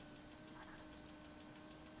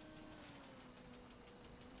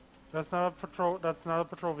 That's not a patrol. That's not a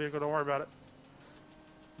patrol vehicle. Don't worry about it.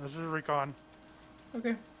 This is recon.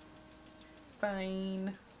 Okay.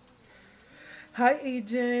 Fine. Hi,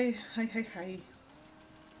 AJ. Hi, hi, hi.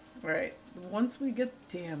 Right. Once we get,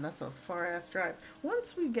 damn, that's a far ass drive.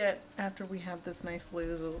 Once we get, after we have this nice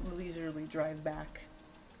leisurely drive back.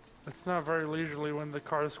 It's not very leisurely when the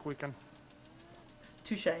car is squeaking.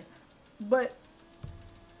 Touche. But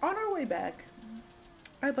on our way back,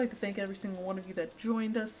 I'd like to thank every single one of you that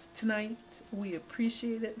joined us tonight. We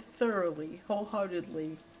appreciate it thoroughly,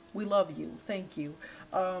 wholeheartedly. We love you. Thank you.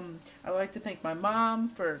 I'd like to thank my mom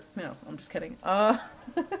for, no, I'm just kidding.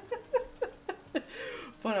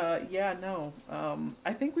 But yeah, no.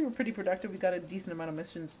 I think we were pretty productive. We got a decent amount of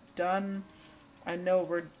missions done. I know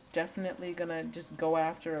we're definitely gonna just go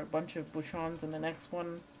after a bunch of Bouchons in the next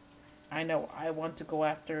one. I know I want to go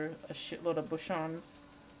after a shitload of Bouchons.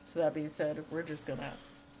 So that being said, we're just gonna.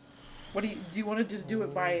 What do you want to just do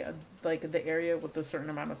it by like the area with a certain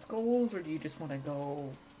amount of skulls, or do you just want to go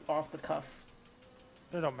off the cuff?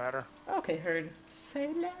 It don't matter. Okay, heard.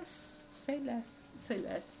 Say less. Say less. Say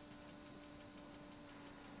less.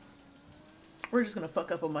 We're just gonna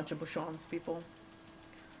fuck up a bunch of Bouchons, people.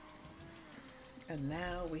 And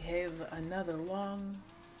now we have another long.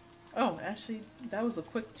 Oh, actually, that was a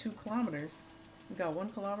quick 2 kilometers. We got 1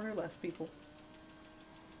 kilometer left, people.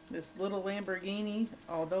 This little Lamborghini,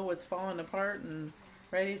 although it's falling apart and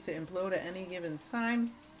ready to implode at any given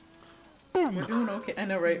time, we're doing okay. I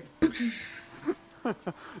know, right? That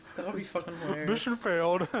would be fucking hilarious. Mission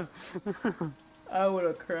failed. I would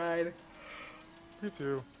have cried. Me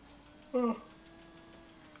too. Oh,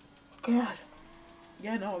 God.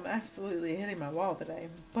 Yeah, no, I'm absolutely hitting my wall today,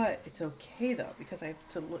 but it's okay though because I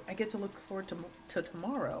get to look forward to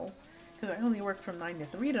tomorrow because I only work from 9 to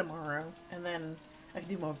 3 tomorrow, and then I can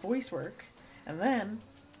do more voice work, and then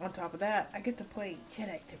on top of that, I get to play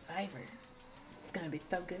Jedi Survivor. It's gonna be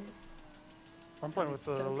so good. I'm playing with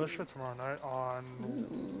Alicia tomorrow night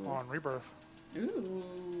on Rebirth.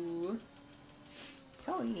 Ooh.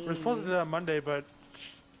 Hell yeah. We're supposed to do that Monday, but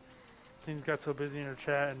things got so busy in her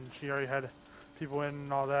chat, and she already had people in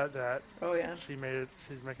and all that. Oh yeah.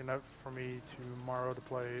 She's making up for me tomorrow to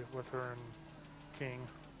play with her and King.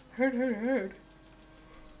 Heard.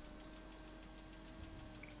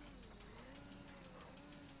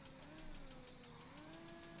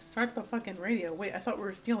 Start the fucking radio. Wait, I thought we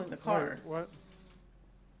were stealing the car. Wait, what?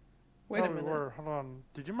 Wait a minute. We were. Hold on.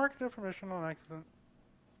 Did you mark it up for mission on accident?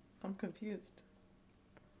 I'm confused.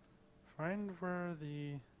 Find where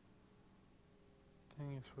the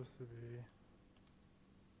thing is supposed to be.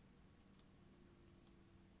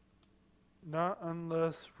 Not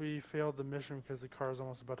unless we failed the mission because the car is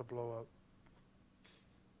almost about to blow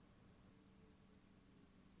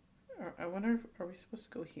up. I wonder, are we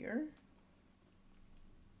supposed to go here?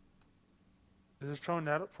 Is it showing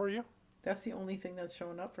that up for you? That's the only thing that's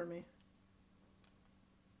showing up for me.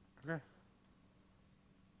 Okay.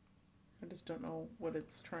 I just don't know what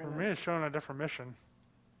it's trying to... For me, it's showing a different mission.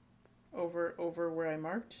 Over where I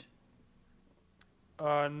marked?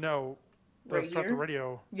 No. Right Start here? the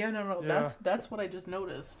radio. Yeah, no. Yeah. That's what I just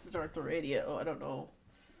noticed. Start the radio. I don't know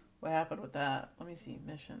what happened with that. Let me see.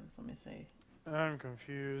 Missions. Let me see. I'm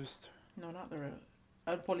confused. No, not the...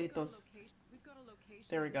 Alpolitos.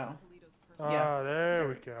 There we go. Ah, there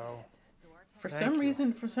we go. For some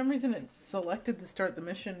reason it selected to start the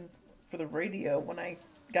mission for the radio when I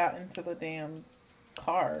got into the damn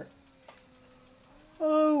car.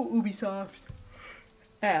 Oh, Ubisoft.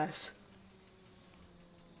 Ass.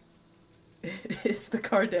 Is the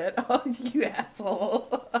car dead? Oh, you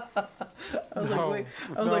asshole. I was like,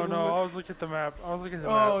 I was looking at the map.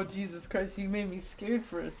 Oh, Jesus Christ, you made me scared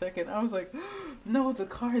for a second. I was like, no, the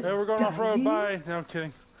car is Hey, we're going dying. off road, bye. No, I'm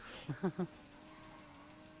kidding.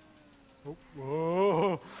 Oh,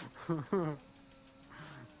 whoa. I'm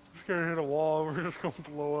scared to hit a wall. We're just going to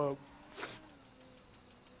blow up.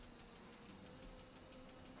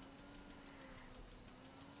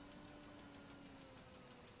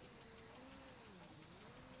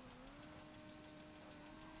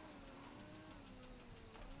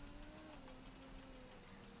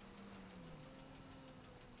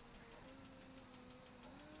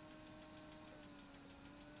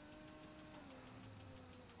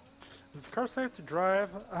 Is the car safe to drive?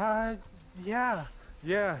 Yeah,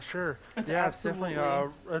 sure. It's yeah, absolutely...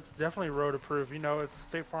 it's definitely road approved. You know, it's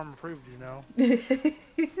State Farm approved. You know.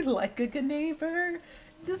 Like a good neighbor.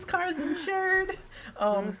 This car's insured.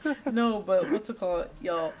 No, but what's it called,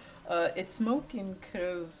 y'all? It's smoking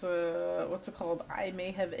because what's it called? I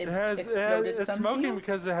may have exploded it's something. smoking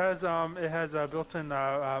because it has built-in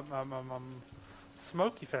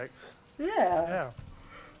smoke effects. Yeah. Yeah.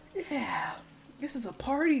 Yeah. This is a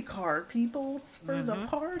party card, people. It's for the Mhm.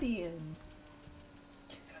 partying.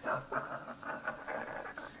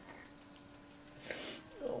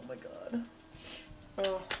 Oh my god.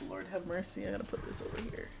 Oh, Lord have mercy. I gotta put this over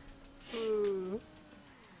here.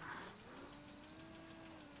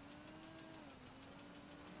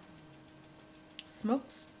 Smoke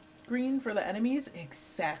screen for the enemies?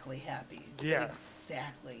 Exactly, Happy. Yes.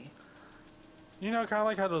 Exactly. You know, kind of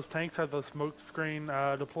like how those tanks have those smoke screen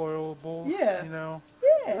deployables. Yeah. You know.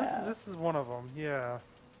 Yeah. This is one of them. Yeah.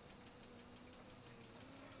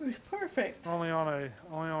 Perfect. Only on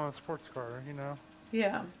a sports car. You know.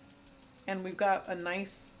 Yeah. And we've got a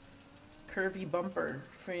nice curvy bumper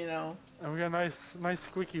for, you know. And we got a nice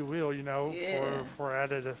squeaky wheel. You know, Yeah. for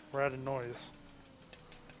added noise.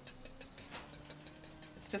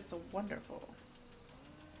 It's just so wonderful.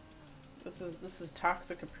 This is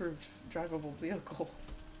toxic approved drivable vehicle.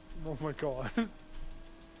 Oh my god.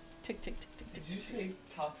 Tick tick tick tick tick. Did you say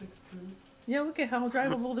toxic approved? Yeah, look at how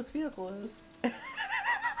drivable this vehicle is.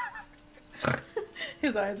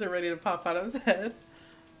 His eyes are ready to pop out of his head.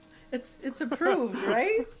 It's approved,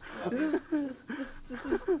 right? This is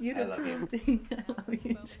you I love you. thing. I love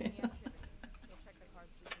you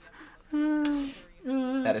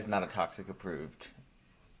too. That is not a toxic approved.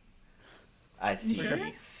 I see sure?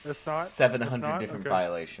 It's not? 700 It's not? different Okay.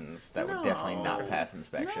 violations that would definitely No. not pass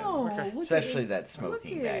inspection. No, Okay. look Especially at, that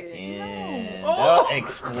smoking look back at- in. no. Oh, Oh!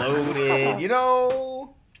 exploded. You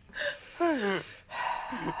know.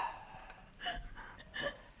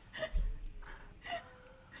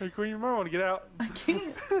 Hey Queen, you might want to get out. I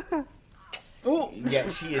can't. Oh, Yeah,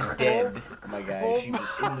 she is dead, my guy. She was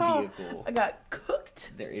in the vehicle. I got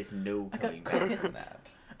cooked. There is no I got coming back cooked. from that.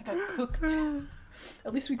 I got cooked.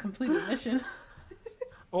 At least we completed the mission.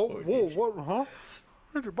 Oh, Oh, whoa, did you? what? Huh?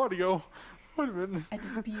 Where'd your body go? Wait a minute. I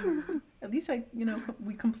disappeared. At least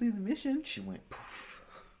we completed the mission, She went poof.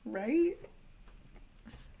 right?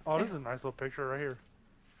 Oh, this is a nice little picture right here.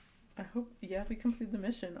 I hope, yeah, we completed the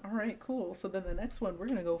mission. All right, cool. So then the next one, we're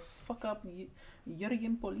gonna go fuck up Yuri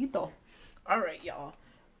and Polito. All right, y'all.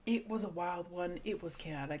 It was a wild one. It was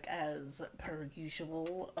chaotic as per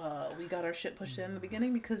usual. We got our shit pushed in the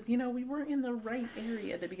beginning because, we weren't in the right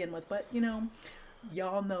area to begin with. But,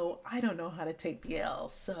 y'all know I don't know how to take the L.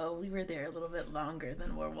 So we were there a little bit longer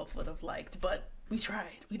than Werewolf would have liked. But we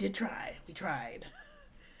tried. We did try. We tried.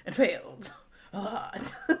 And failed. A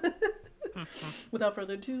lot. Without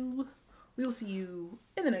further ado, we will see you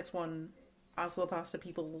in the next one. Hasta la pasta,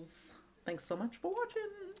 peoples. Thanks so much for watching.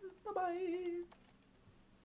 Bye-bye.